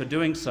reason for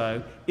doing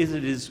so is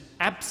it is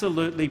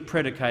absolutely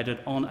predicated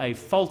on a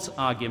false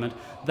argument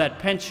that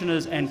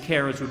pensioners and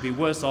carers would be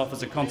worse off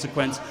as a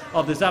consequence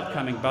of this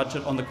upcoming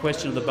budget on the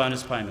question of the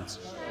bonus payments.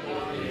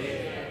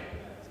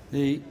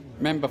 The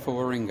member for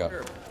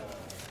Warringah.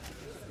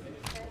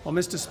 Well,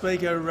 Mr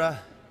Speaker,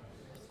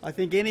 I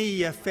think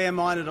any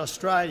fair-minded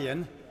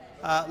Australian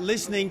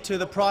listening to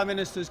the Prime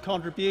Minister's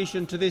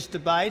contribution to this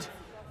debate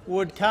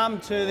would come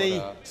to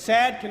the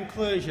sad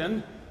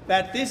conclusion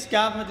that this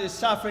government is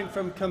suffering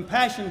from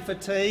compassion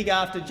fatigue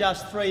after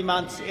just 3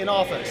 months in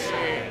office.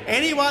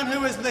 Anyone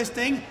who is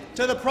listening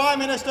to the Prime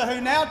Minister,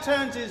 who now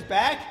turns his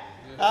back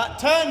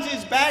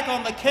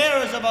on the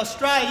carers of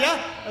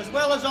Australia as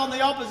well as on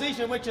the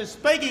opposition which is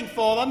speaking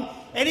for them,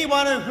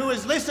 anyone who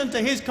has listened to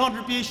his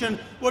contribution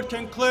would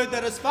conclude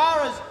that as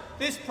far as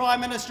this Prime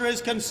Minister is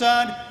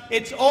concerned,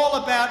 it's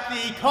all about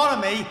the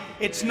economy.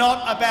 It's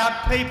not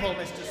about people,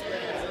 Mr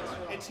Speaker.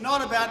 It's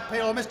not about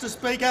people, Mr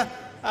Speaker.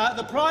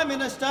 The Prime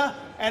Minister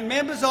and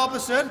members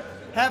opposite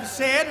have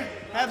said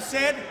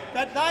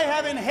that they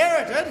have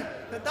inherited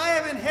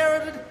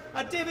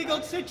a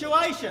difficult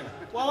situation.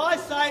 Well, I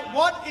say,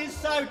 what is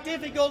so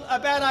difficult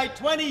about a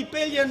 $20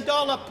 billion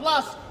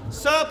plus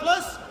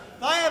surplus?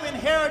 They have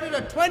inherited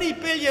a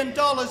 $20 billion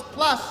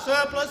plus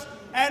surplus,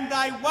 and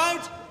they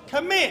won't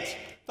commit.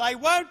 They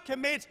won't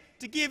commit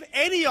to give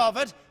any of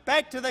it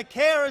back to the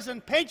carers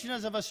and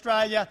pensioners of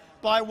Australia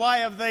by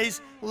way of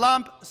these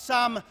lump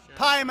sum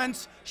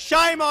payments.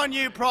 Shame on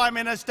you, Prime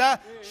Minister.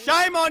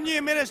 Shame on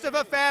you, Minister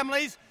for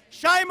Families.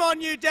 Shame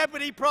on you,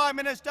 Deputy Prime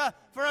Minister,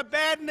 for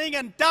abandoning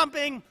and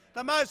dumping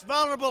the most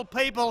vulnerable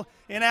people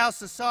in our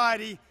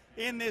society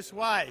in this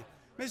way.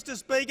 Mr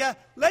Speaker,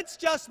 let's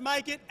just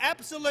make it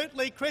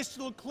absolutely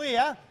crystal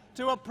clear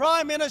to a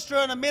Prime Minister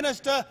and a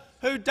Minister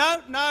who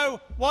don't know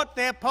what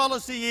their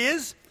policy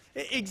is,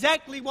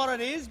 exactly what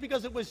it is,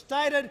 because it was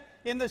stated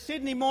in the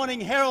Sydney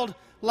Morning Herald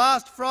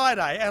last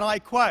Friday, and I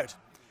quote,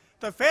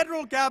 "The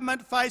federal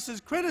government faces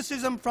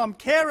criticism from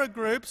carer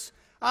groups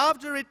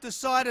after it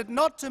decided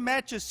not to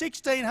match a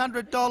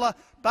 $1,600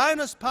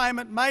 bonus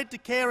payment made to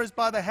carers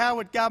by the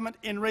Howard government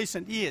in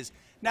recent years."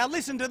 Now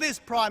listen to this,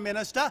 Prime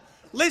Minister.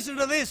 Listen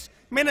to this,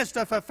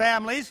 Minister for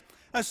Families.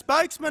 A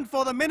spokesman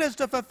for the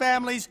Minister for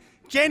Families,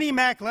 Jenny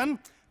Macklin,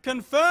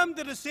 confirmed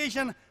the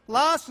decision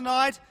last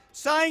night,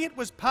 saying it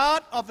was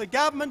part of the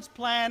government's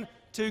plan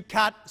to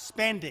cut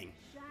spending.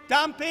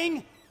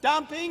 Dumping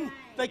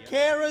the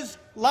carers'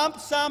 lump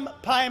sum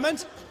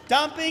payment,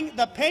 dumping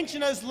the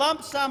pensioners'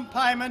 lump sum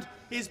payment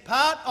is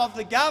part of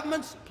the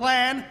government's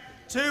plan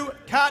to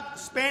cut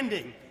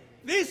spending.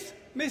 This,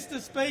 Mr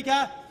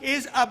Speaker,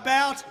 is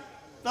about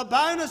the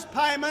bonus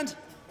payment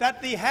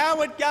that the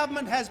Howard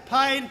government has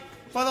paid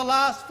for the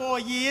last 4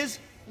 years.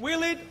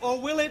 Will it or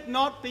will it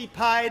not be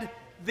paid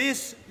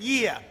this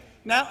year?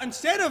 Now,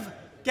 instead of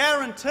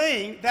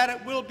guaranteeing that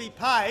it will be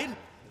paid,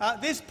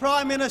 this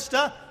Prime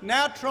Minister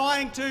now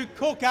trying to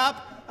cook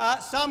up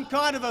some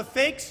kind of a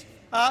fix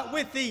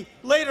with the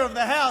Leader of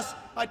the House.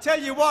 I tell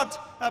you what,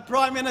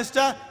 Prime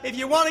Minister, if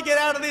you want to get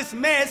out of this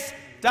mess,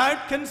 don't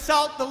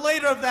consult the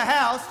Leader of the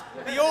House,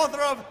 the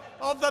author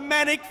of the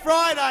Manic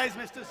Fridays,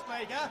 Mr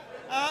Speaker.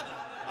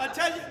 I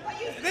tell you,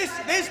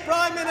 this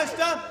Prime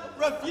Minister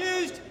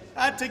refused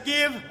to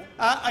give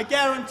a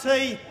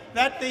guarantee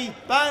that the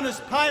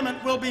bonus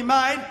payment will be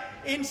made,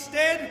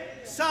 instead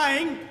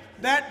saying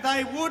that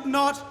they would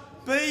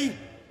not be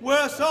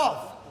worse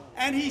off.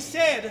 And he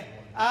said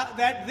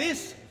that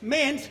this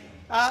meant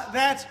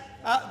that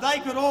they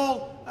could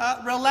all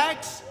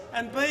relax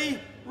and be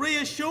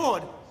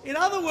reassured. In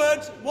other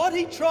words, what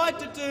he tried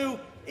to do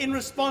in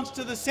response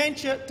to the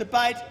censure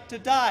debate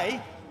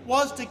today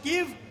was to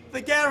give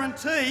the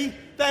guarantee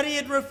that he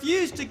had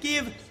refused to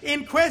give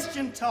in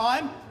question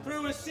time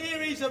through a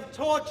series of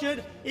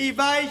tortured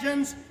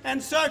evasions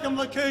and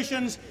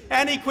circumlocutions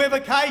and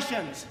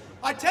equivocations.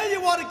 I tell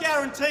you what a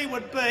guarantee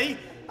would be.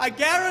 A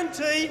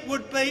guarantee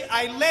would be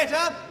a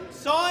letter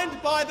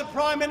signed by the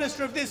Prime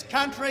Minister of this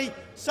country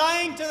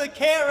saying to the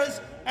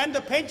carers and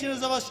the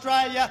pensioners of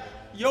Australia,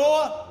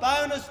 your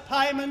bonus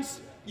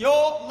payments,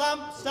 your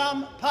lump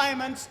sum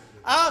payments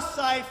are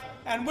safe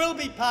and will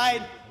be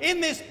paid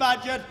in this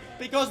budget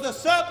because the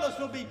surplus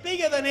will be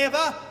bigger than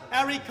ever,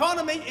 our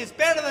economy is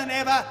better than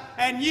ever,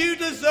 and you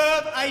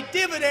deserve a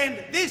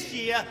dividend this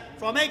year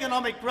from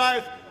economic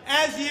growth,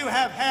 as you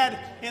have had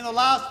in the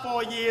last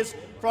 4 years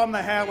from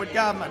the Howard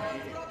government.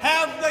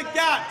 Have the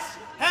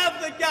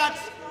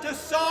guts to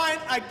sign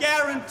a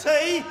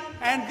guarantee,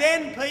 and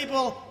then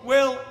people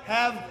will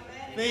have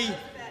the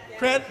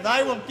credit.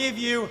 They will give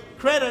you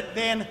credit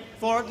then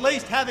for at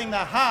least having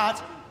the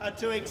heart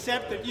to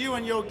accept that you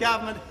and your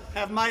government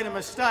have made a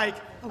mistake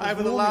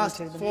over the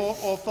last 4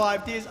 or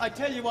 5 years. I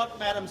tell you what,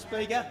 Madam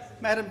Speaker,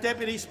 Madam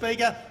Deputy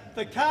Speaker,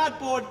 the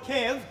cardboard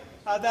Kev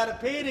that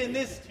appeared in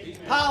this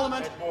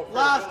parliament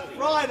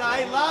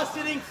last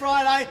sitting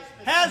Friday,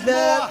 has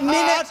more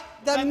heart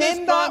than this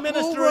Prime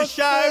Minister has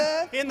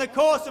shown in the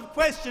course of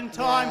question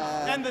time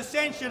and the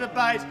censure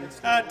debate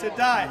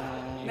today.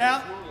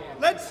 Now,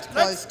 let's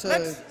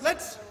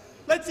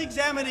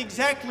examine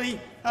exactly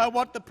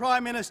what the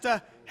Prime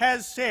Minister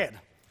has said.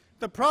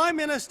 The Prime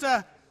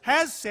Minister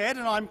has said,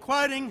 and I'm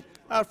quoting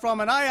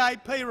from an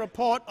AAP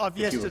report of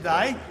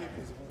yesterday,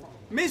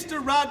 Mr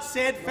Rudd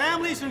said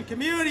Families and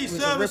Community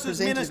Services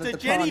Minister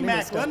Jenny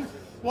Macklin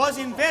was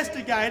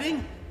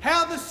investigating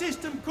how the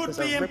system could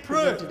be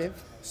improved,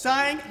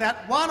 saying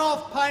that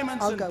one-off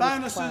payments and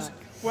bonuses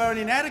were an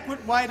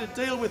inadequate way to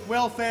deal with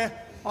welfare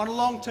on a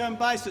long-term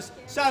basis.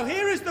 So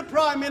here is the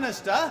Prime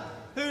Minister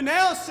who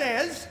now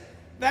says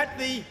that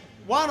the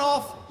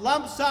one-off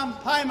lump sum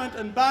payment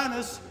and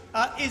bonus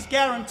is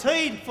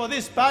guaranteed for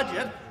this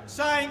budget,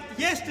 saying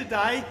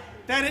yesterday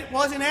that it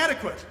was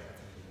inadequate.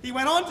 He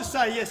went on to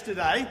say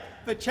yesterday,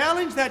 the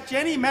challenge that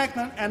Jenny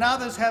Macklin and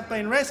others have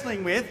been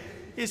wrestling with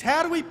is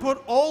how do we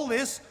put all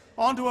this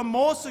onto a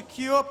more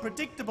secure,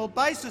 predictable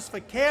basis for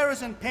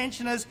carers and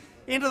pensioners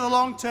into the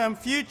long-term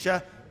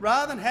future,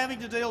 rather than having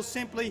to deal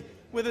simply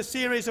with a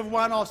series of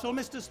one-offs. Well,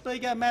 Mr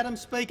Speaker, Madam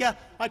Speaker,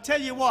 I tell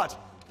you what,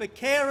 the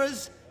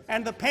carers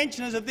and the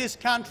pensioners of this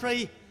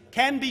country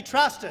can be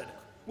trusted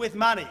with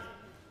money.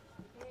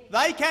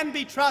 They can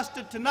be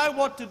trusted to know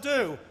what to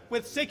do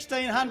with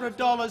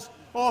 $1,600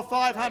 or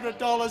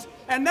 $500,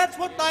 and that's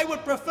what they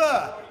would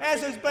prefer,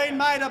 as has been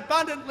made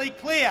abundantly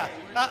clear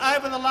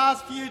over the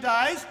last few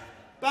days.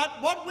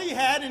 But what we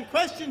had in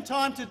question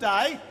time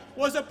today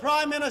was a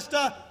Prime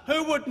Minister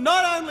who would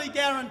not only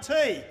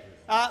guarantee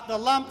the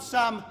lump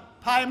sum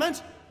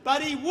payment,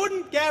 but he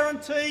wouldn't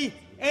guarantee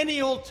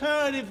any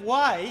alternative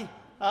way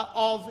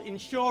of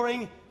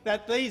ensuring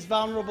that these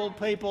vulnerable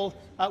people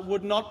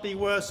would not be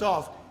worse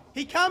off.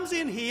 He comes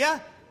in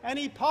here and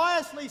he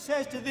piously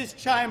says to this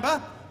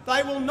chamber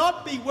they will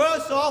not be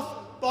worse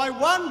off by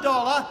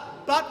 $1,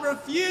 but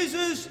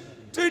refuses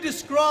to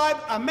describe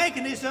a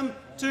mechanism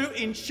to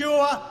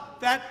ensure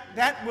that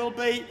that will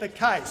be the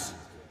case.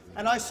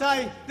 And I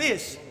say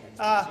this,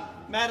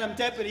 Madam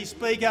Deputy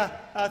Speaker,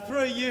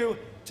 through you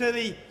to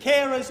the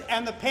carers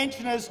and the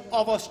pensioners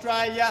of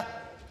Australia.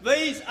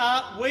 These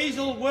are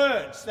weasel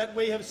words that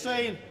we have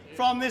seen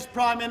from this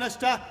Prime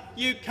Minister.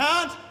 You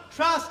can't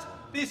trust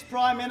this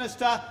Prime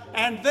Minister,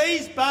 and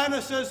these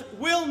bonuses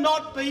will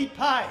not be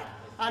paid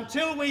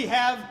until we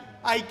have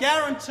a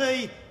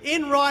guarantee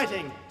in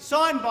writing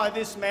signed by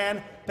this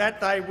man that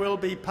they will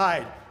be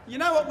paid. You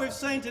know what we've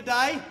seen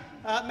today,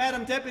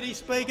 Madam Deputy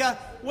Speaker?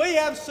 We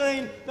have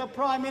seen the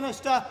Prime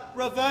Minister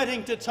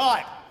reverting to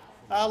type.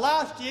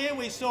 Last year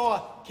we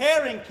saw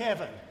caring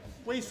Kevin,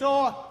 we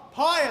saw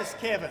pious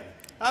Kevin,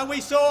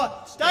 we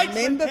saw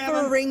statesman Member Kevin.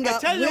 for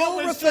Warringah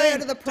will refer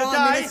to the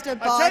Prime Minister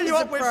by his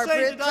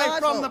appropriate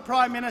title. From the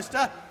Prime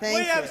Minister.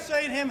 We have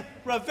seen him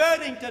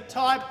reverting to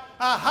type,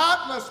 a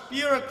heartless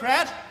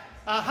bureaucrat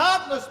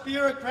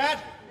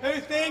who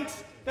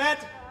thinks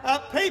that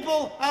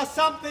people are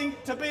something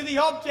to be the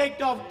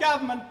object of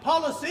government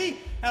policy.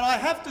 And I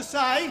have to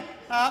say,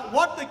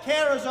 what the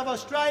carers of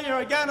Australia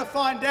are going to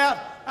find out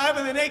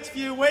over the next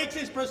few weeks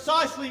is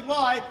precisely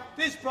why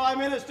this Prime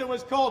Minister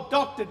was called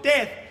Dr.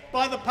 Death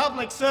by the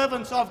public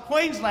servants of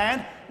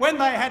Queensland when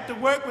they had to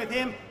work with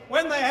him,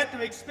 when they had to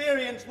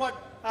experience what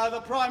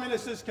the Prime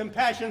Minister's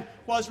compassion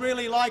was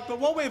really like. But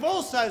what we've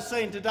also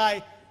seen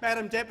today,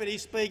 Madam Deputy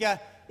Speaker,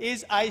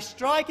 is a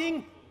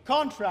striking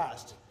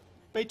contrast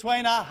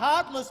between a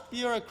heartless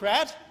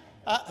bureaucrat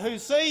who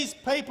sees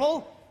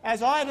people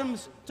as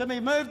items to be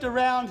moved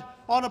around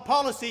on a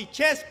policy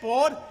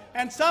chessboard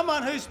and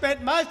someone who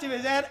spent most of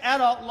his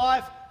adult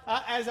life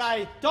as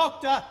a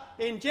doctor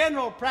in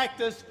general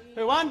practice,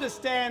 who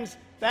understands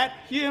that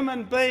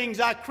human beings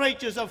are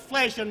creatures of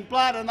flesh and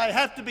blood and they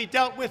have to be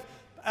dealt with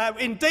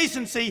in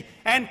decency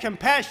and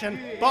compassion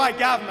by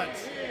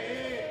governments.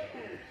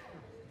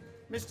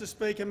 Mr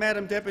Speaker,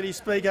 Madam Deputy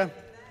Speaker,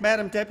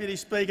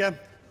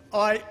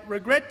 I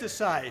regret to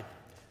say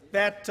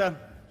that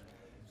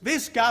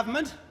this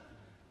government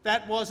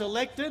that was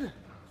elected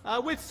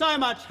with so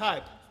much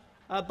hope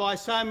by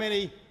so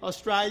many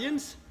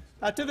Australians,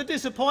 to the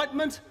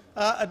disappointment,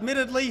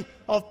 admittedly,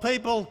 of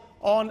people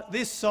on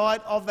this side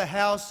of the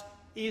House,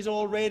 is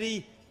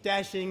already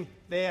dashing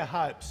their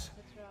hopes.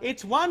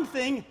 It's one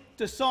thing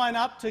to sign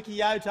up to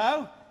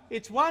Kyoto.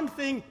 It's one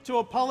thing to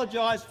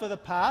apologise for the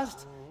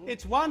past.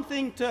 It's one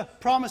thing to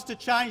promise to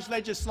change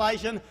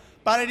legislation,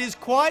 but it is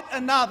quite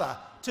another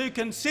to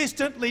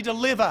consistently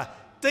deliver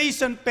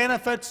decent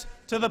benefits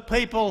to the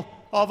people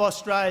of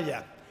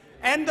Australia.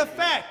 And the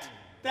fact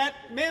that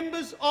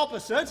members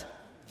opposite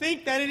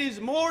think that it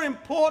is more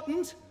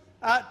important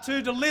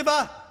to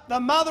deliver the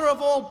mother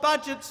of all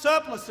budget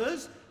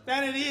surpluses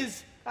than it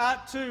is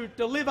to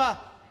deliver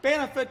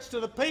benefits to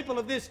the people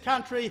of this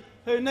country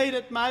who need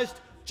it most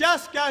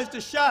just goes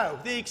to show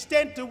the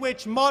extent to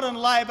which modern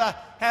Labor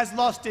has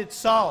lost its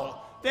soul.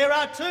 There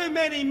are too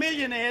many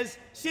millionaires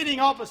sitting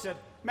opposite,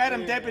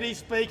 Madam Deputy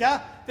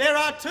Speaker. There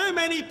are too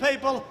many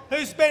people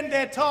who spend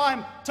their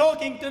time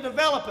talking to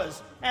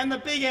developers and the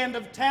big end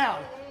of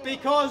town,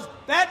 because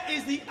that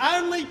is the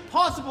only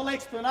possible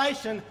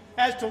explanation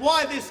as to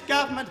why this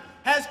government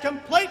has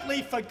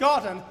completely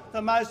forgotten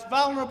the most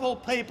vulnerable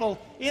people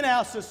in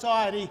our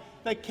society,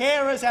 the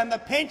carers and the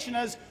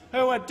pensioners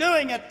who are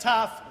doing it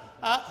tough,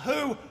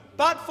 who,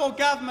 but for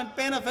government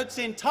benefits,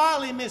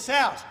 entirely miss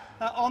out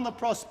on the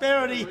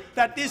prosperity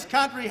that this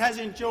country has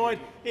enjoyed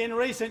in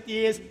recent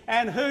years,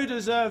 and who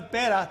deserve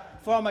better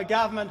from a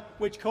government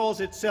which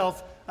calls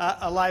itself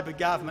a Labor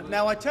government.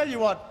 Now, I tell you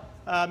what,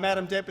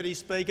 Madam Deputy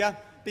Speaker,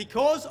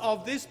 because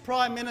of this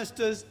Prime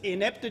Minister's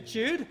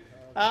ineptitude,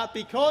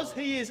 because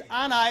he is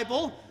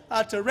unable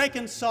to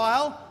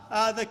reconcile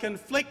the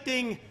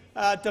conflicting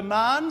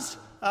demands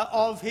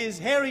of his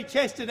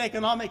hairy-chested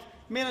economic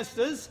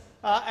ministers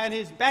and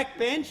his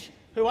backbench,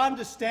 who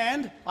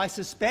understand, I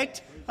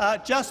suspect,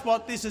 just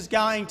what this is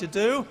going to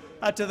do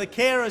to the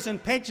carers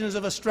and pensioners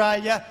of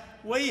Australia,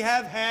 we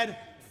have had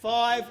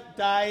 5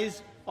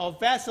 days of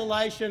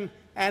vacillation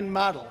and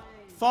muddle.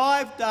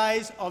 5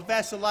 days of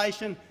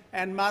vacillation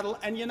and muddle.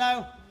 And you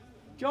know,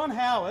 John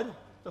Howard,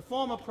 the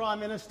former Prime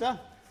Minister,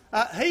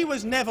 he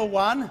was never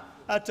one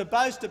to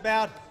boast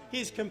about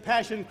his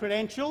compassion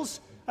credentials.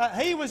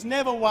 He was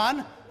never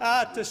one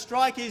to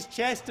strike his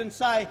chest and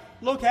say,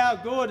 "Look how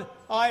good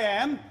I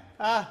am."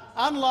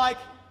 Unlike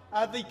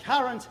the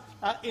current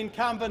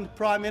incumbent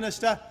Prime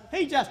Minister,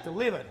 he just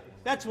delivered.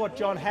 That's what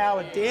John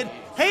Howard did.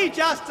 He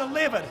just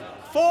delivered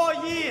 4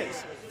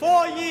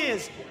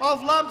 years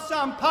of lump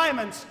sum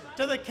payments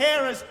to the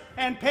carers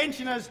and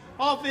pensioners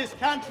of this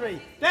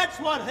country. That's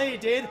what he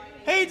did.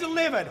 He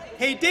delivered.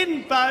 He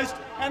didn't boast.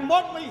 And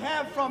what we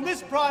have from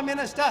this Prime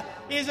Minister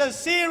is a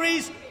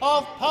series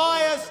of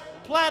pious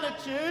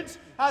platitudes,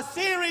 a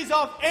series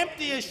of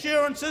empty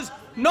assurances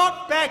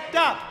not backed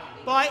up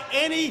by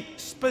any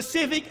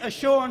specific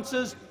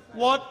assurances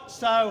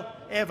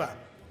whatsoever.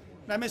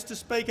 Now, Mr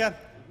Speaker,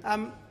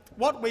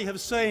 what we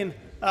have seen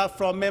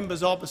from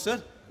members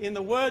opposite, in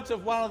the words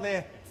of one of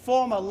their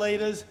former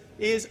leaders,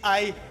 is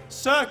a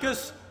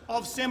circus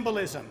of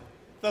symbolism.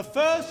 The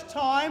first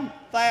time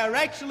they are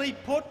actually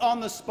put on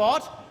the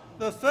spot,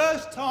 the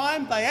first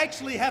time they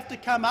actually have to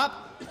come up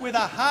with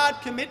a hard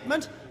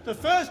commitment, the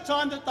first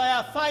time that they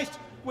are faced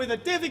with a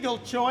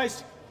difficult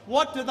choice,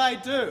 what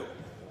do?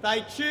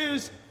 They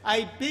choose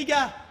a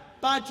bigger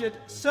budget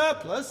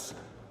surplus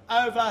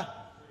over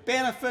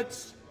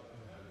benefits,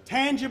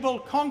 tangible,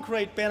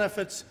 concrete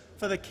benefits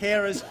for the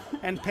carers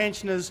and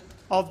pensioners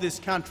of this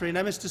country.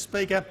 Now, Mr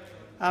Speaker,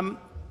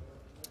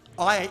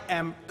 I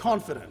am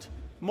confident,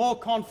 more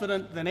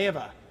confident than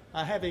ever,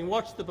 having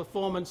watched the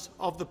performance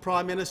of the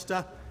Prime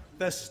Minister,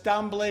 the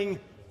stumbling,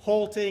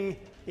 halting,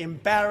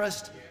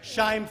 embarrassed,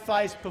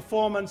 shamefaced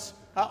performance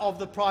of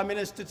the Prime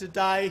Minister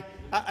today,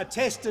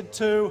 attested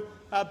to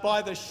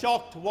by the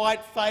shocked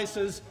white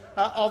faces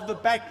of the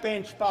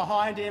backbench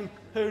behind him,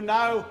 who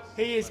know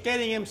he is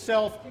getting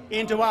himself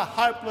into a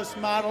hopeless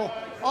muddle.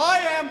 I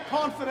am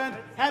confident,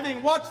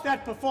 having watched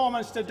that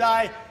performance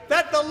today,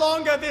 that the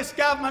longer this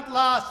government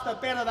lasts, the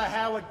better the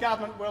Howard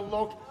government will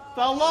look.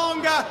 The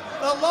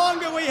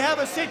longer we have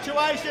a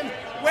situation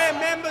where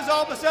members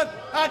opposite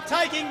are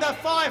taking the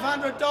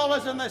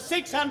 $500 and the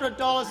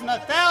 $600 and the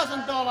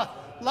 $1,000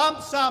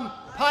 lump sum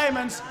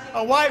payments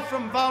away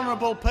from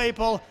vulnerable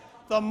people,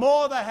 the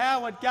more the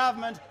Howard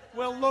government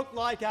will look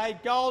like a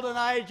golden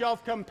age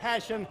of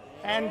compassion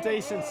and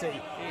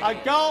decency. A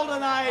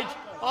golden age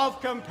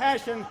of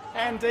compassion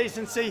and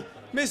decency.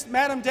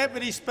 Madam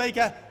Deputy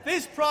Speaker,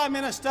 this Prime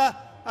Minister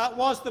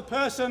was the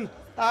person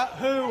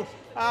who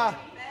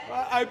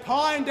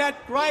opined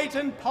at great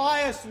and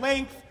pious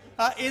length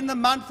in the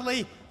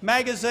monthly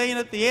magazine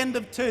at the end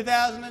of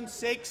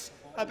 2006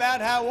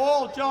 about how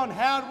all John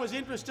Howard was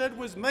interested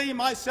was me,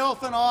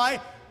 myself and I.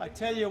 I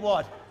tell you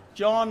what,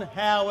 John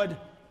Howard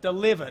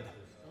delivered.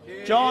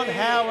 John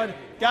Howard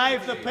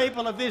gave the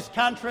people of this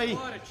country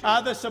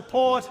the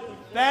support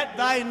that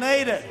they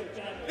needed.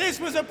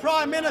 This was a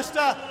Prime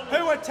Minister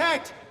who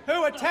attacked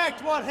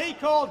what he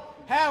called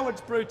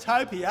Howard's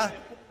Brutopia.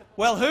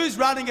 Well, who's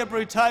running a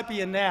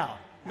Brutopia now,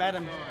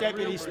 Madam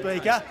Deputy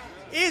Speaker?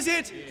 Is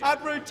it a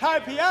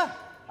Brutopia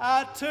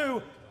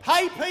to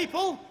pay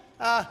people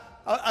a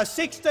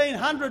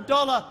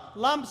 $1,600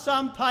 lump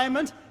sum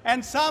payment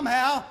and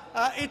somehow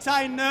it's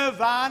a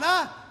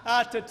nirvana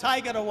to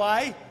take it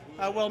away?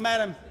 Well,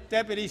 Madam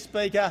Deputy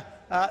Speaker,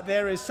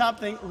 there is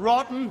something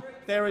rotten.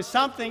 There is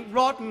something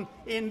rotten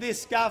in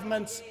this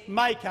government's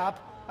make-up.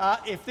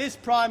 If this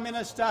Prime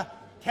Minister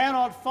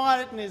cannot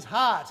find it in his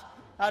heart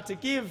to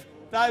give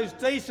those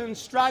decent,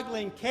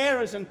 struggling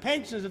carers and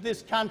pensioners of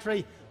this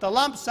country the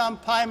lump sum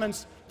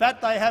payments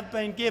that they have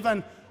been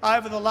given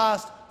over the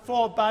last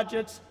 4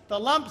 budgets, the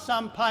lump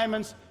sum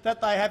payments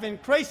that they have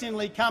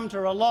increasingly come to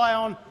rely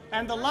on,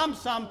 and the lump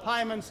sum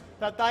payments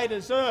that they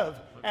deserve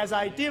as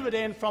a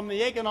dividend from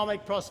the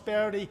economic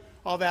prosperity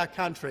of our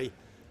country.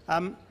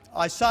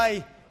 I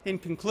say in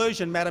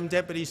conclusion, Madam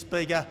Deputy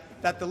Speaker,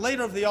 that the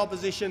Leader of the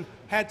Opposition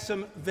had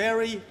some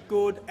very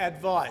good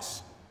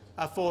advice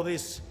for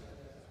this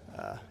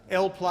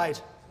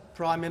L-plate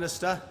Prime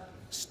Minister.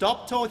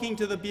 Stop talking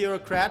to the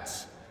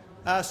bureaucrats.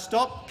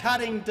 Stop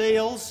cutting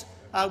deals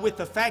with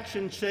the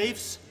faction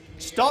chiefs.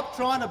 Stop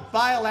trying to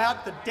bail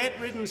out the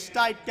debt-ridden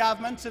state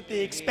governments at the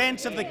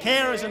expense of the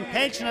carers and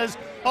pensioners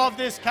of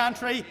this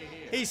country.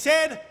 He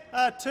said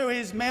to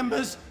his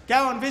members,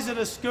 go and visit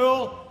a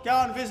school, go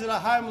and visit a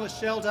homeless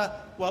shelter.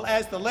 Well,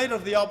 as the Leader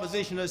of the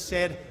Opposition has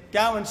said,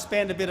 go and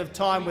spend a bit of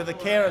time with the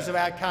carers of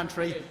our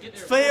country,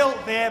 feel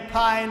their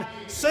pain,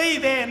 see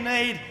their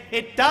need.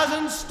 It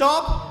doesn't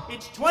stop.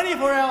 It's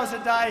 24 hours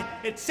a day.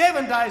 It's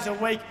 7 days a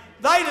week.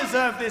 They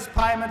deserve this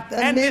payment,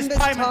 and this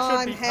payment should be paid. The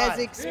member's time has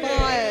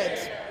expired.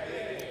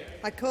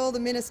 I call the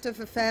Minister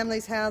for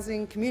Families,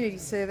 Housing, Community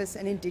Service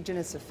and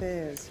Indigenous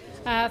Affairs.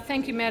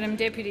 Thank you, Madam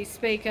Deputy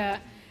Speaker.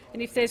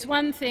 And if there's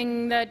one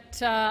thing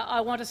that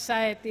I want to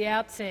say at the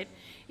outset,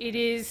 it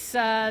is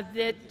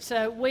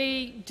that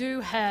we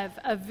do have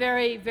a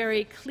very,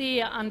 very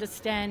clear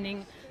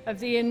understanding of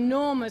the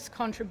enormous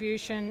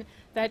contribution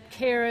that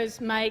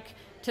carers make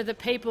to the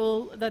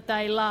people that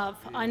they love.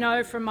 I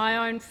know from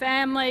my own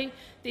family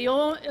the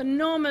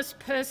enormous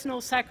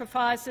personal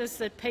sacrifices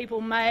that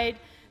people make,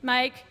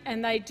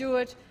 and they do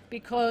it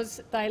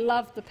because they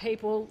love the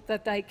people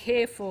that they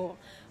care for.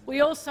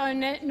 We also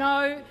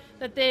know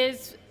that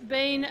there's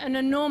been an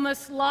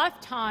enormous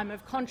lifetime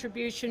of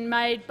contribution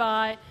made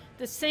by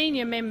the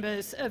senior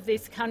members of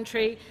this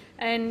country,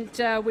 and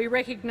we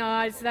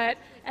recognise that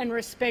and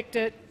respect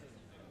it,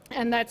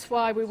 and that's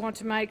why we want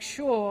to make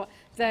sure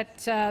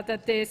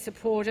that they're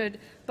supported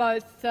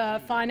both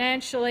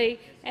financially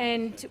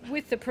and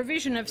with the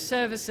provision of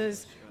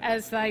services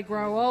as they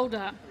grow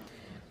older.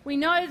 We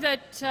know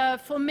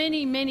that for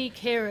many, many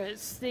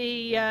carers,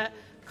 the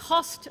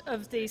cost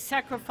of the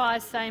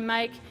sacrifice they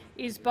make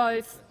is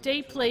both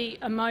deeply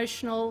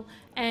emotional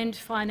and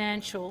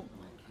financial.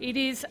 It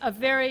is a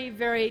very,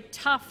 very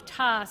tough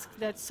task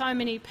that so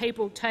many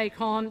people take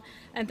on,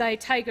 and they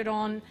take it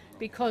on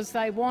because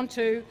they want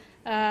to,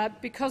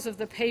 because of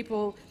the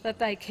people that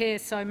they care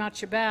so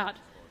much about.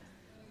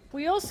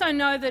 We also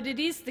know that it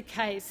is the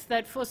case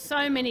that for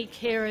so many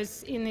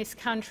carers in this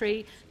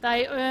country,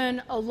 they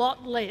earn a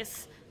lot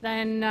less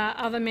than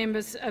other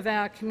members of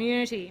our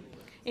community.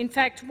 In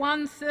fact,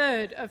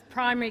 1/3 of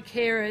primary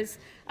carers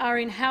are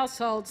in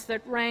households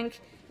that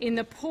rank in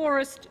the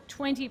poorest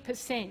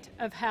 20%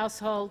 of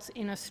households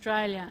in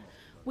Australia.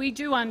 We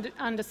do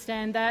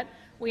understand that.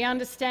 We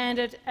understand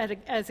it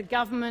as a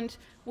government.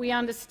 We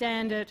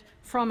understand it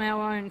from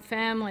our own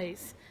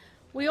families.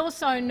 We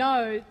also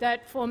know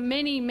that for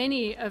many,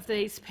 many of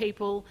these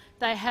people,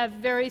 they have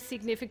very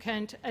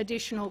significant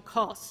additional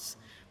costs,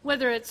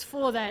 whether it's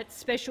for that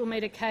special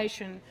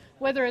medication,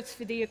 whether it's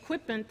for the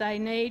equipment they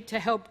need to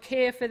help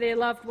care for their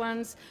loved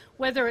ones,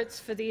 whether it's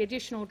for the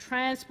additional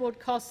transport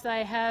costs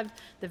they have,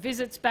 the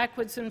visits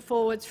backwards and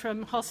forwards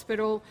from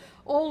hospital.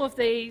 All of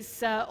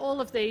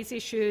these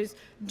issues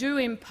do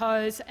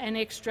impose an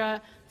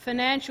extra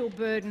financial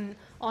burden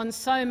on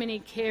so many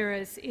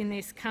carers in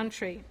this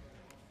country.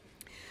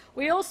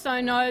 We also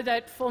know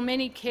that for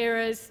many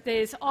carers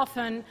there's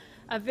often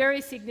a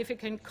very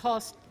significant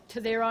cost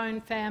to their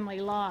own family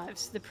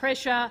lives. The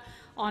pressure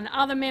on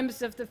other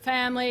members of the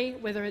family,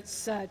 whether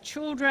it's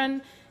children.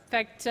 In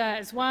fact,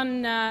 as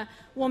one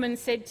woman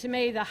said to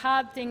me, the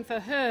hard thing for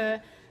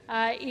her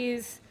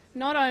is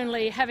not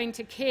only having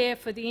to care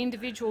for the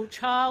individual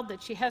child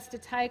that she has to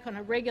take on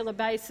a regular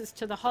basis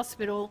to the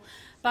hospital,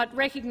 but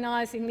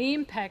recognising the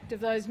impact of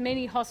those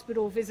many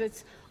hospital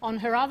visits on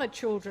her other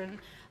children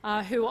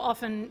who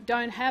often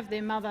don't have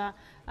their mother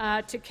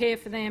to care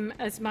for them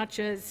as much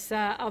as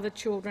other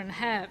children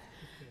have.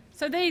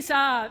 So these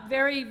are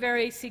very,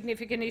 very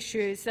significant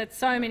issues that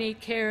so many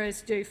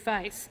carers do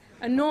face.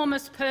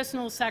 Enormous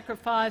personal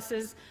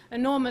sacrifices,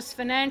 enormous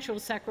financial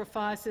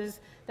sacrifices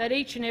that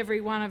each and every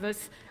one of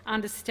us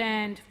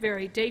understand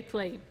very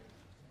deeply.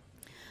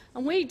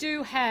 And we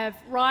do have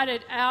right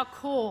at our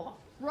core,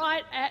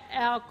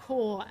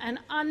 an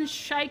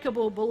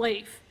unshakable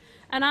belief,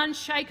 an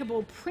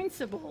unshakable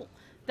principle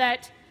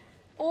that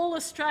all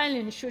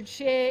Australians should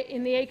share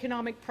in the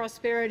economic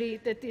prosperity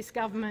that this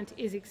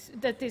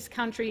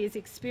country is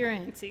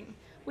experiencing.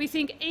 We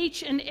think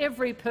each and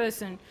every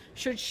person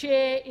should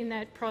share in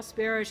that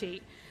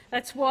prosperity.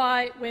 That's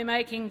why we're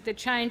making the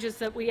changes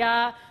that we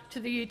are to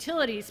the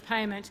utilities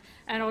payment,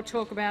 and I'll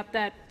talk about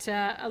that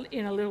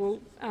in a little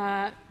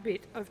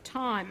bit of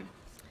time.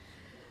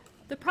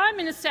 The Prime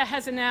Minister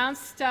has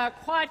announced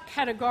quite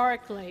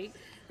categorically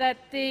that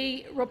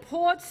the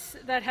reports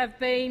that have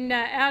been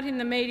out in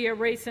the media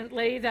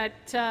recently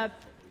that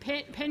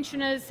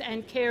pensioners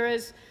and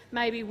carers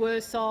may be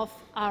worse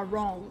off are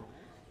wrong.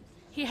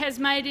 He has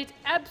made it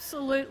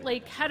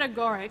absolutely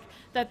categoric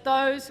that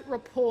those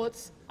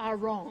reports are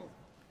wrong.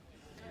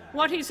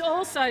 What he's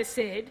also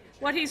said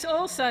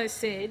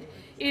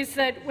is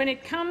that when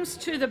it comes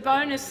to the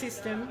bonus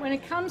system, when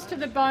it comes to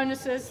the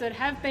bonuses that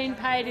have been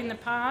paid in the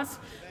past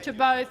to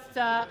both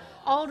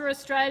older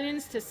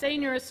Australians, to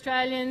senior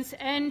Australians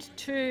and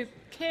to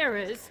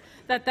carers,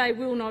 that they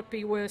will not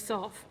be worse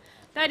off.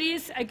 That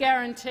is a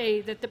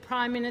guarantee that the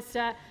Prime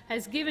Minister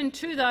has given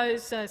to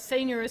those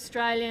senior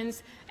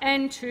Australians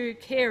and to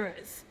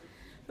carers.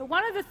 But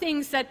one of the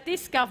things that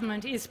this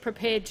government is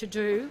prepared to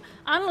do,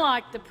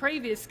 unlike the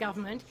previous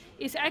government,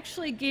 is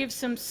actually give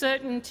some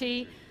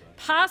certainty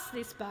past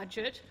this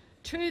budget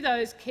to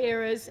those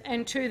carers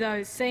and to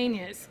those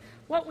seniors.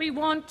 What we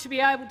want to be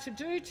able to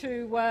do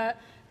to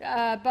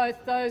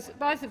both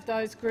of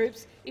those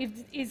groups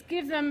is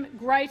give them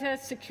greater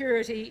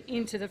security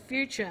into the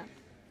future,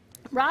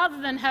 rather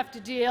than have to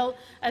deal,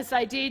 as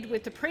they did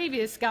with the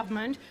previous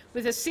government,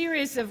 with a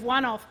series of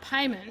one-off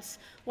payments.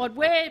 What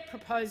we're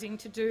proposing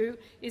to do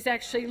is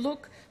actually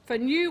look for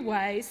new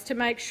ways to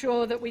make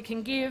sure that we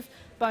can give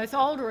both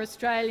older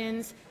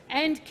Australians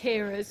and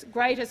carers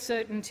greater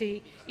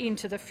certainty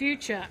into the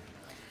future.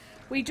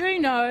 We do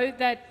know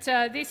that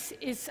this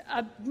is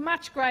a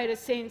much greater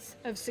sense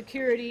of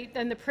security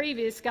than the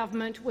previous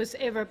government was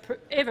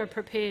ever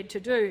prepared to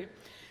do.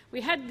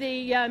 We had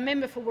the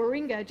member for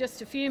Warringah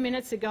just a few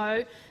minutes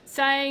ago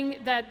saying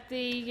that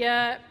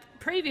the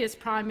previous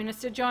Prime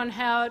Minister, John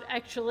Howard,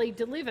 actually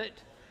delivered.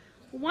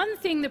 One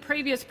thing the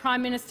previous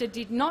Prime Minister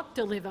did not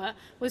deliver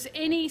was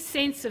any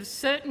sense of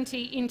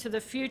certainty into the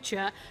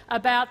future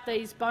about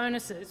these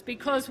bonuses,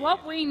 because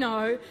what we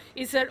know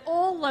is that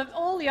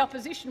all the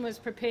opposition was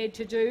prepared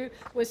to do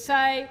was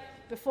say,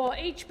 before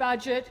each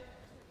budget,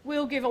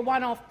 we'll give a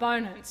one-off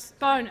bonus.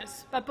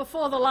 But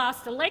before the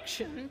last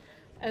election,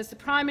 as the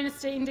Prime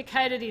Minister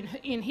indicated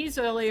in his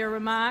earlier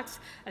remarks,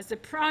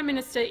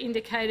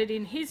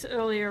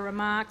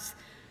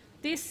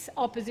 this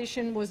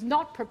opposition was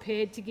not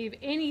prepared to give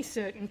any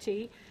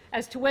certainty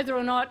as to whether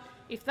or not,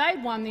 if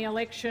they'd won the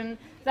election,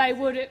 they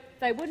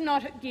would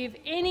not give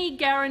any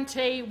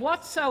guarantee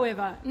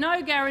whatsoever,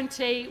 no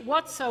guarantee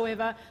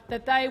whatsoever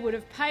that they would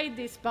have paid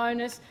this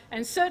bonus,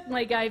 and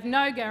certainly gave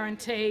no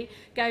guarantee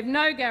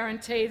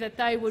that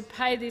they would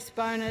pay this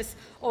bonus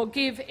or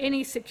give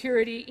any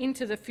security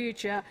into the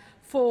future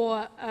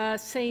for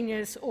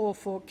seniors or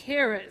for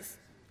carers.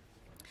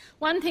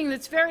 One thing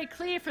that's very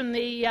clear from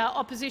the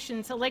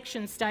opposition's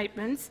election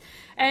statements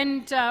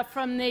and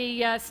from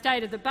the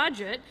state of the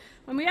budget,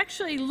 when we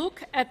actually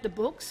look at the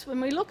books,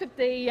 when we look at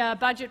the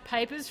budget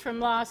papers from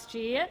last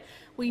year,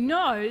 we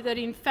know that,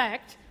 in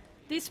fact,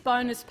 this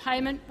bonus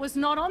payment was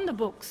not on the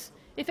books.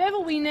 If ever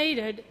we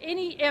needed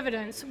any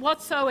evidence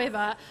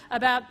whatsoever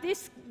about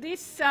this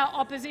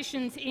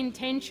opposition's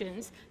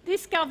intentions,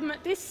 this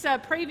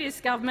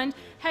previous government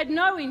had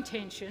no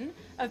intention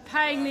of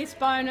paying this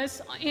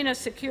bonus in a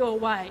secure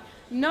way.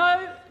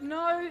 No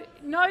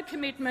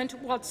commitment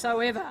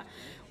whatsoever.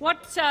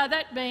 What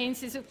that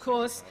means is, of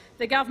course,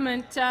 the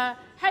government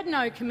had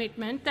no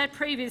commitment, that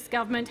previous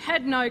government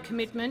had no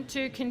commitment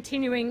to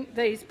continuing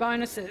these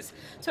bonuses.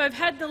 So I've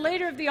had the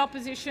Leader of the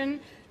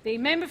Opposition, the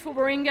member for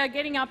Warringah,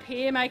 getting up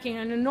here making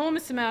an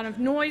enormous amount of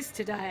noise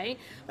today,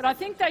 but I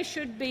think they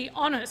should be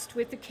honest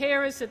with the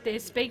carers that they're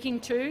speaking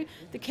to,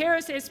 the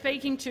carers they're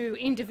speaking to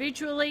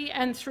individually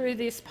and through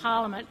this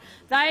parliament.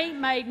 They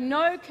made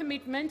no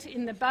commitment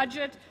in the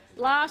budget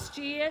last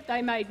year,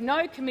 they made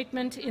no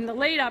commitment in the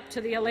lead-up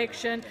to the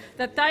election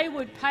that they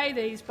would pay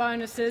these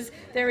bonuses.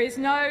 There is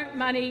no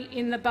money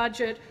in the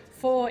budget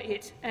for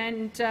it,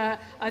 and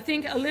I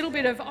think a little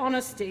bit of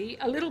honesty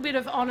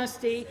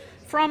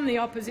from the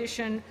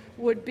opposition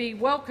would be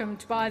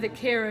welcomed by the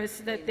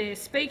carers that they're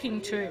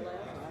speaking to.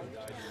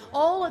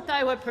 All that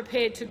they were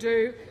prepared to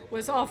do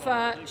was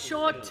offer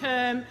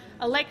short-term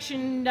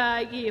election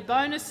year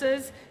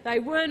bonuses. They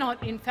were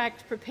not, in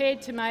fact,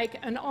 prepared to make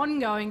an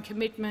ongoing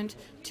commitment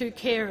to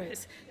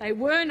carers. They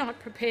were not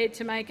prepared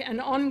to make an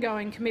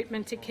ongoing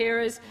commitment to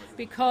carers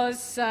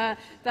because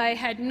they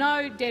had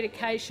no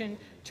dedication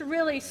to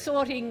really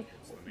sorting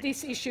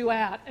this issue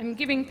out and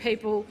giving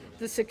people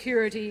the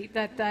security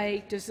that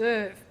they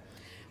deserve.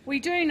 We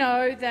do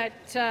know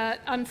that,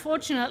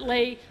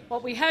 unfortunately,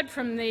 what we had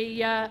from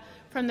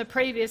the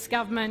previous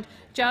government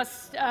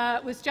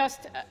was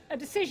just a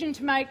decision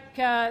to make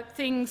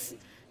things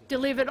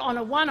delivered on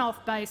a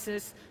one-off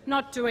basis,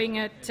 not doing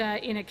it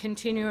in a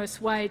continuous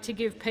way to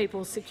give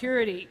people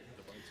security.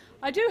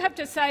 I do have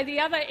to say the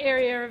other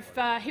area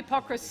of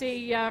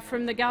hypocrisy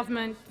from the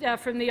government,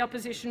 from the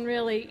opposition,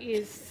 really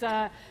is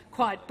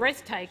quite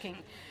breathtaking.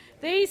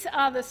 These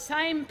are the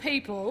same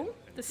people,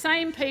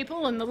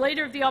 and the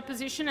Leader of the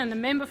Opposition and the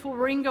member for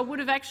Warringah would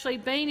have actually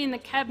been in the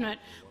cabinet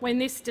when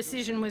this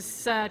decision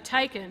was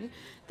taken.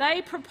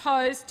 They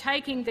proposed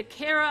taking the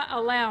carer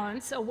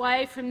allowance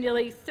away from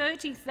nearly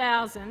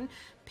 30,000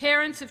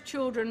 parents of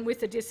children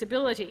with a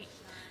disability.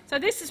 So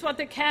this is what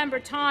the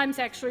Canberra Times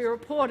actually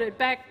reported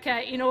back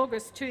in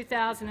August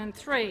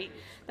 2003.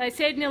 They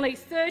said nearly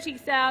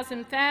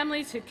 30,000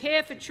 families who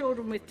care for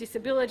children with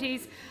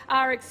disabilities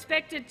are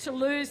expected to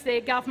lose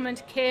their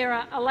government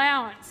carer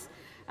allowance.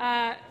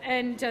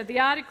 The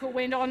article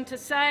went on to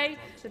say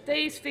that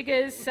these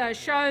figures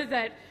show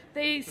that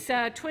these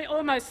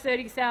almost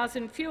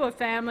 30,000 fewer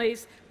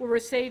families will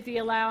receive the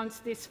allowance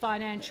this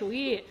financial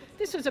year.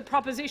 This was a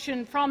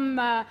proposition from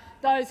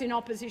those in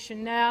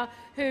opposition now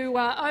who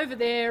are over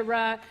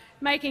there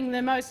making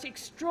the most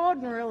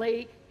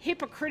extraordinarily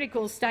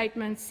hypocritical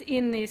statements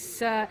in this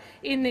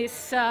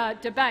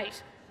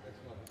debate.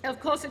 Of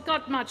course, it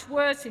got much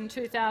worse in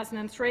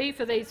 2003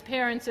 for these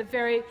parents of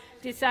very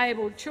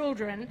disabled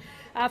children.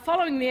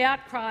 Following the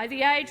outcry,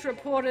 The Age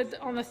reported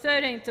on the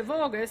 13th of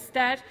August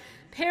that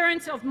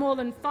parents of more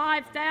than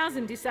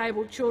 5,000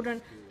 disabled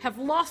children have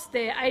lost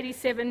their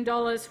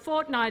 $87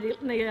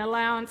 fortnightly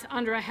allowance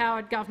under a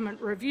Howard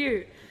government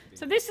review.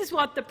 So this is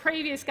what the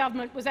previous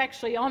government was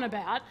actually on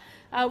about.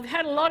 We've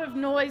had a lot of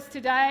noise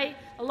today,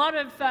 a lot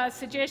of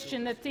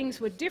suggestion that things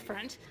were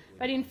different.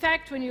 But in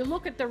fact, when you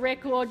look at the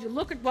record, you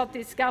look at what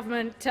this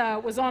government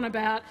was on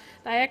about,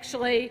 they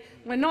actually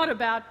were not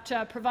about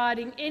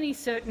providing any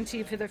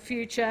certainty for the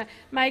future,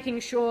 making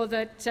sure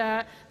that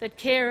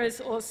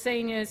carers or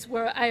seniors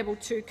were able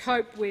to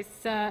cope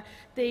with the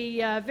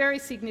very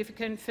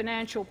significant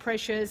financial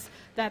pressures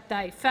that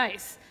they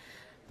face.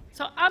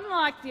 So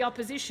unlike the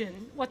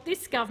opposition, what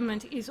this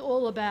government is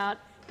all about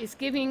is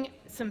giving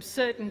some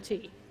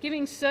certainty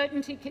giving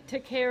certainty to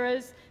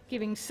carers,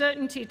 giving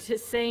certainty to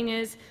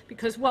seniors,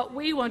 because what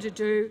we want to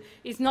do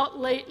is not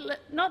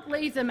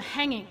leave them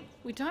hanging.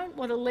 We don't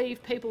want to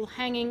leave people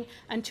hanging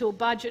until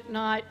budget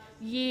night,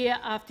 year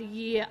after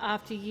year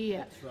after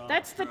year.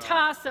 That's the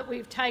task that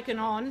we've taken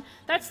on.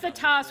 That's the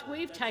task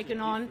we've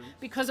taken on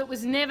because it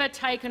was never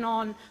taken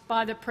on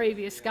by the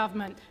previous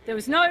government. There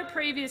was no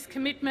previous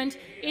commitment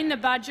in the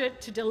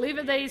budget to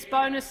deliver these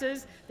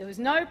bonuses. There was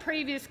no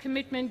previous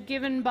commitment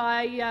given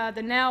by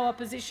the now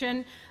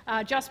opposition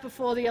just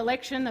before the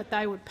election that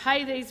they would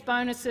pay these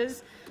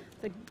bonuses.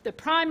 The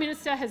Prime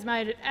Minister has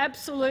made it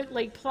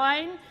absolutely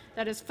plain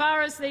that as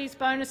far as these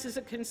bonuses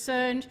are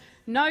concerned,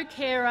 no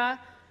carer,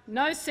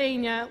 no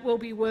senior will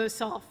be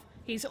worse off.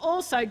 He's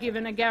also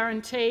given a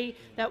guarantee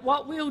that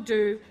what we'll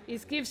do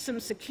is give some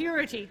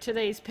security to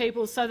these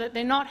people so that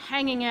they're not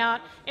hanging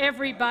out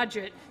every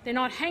budget. They're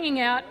not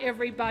hanging out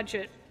every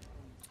budget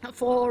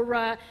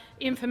for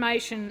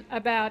information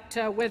about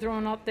whether or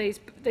not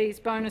these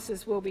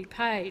bonuses will be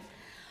paid.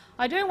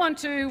 I do want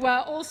to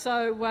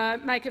also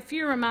make a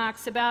few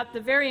remarks about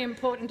the very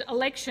important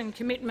election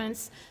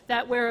commitments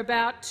that we're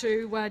about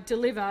to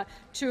deliver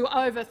to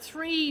over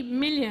 3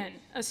 million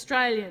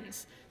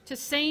Australians, to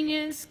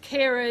seniors,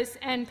 carers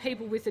and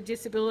people with a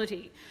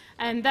disability.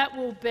 And that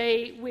will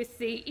be with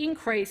the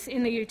increase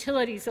in the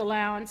utilities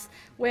allowance.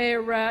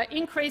 We're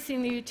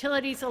increasing the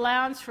utilities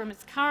allowance from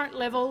its current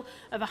level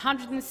of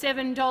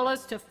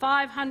 $107 to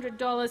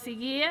 $500 a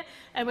year,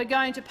 and we're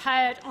going to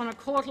pay it on a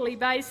quarterly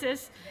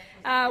basis.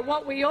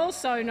 What we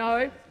also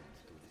know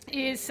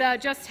is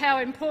just how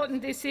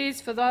important this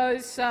is for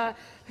those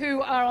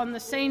who are on the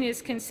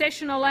seniors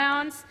concession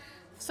allowance.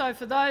 So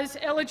for those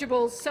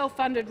eligible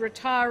self-funded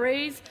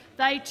retirees,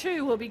 they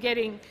too will be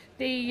getting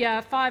the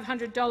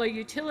 $500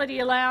 utility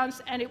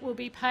allowance, and it will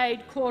be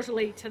paid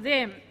quarterly to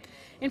them.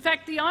 In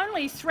fact, the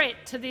only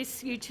threat to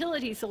this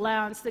utilities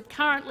allowance that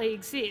currently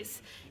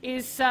exists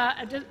is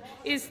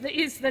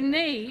the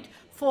need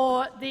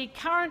for the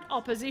current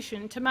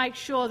opposition to make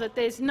sure that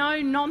there's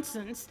no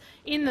nonsense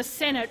in the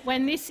Senate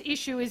when this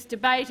issue is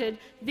debated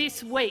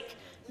this week.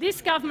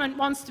 This government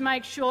wants to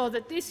make sure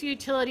that this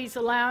utilities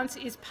allowance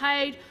is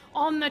paid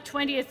on the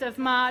 20th of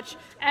March,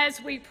 as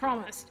we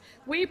promised.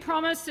 We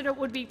promised that it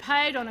would be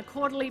paid on a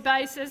quarterly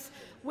basis.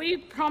 We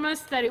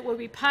promised that it will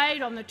be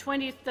paid on the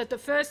 20th, that the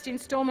first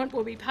instalment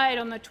will be paid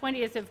on the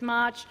 20th of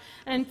March.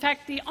 And in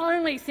fact, the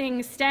only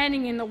thing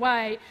standing in the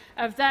way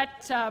of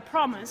that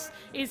promise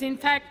is, in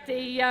fact,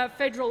 the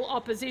federal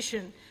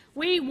opposition.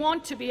 We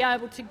want to be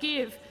able to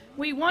give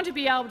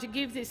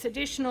this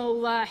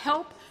additional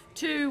help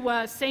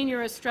to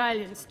senior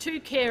Australians, to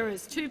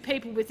carers, to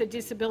people with a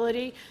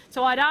disability.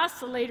 So I'd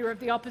ask the Leader of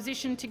the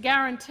Opposition to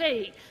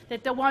guarantee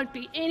that there won't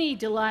be any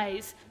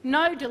delays,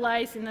 no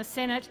delays in the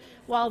Senate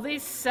while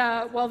this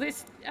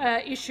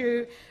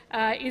issue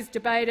is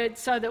debated,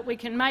 so that we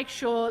can make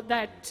sure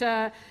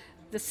that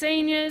the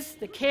seniors,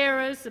 the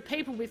carers, the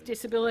people with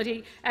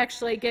disability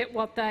actually get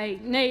what they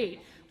need.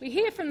 We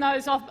hear from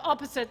those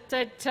opposite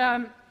that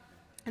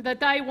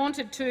they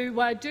wanted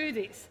to do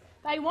this.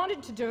 They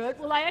wanted to do it.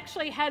 Well, they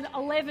actually had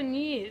 11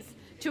 years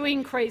to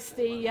increase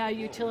the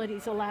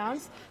utilities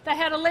allowance. They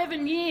had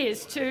 11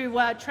 years to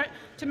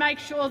make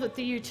sure that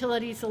the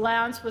utilities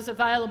allowance was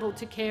available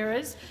to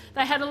carers.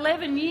 They had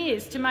 11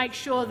 years to make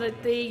sure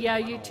that the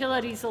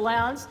utilities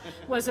allowance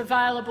was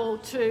available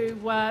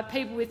to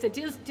people with a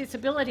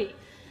disability.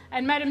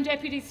 And, Madam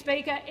Deputy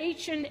Speaker,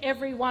 each and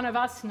every one of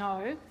us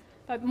know,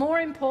 but more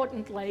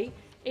importantly,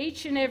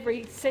 each and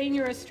every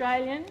senior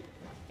Australian,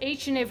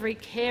 each and every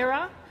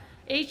carer,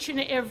 each and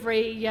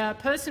every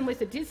person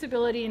with a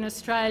disability in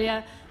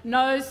Australia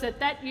knows that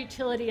that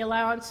utility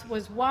allowance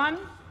was, one,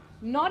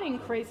 not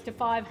increased to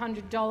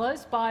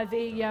 $500 by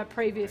the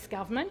previous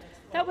government.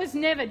 That was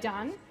never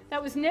done.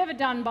 That was never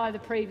done by the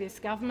previous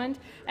government.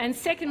 And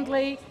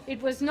secondly,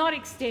 it was not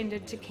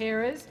extended to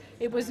carers.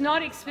 It was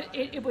not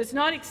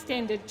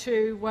extended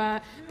to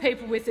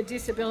people with a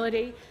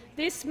disability.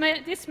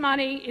 This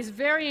money is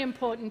very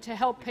important to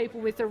help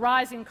people with the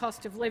rising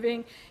cost of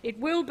living. It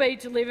will be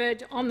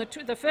delivered on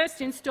the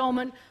first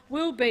instalment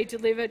will be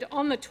delivered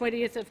on the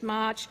 20th of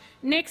March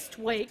next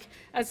week,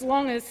 as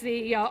long as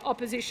the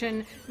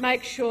opposition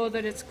makes sure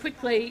that it's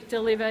quickly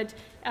delivered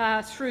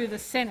through the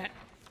Senate.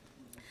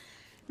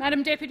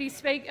 Madam Deputy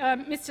Speaker,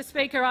 Mr.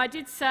 Speaker, I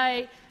did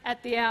say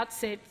at the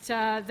outset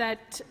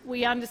that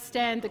we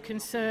understand the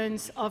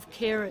concerns of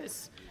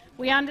carers.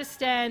 We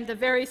understand the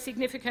very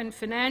significant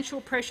financial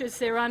pressures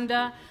they're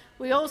under.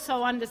 We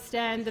also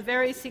understand the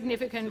very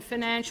significant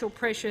financial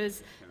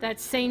pressures that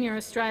senior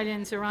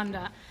Australians are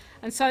under.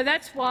 And so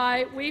that's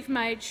why we've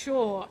made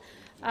sure,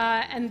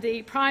 and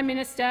the Prime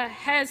Minister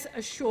has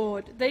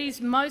assured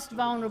these most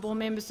vulnerable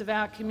members of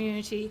our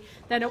community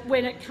that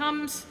when it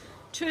comes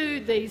to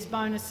these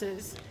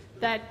bonuses,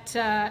 that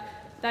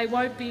they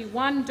won't be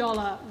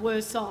 $1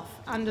 worse off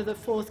under the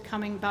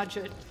forthcoming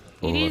budget.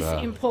 It is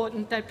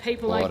important that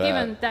people are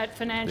given that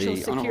financial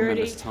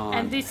security,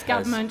 and this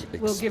government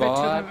will give it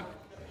to them.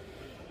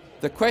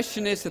 The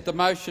question is that the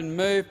motion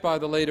moved by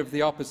the Leader of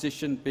the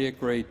Opposition be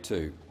agreed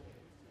to.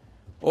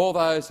 All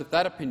those of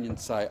that opinion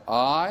say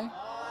aye.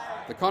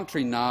 The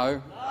contrary,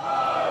 no.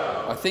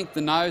 I think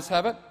the noes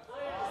have it.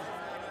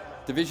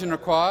 Division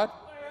required.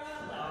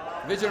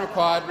 Division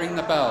required. Ring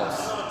the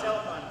bells.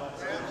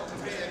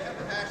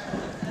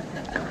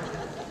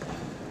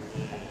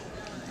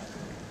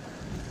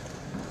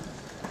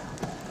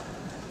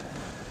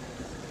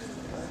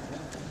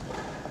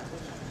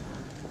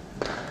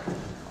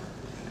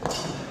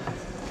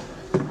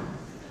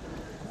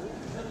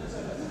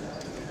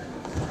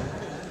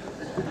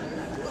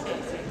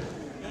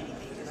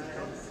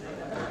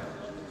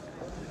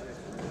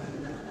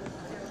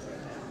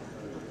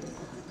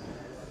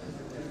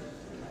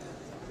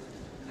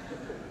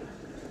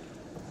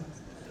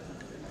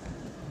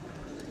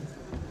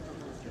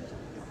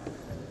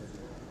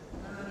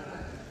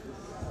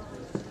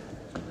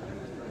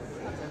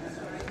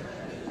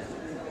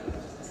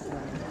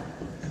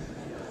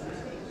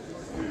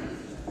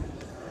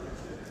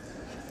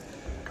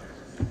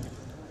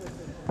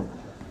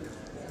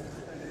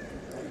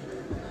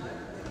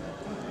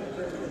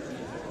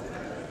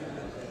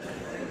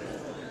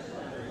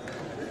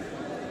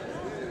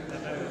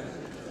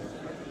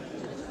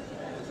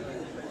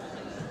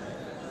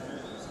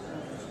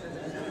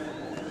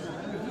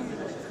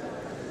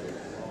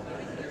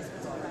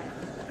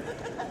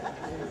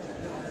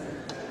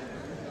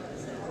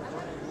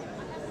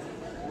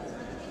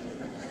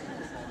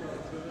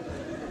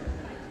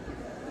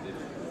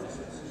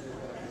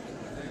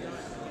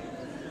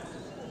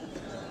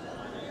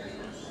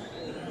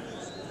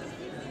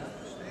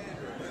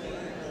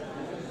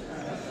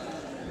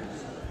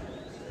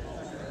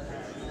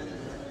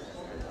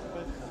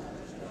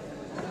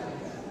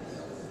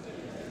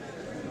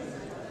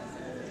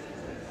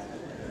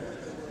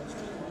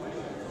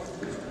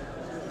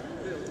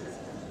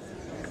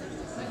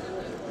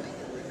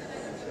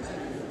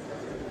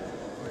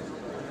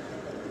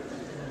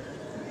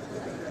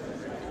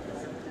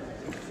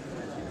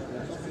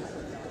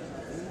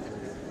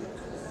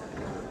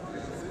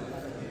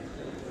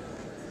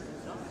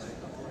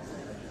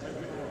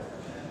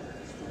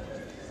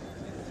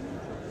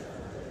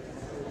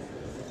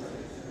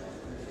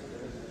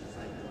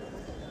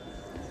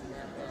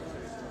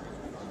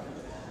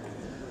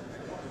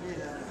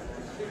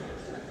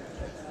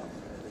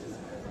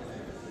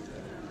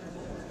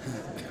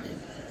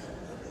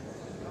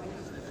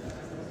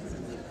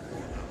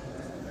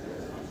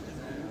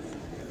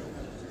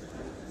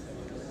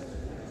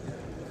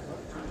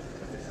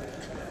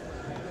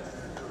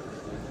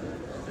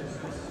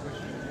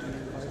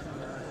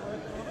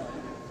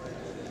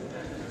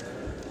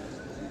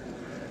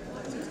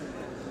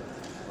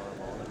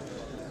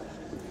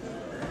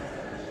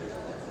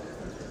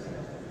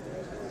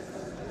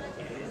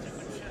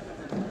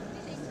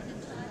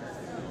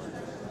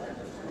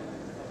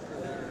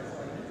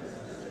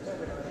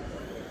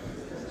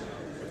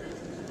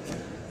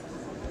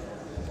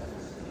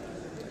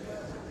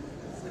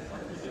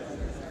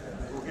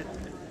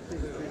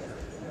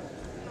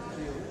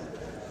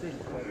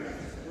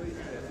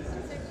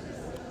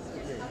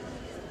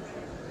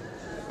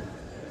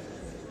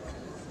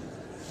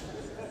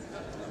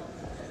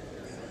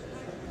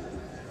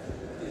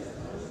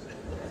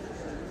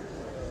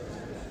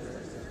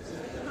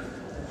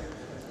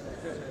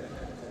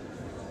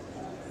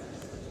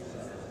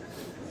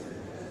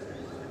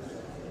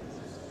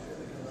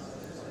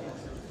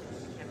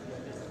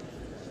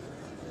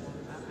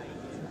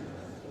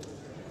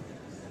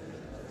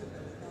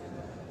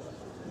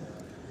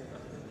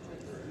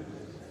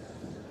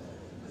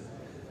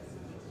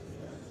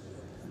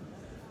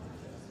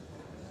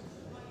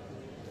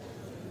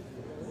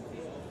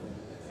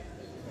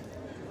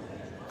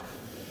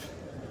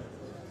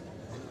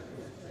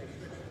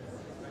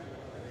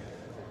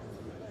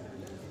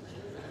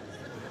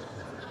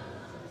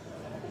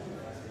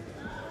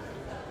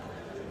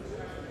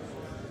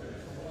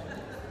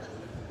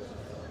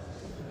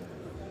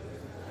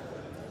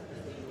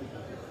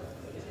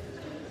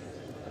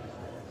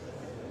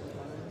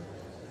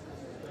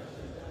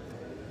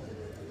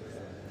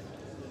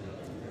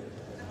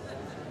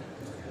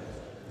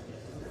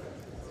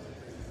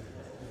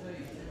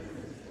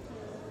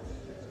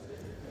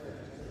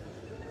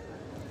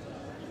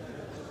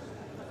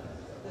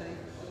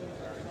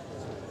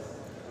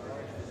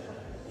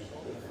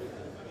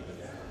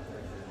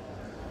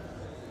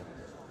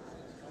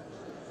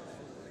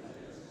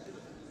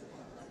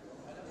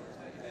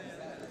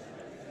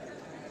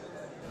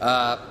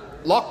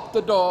 Lock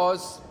the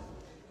doors.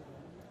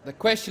 The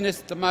question is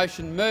that the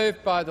motion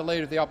moved by the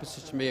Leader of the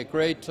Opposition be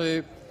agreed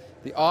to.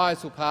 The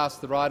ayes will pass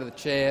to the right of the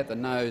chair, the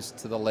noes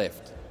to the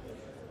left.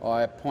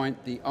 I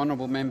appoint the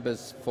honourable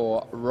members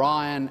for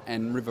Ryan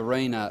and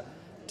Riverina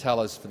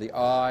tellers for the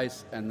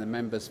ayes and the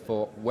members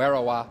for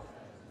Werriwa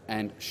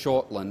and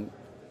Shortland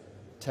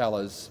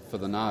tellers for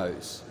the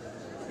noes.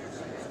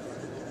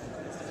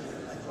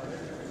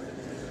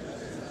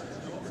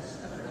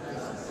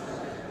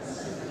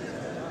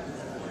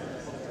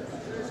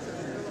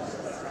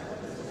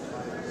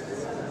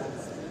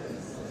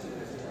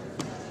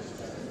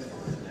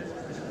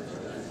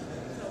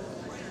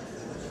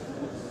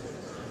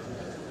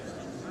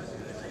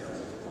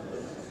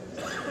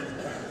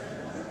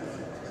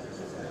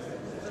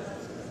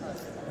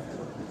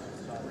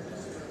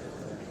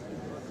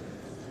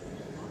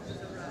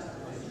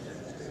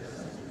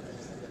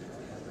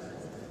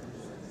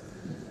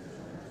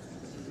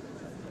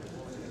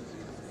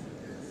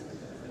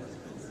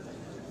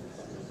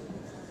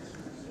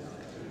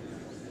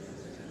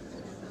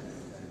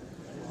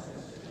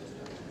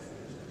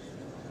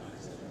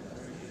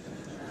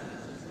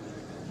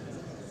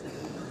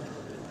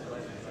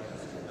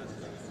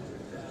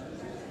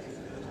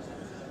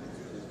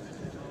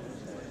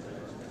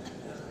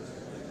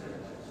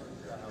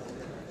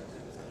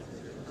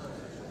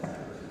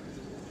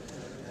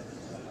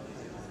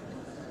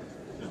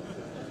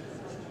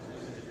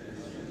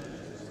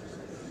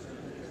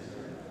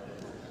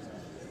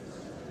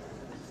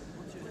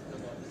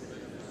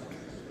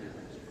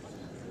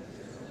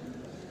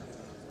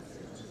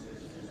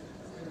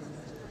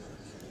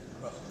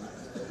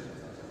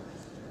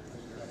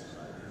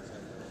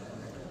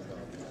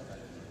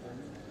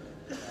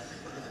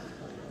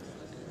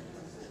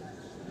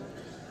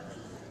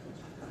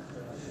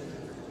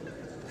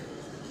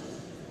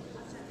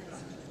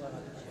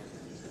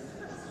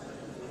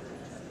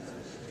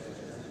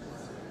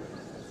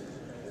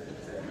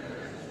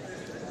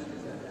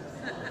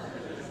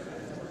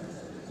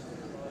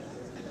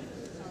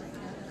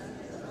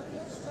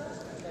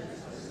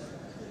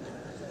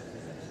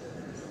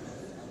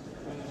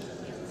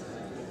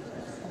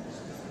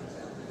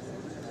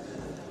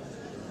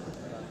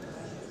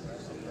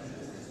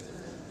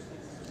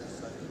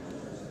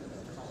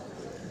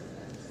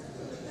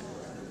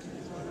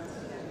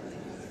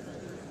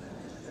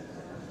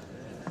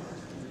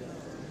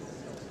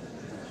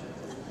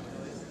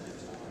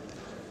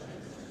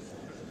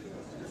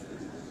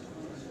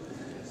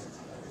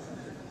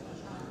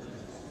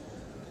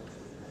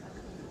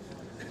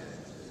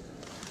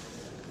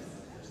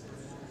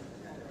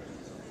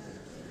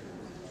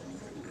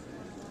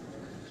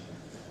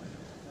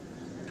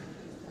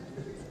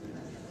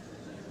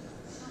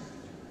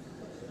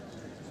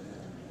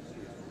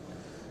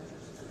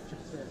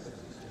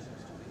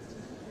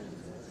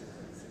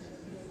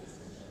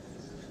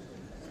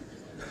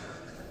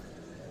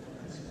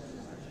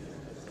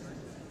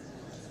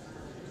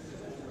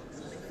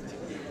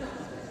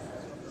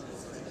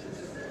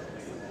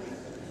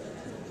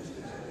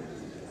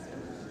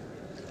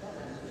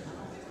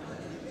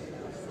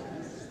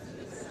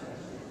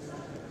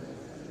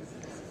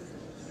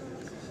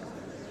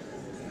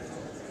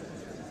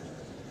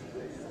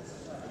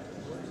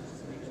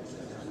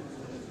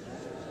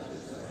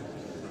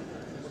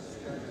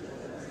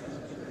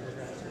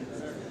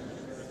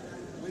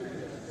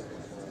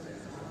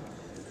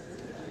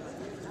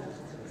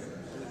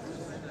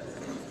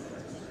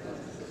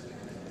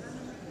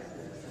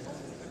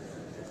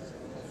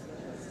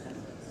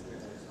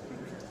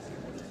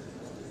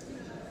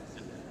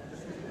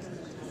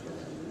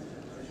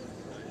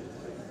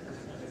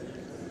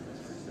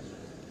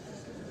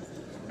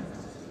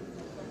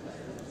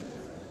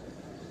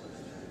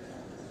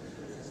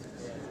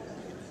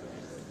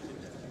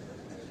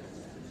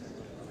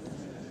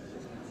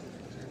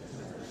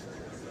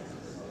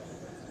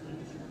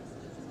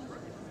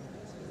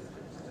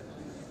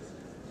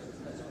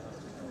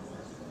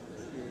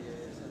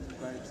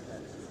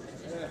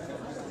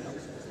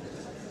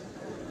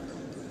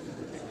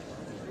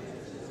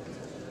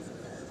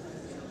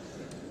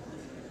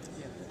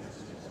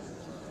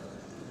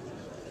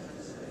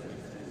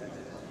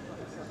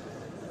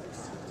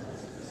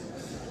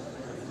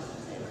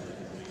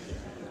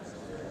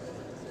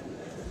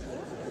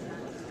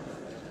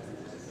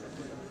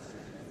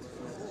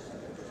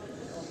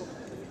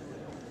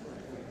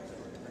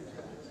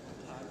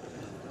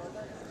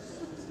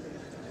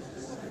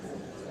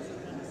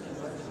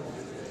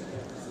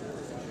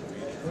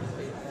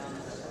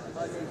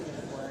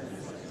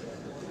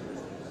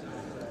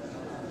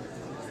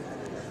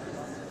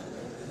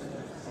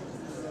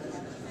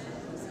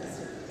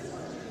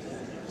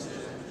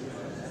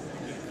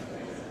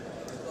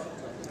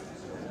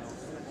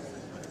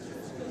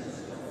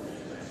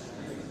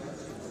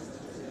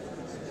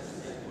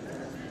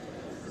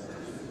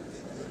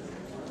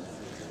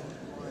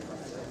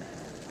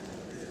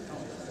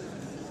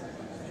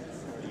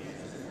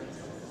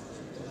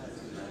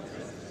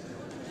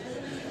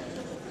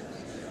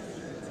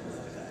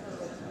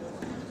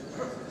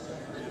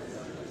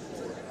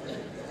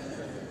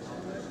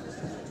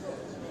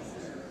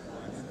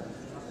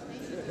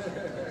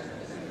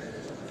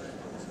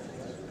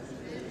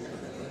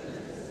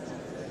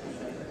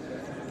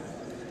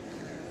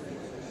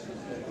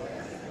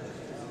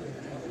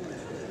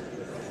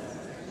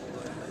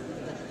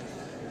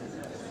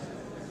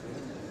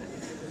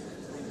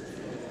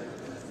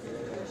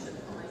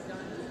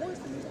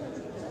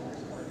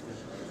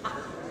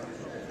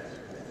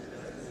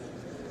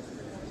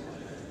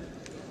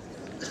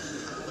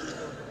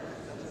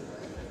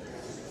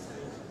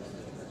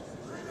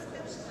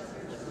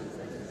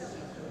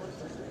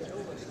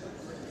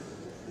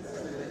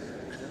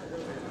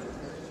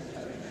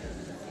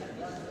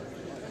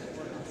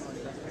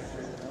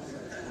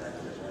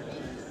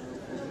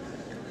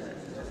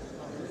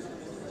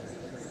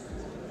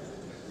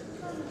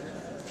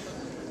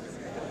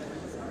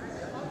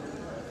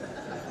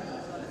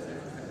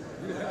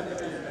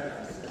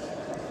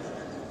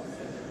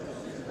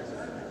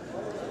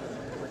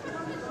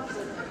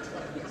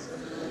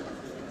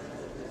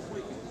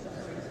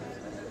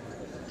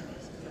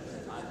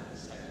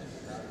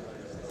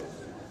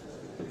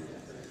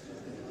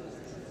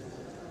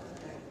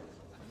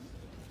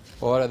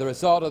 Order. The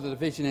result of the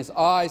division is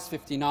ayes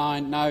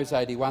 59, noes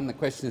 81. The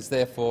question is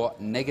therefore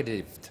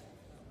negatived.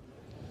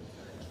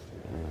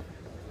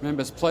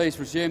 Members, please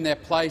resume their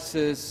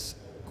places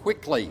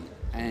quickly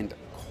and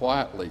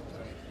quietly.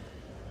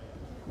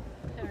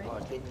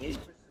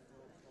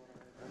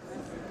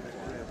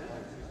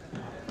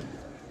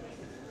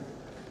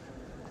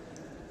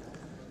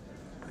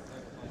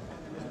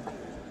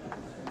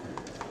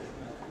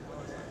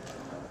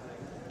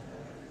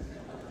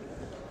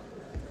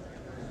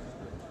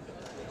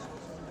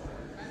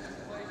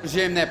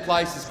 resume their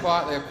places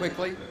quietly or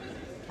quickly.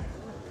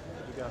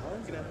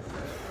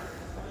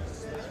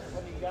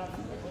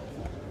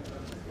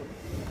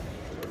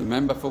 The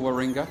member for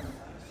Warringah.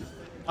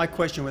 My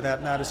question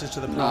without notice is to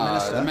the Prime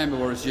Minister. The member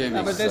will resume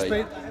his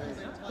seat.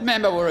 The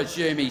member will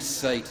resume his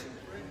seat.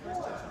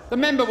 The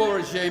member will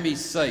resume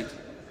his seat.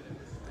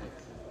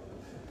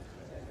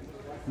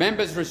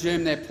 Members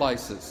resume their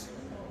places.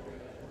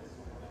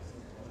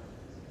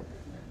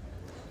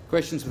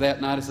 Questions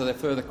without notice. Are there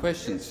further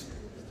questions?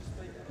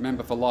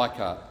 Member for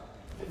Leichhardt.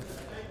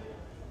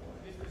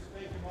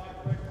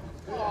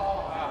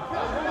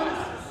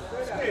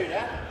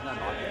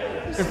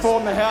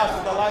 Inform the House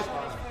of the latest.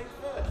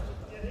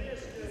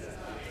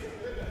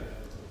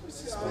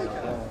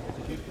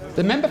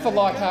 The member for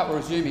Leichhardt will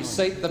resume his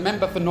seat. The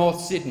member for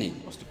North Sydney.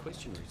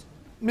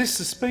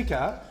 Mr.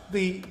 Speaker,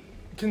 the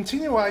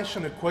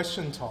continuation of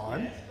question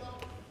time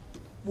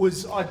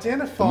was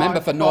identified. The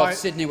member for North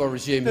Sydney will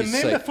resume his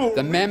seat.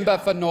 The member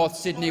for North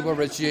Sydney will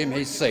resume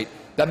his seat.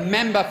 The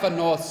member for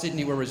North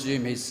Sydney will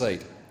resume his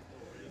seat.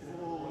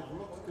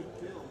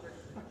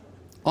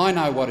 I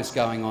know what is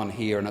going on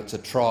here, and it's a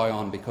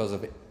try-on because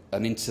of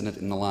an incident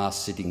in the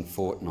last sitting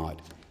fortnight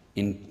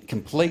in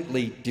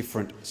completely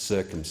different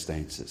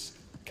circumstances.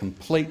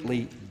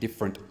 Completely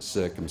different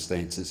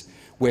circumstances,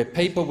 where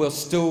people were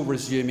still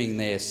resuming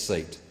their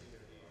seat.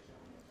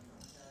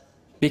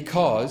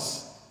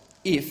 Because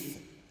if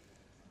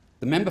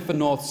the member for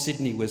North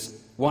Sydney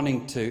was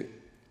wanting to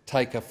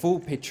take a full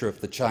picture of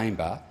the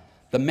chamber,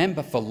 the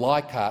member for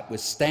Leichhardt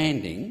was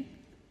standing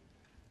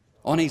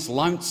on his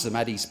lonesome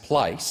at his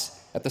place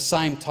at the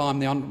same time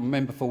the honourable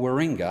member for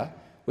Warringah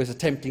was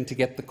attempting to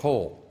get the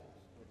call.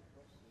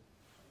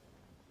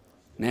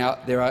 Now,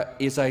 there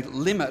is a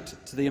limit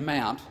to the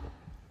amount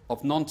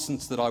of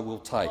nonsense that I will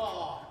take.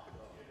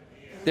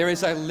 There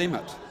is a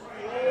limit.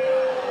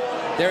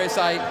 There is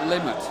a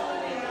limit.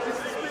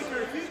 Mr.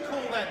 Speaker, if you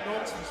call that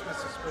nonsense,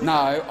 Mr. Speaker— No,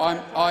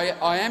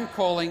 I am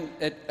calling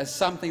it as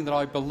something that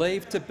I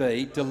believe to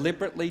be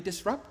deliberately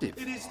disruptive.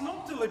 It is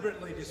not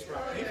deliberately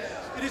disruptive.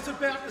 It is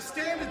about the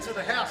standards of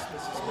the House,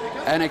 Mr. Speaker.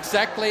 And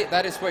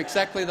that is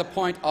exactly the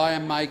point I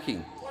am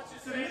making.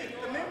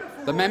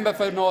 The member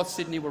for North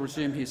Sydney will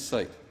resume his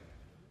seat.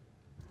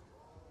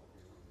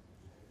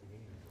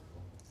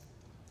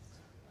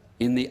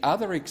 In the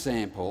other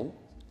example,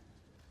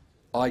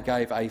 I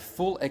gave a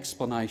full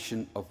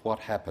explanation of what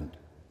happened.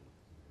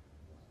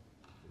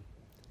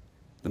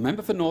 The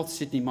member for North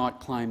Sydney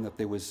might claim that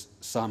there was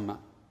some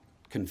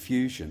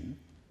confusion,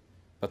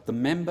 but the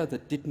member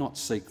that did not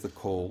seek the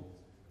call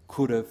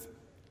could have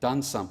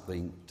done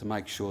something to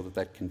make sure that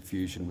that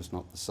confusion was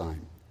not the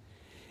same.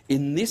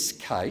 In this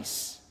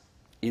case,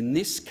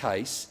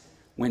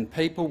 when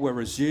people were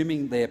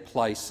resuming their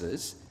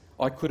places,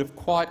 I could have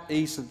quite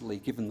easily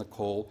given the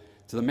call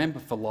to the member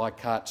for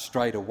Leichhardt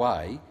straight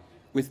away,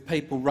 with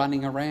people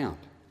running around.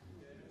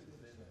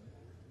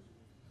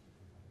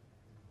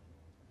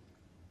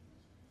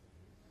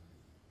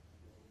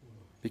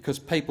 Because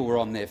people were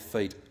on their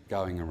feet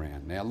going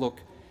around. Now,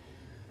 look,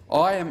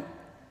 I am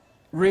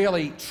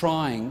really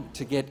trying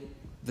to get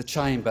the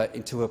chamber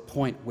into a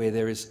point where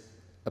there is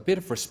a bit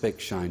of respect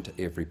shown to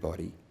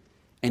everybody,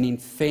 and in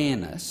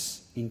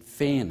fairness,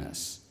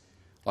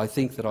 I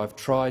think that I've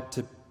tried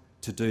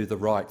to do the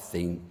right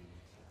thing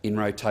in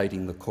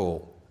rotating the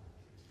call.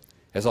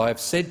 As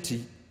I've said to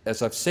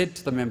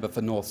the member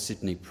for North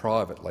Sydney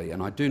privately,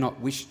 and I do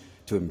not wish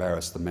to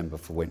embarrass the member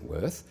for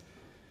Wentworth,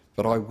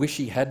 but I wish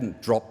he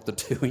hadn't dropped the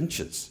 2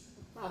 inches,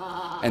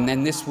 and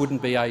then this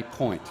wouldn't be a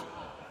point.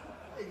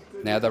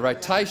 Now, the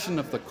rotation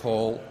of the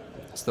call,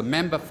 it's the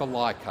member for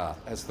Leichhardt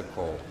as the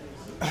call.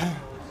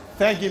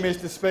 Thank you,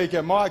 Mr.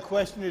 Speaker. My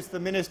question is to the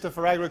Minister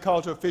for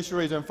Agriculture,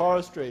 Fisheries and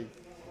Forestry.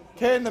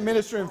 Can the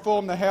minister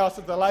inform the House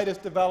of the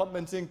latest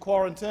developments in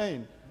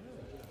quarantine?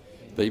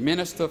 The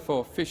Minister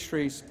for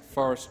Fisheries,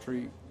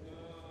 Forestry,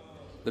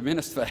 the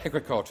Minister for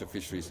Agriculture,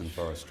 Fisheries and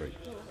Forestry.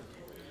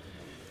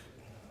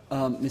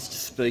 Mr.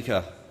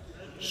 Speaker,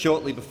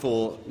 shortly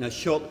before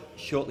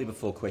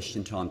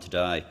question time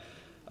today,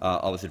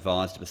 I was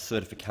advised of a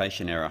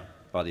certification error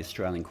by the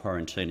Australian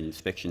Quarantine and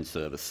Inspection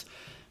Service,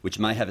 which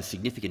may have a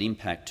significant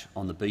impact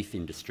on the beef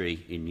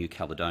industry in New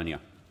Caledonia.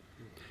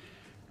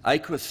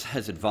 AQUIS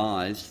has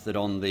advised that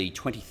on the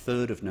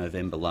 23rd of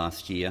November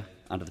last year,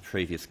 under the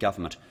previous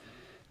government,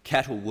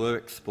 cattle were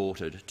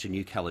exported to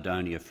New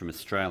Caledonia from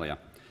Australia,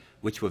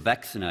 which were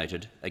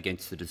vaccinated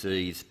against the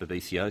disease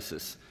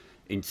babesiosis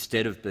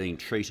instead of being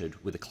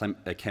treated with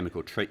a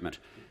chemical treatment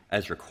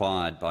as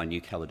required by New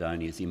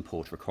Caledonia's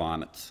import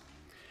requirements.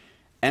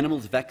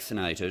 Animals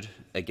vaccinated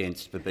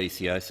against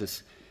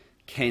babesiosis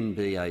can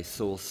be a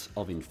source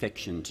of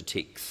infection to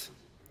ticks.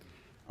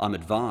 I'm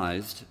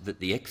advised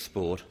that the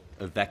export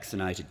of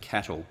vaccinated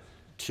cattle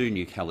to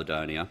New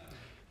Caledonia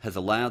has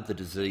allowed the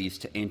disease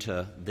to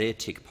enter their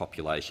tick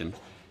population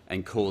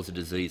and cause a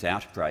disease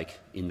outbreak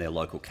in their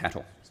local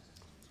cattle.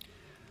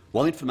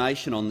 While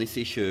information on this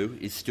issue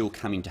is still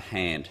coming to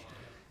hand,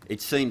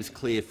 it seems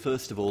clear,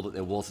 first of all, that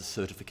there was a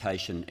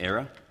certification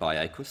error by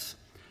AQUIS,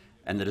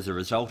 and that as a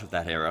result of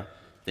that error,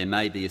 there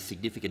may be a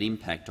significant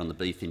impact on the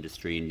beef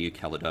industry in New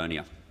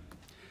Caledonia.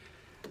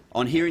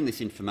 On hearing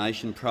this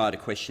information prior to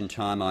question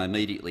time, I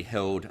immediately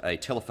held a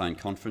telephone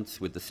conference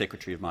with the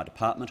Secretary of my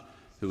department,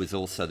 who is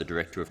also the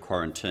Director of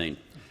Quarantine,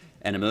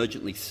 and am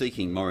urgently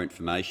seeking more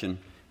information,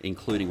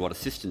 including what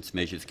assistance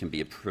measures can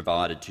be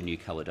provided to New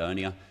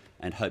Caledonia,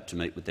 and hope to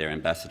meet with their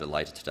ambassador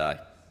later today.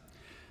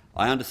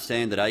 I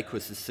understand that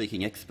AQUIS is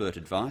seeking expert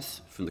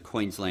advice from the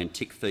Queensland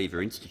Tick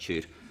Fever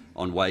Institute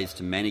on ways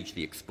to manage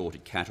the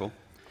exported cattle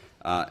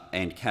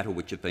and cattle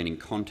which have been in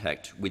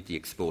contact with the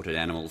exported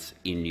animals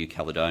in New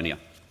Caledonia.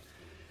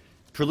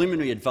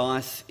 Preliminary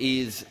advice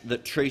is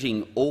that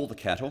treating all the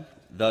cattle,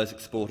 those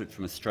exported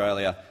from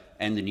Australia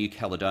and the New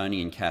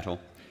Caledonian cattle,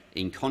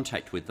 in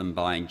contact with them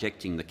by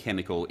injecting the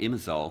chemical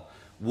imazole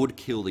would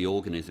kill the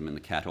organism in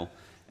the cattle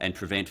and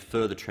prevent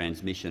further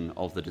transmission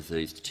of the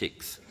diseased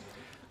ticks.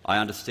 I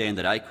understand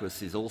that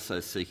AQUIS is also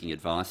seeking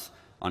advice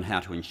on how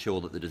to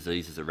ensure that the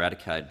disease is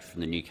eradicated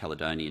from the New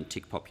Caledonian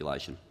tick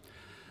population.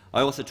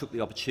 I also took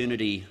the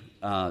opportunity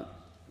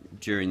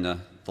during the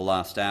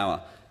last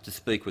hour to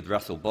speak with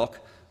Russell Bock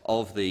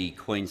of the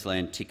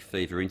Queensland Tick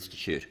Fever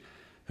Institute,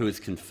 who has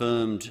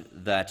confirmed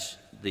that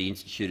the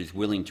institute is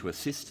willing to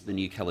assist the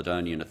New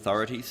Caledonian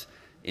authorities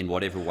in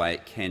whatever way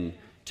it can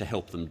to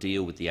help them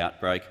deal with the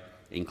outbreak,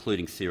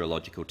 including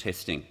serological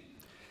testing.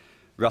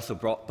 Russell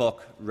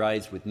Bock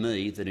raised with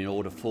me that in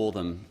order for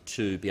them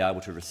to be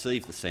able to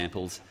receive the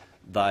samples,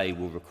 they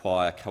will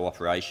require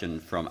cooperation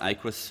from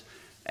AQUIS,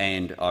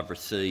 and I've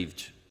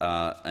received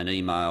an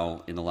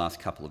email in the last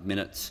couple of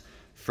minutes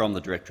from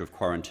the Director of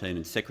Quarantine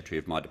and Secretary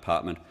of my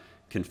department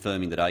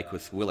confirming that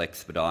AQUIS will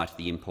expedite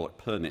the import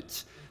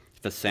permits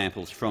for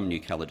samples from New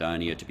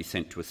Caledonia to be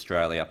sent to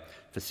Australia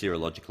for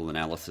serological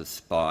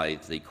analysis by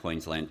the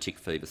Queensland Tick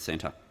Fever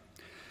Centre.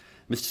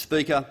 Mr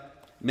Speaker,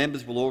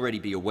 members will already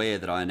be aware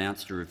that I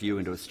announced a review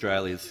into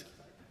Australia's—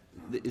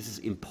 this is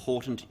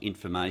important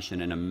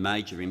information and a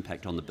major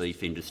impact on the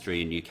beef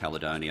industry in New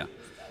Caledonia.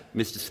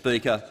 Mr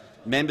Speaker,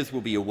 members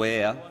will be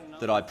aware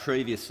that I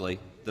previously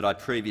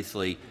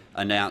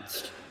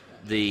announced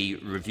the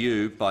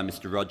review by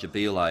Mr Roger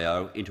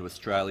Bialeo into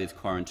Australia's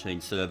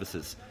quarantine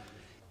services.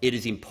 It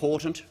is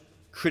important,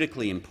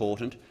 critically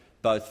important,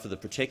 both for the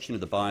protection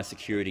of the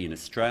biosecurity in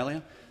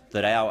Australia,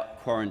 that our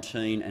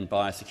quarantine and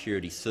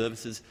biosecurity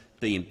services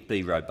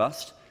be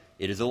robust.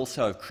 It is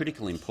also of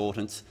critical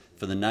importance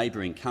for the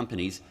neighbouring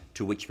companies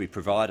to which we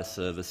provide a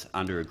service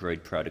under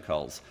agreed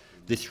protocols.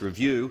 This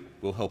review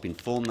will help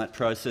inform that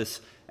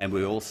process, and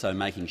we're also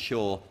making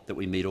sure that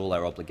we meet all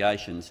our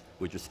obligations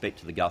with respect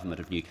to the Government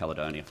of New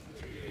Caledonia.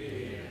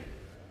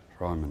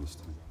 Prime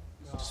Minister.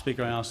 Mr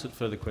Speaker, I ask that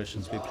further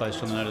questions be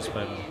placed on the notice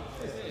paper.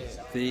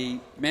 The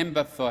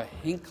member for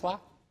Hinkler.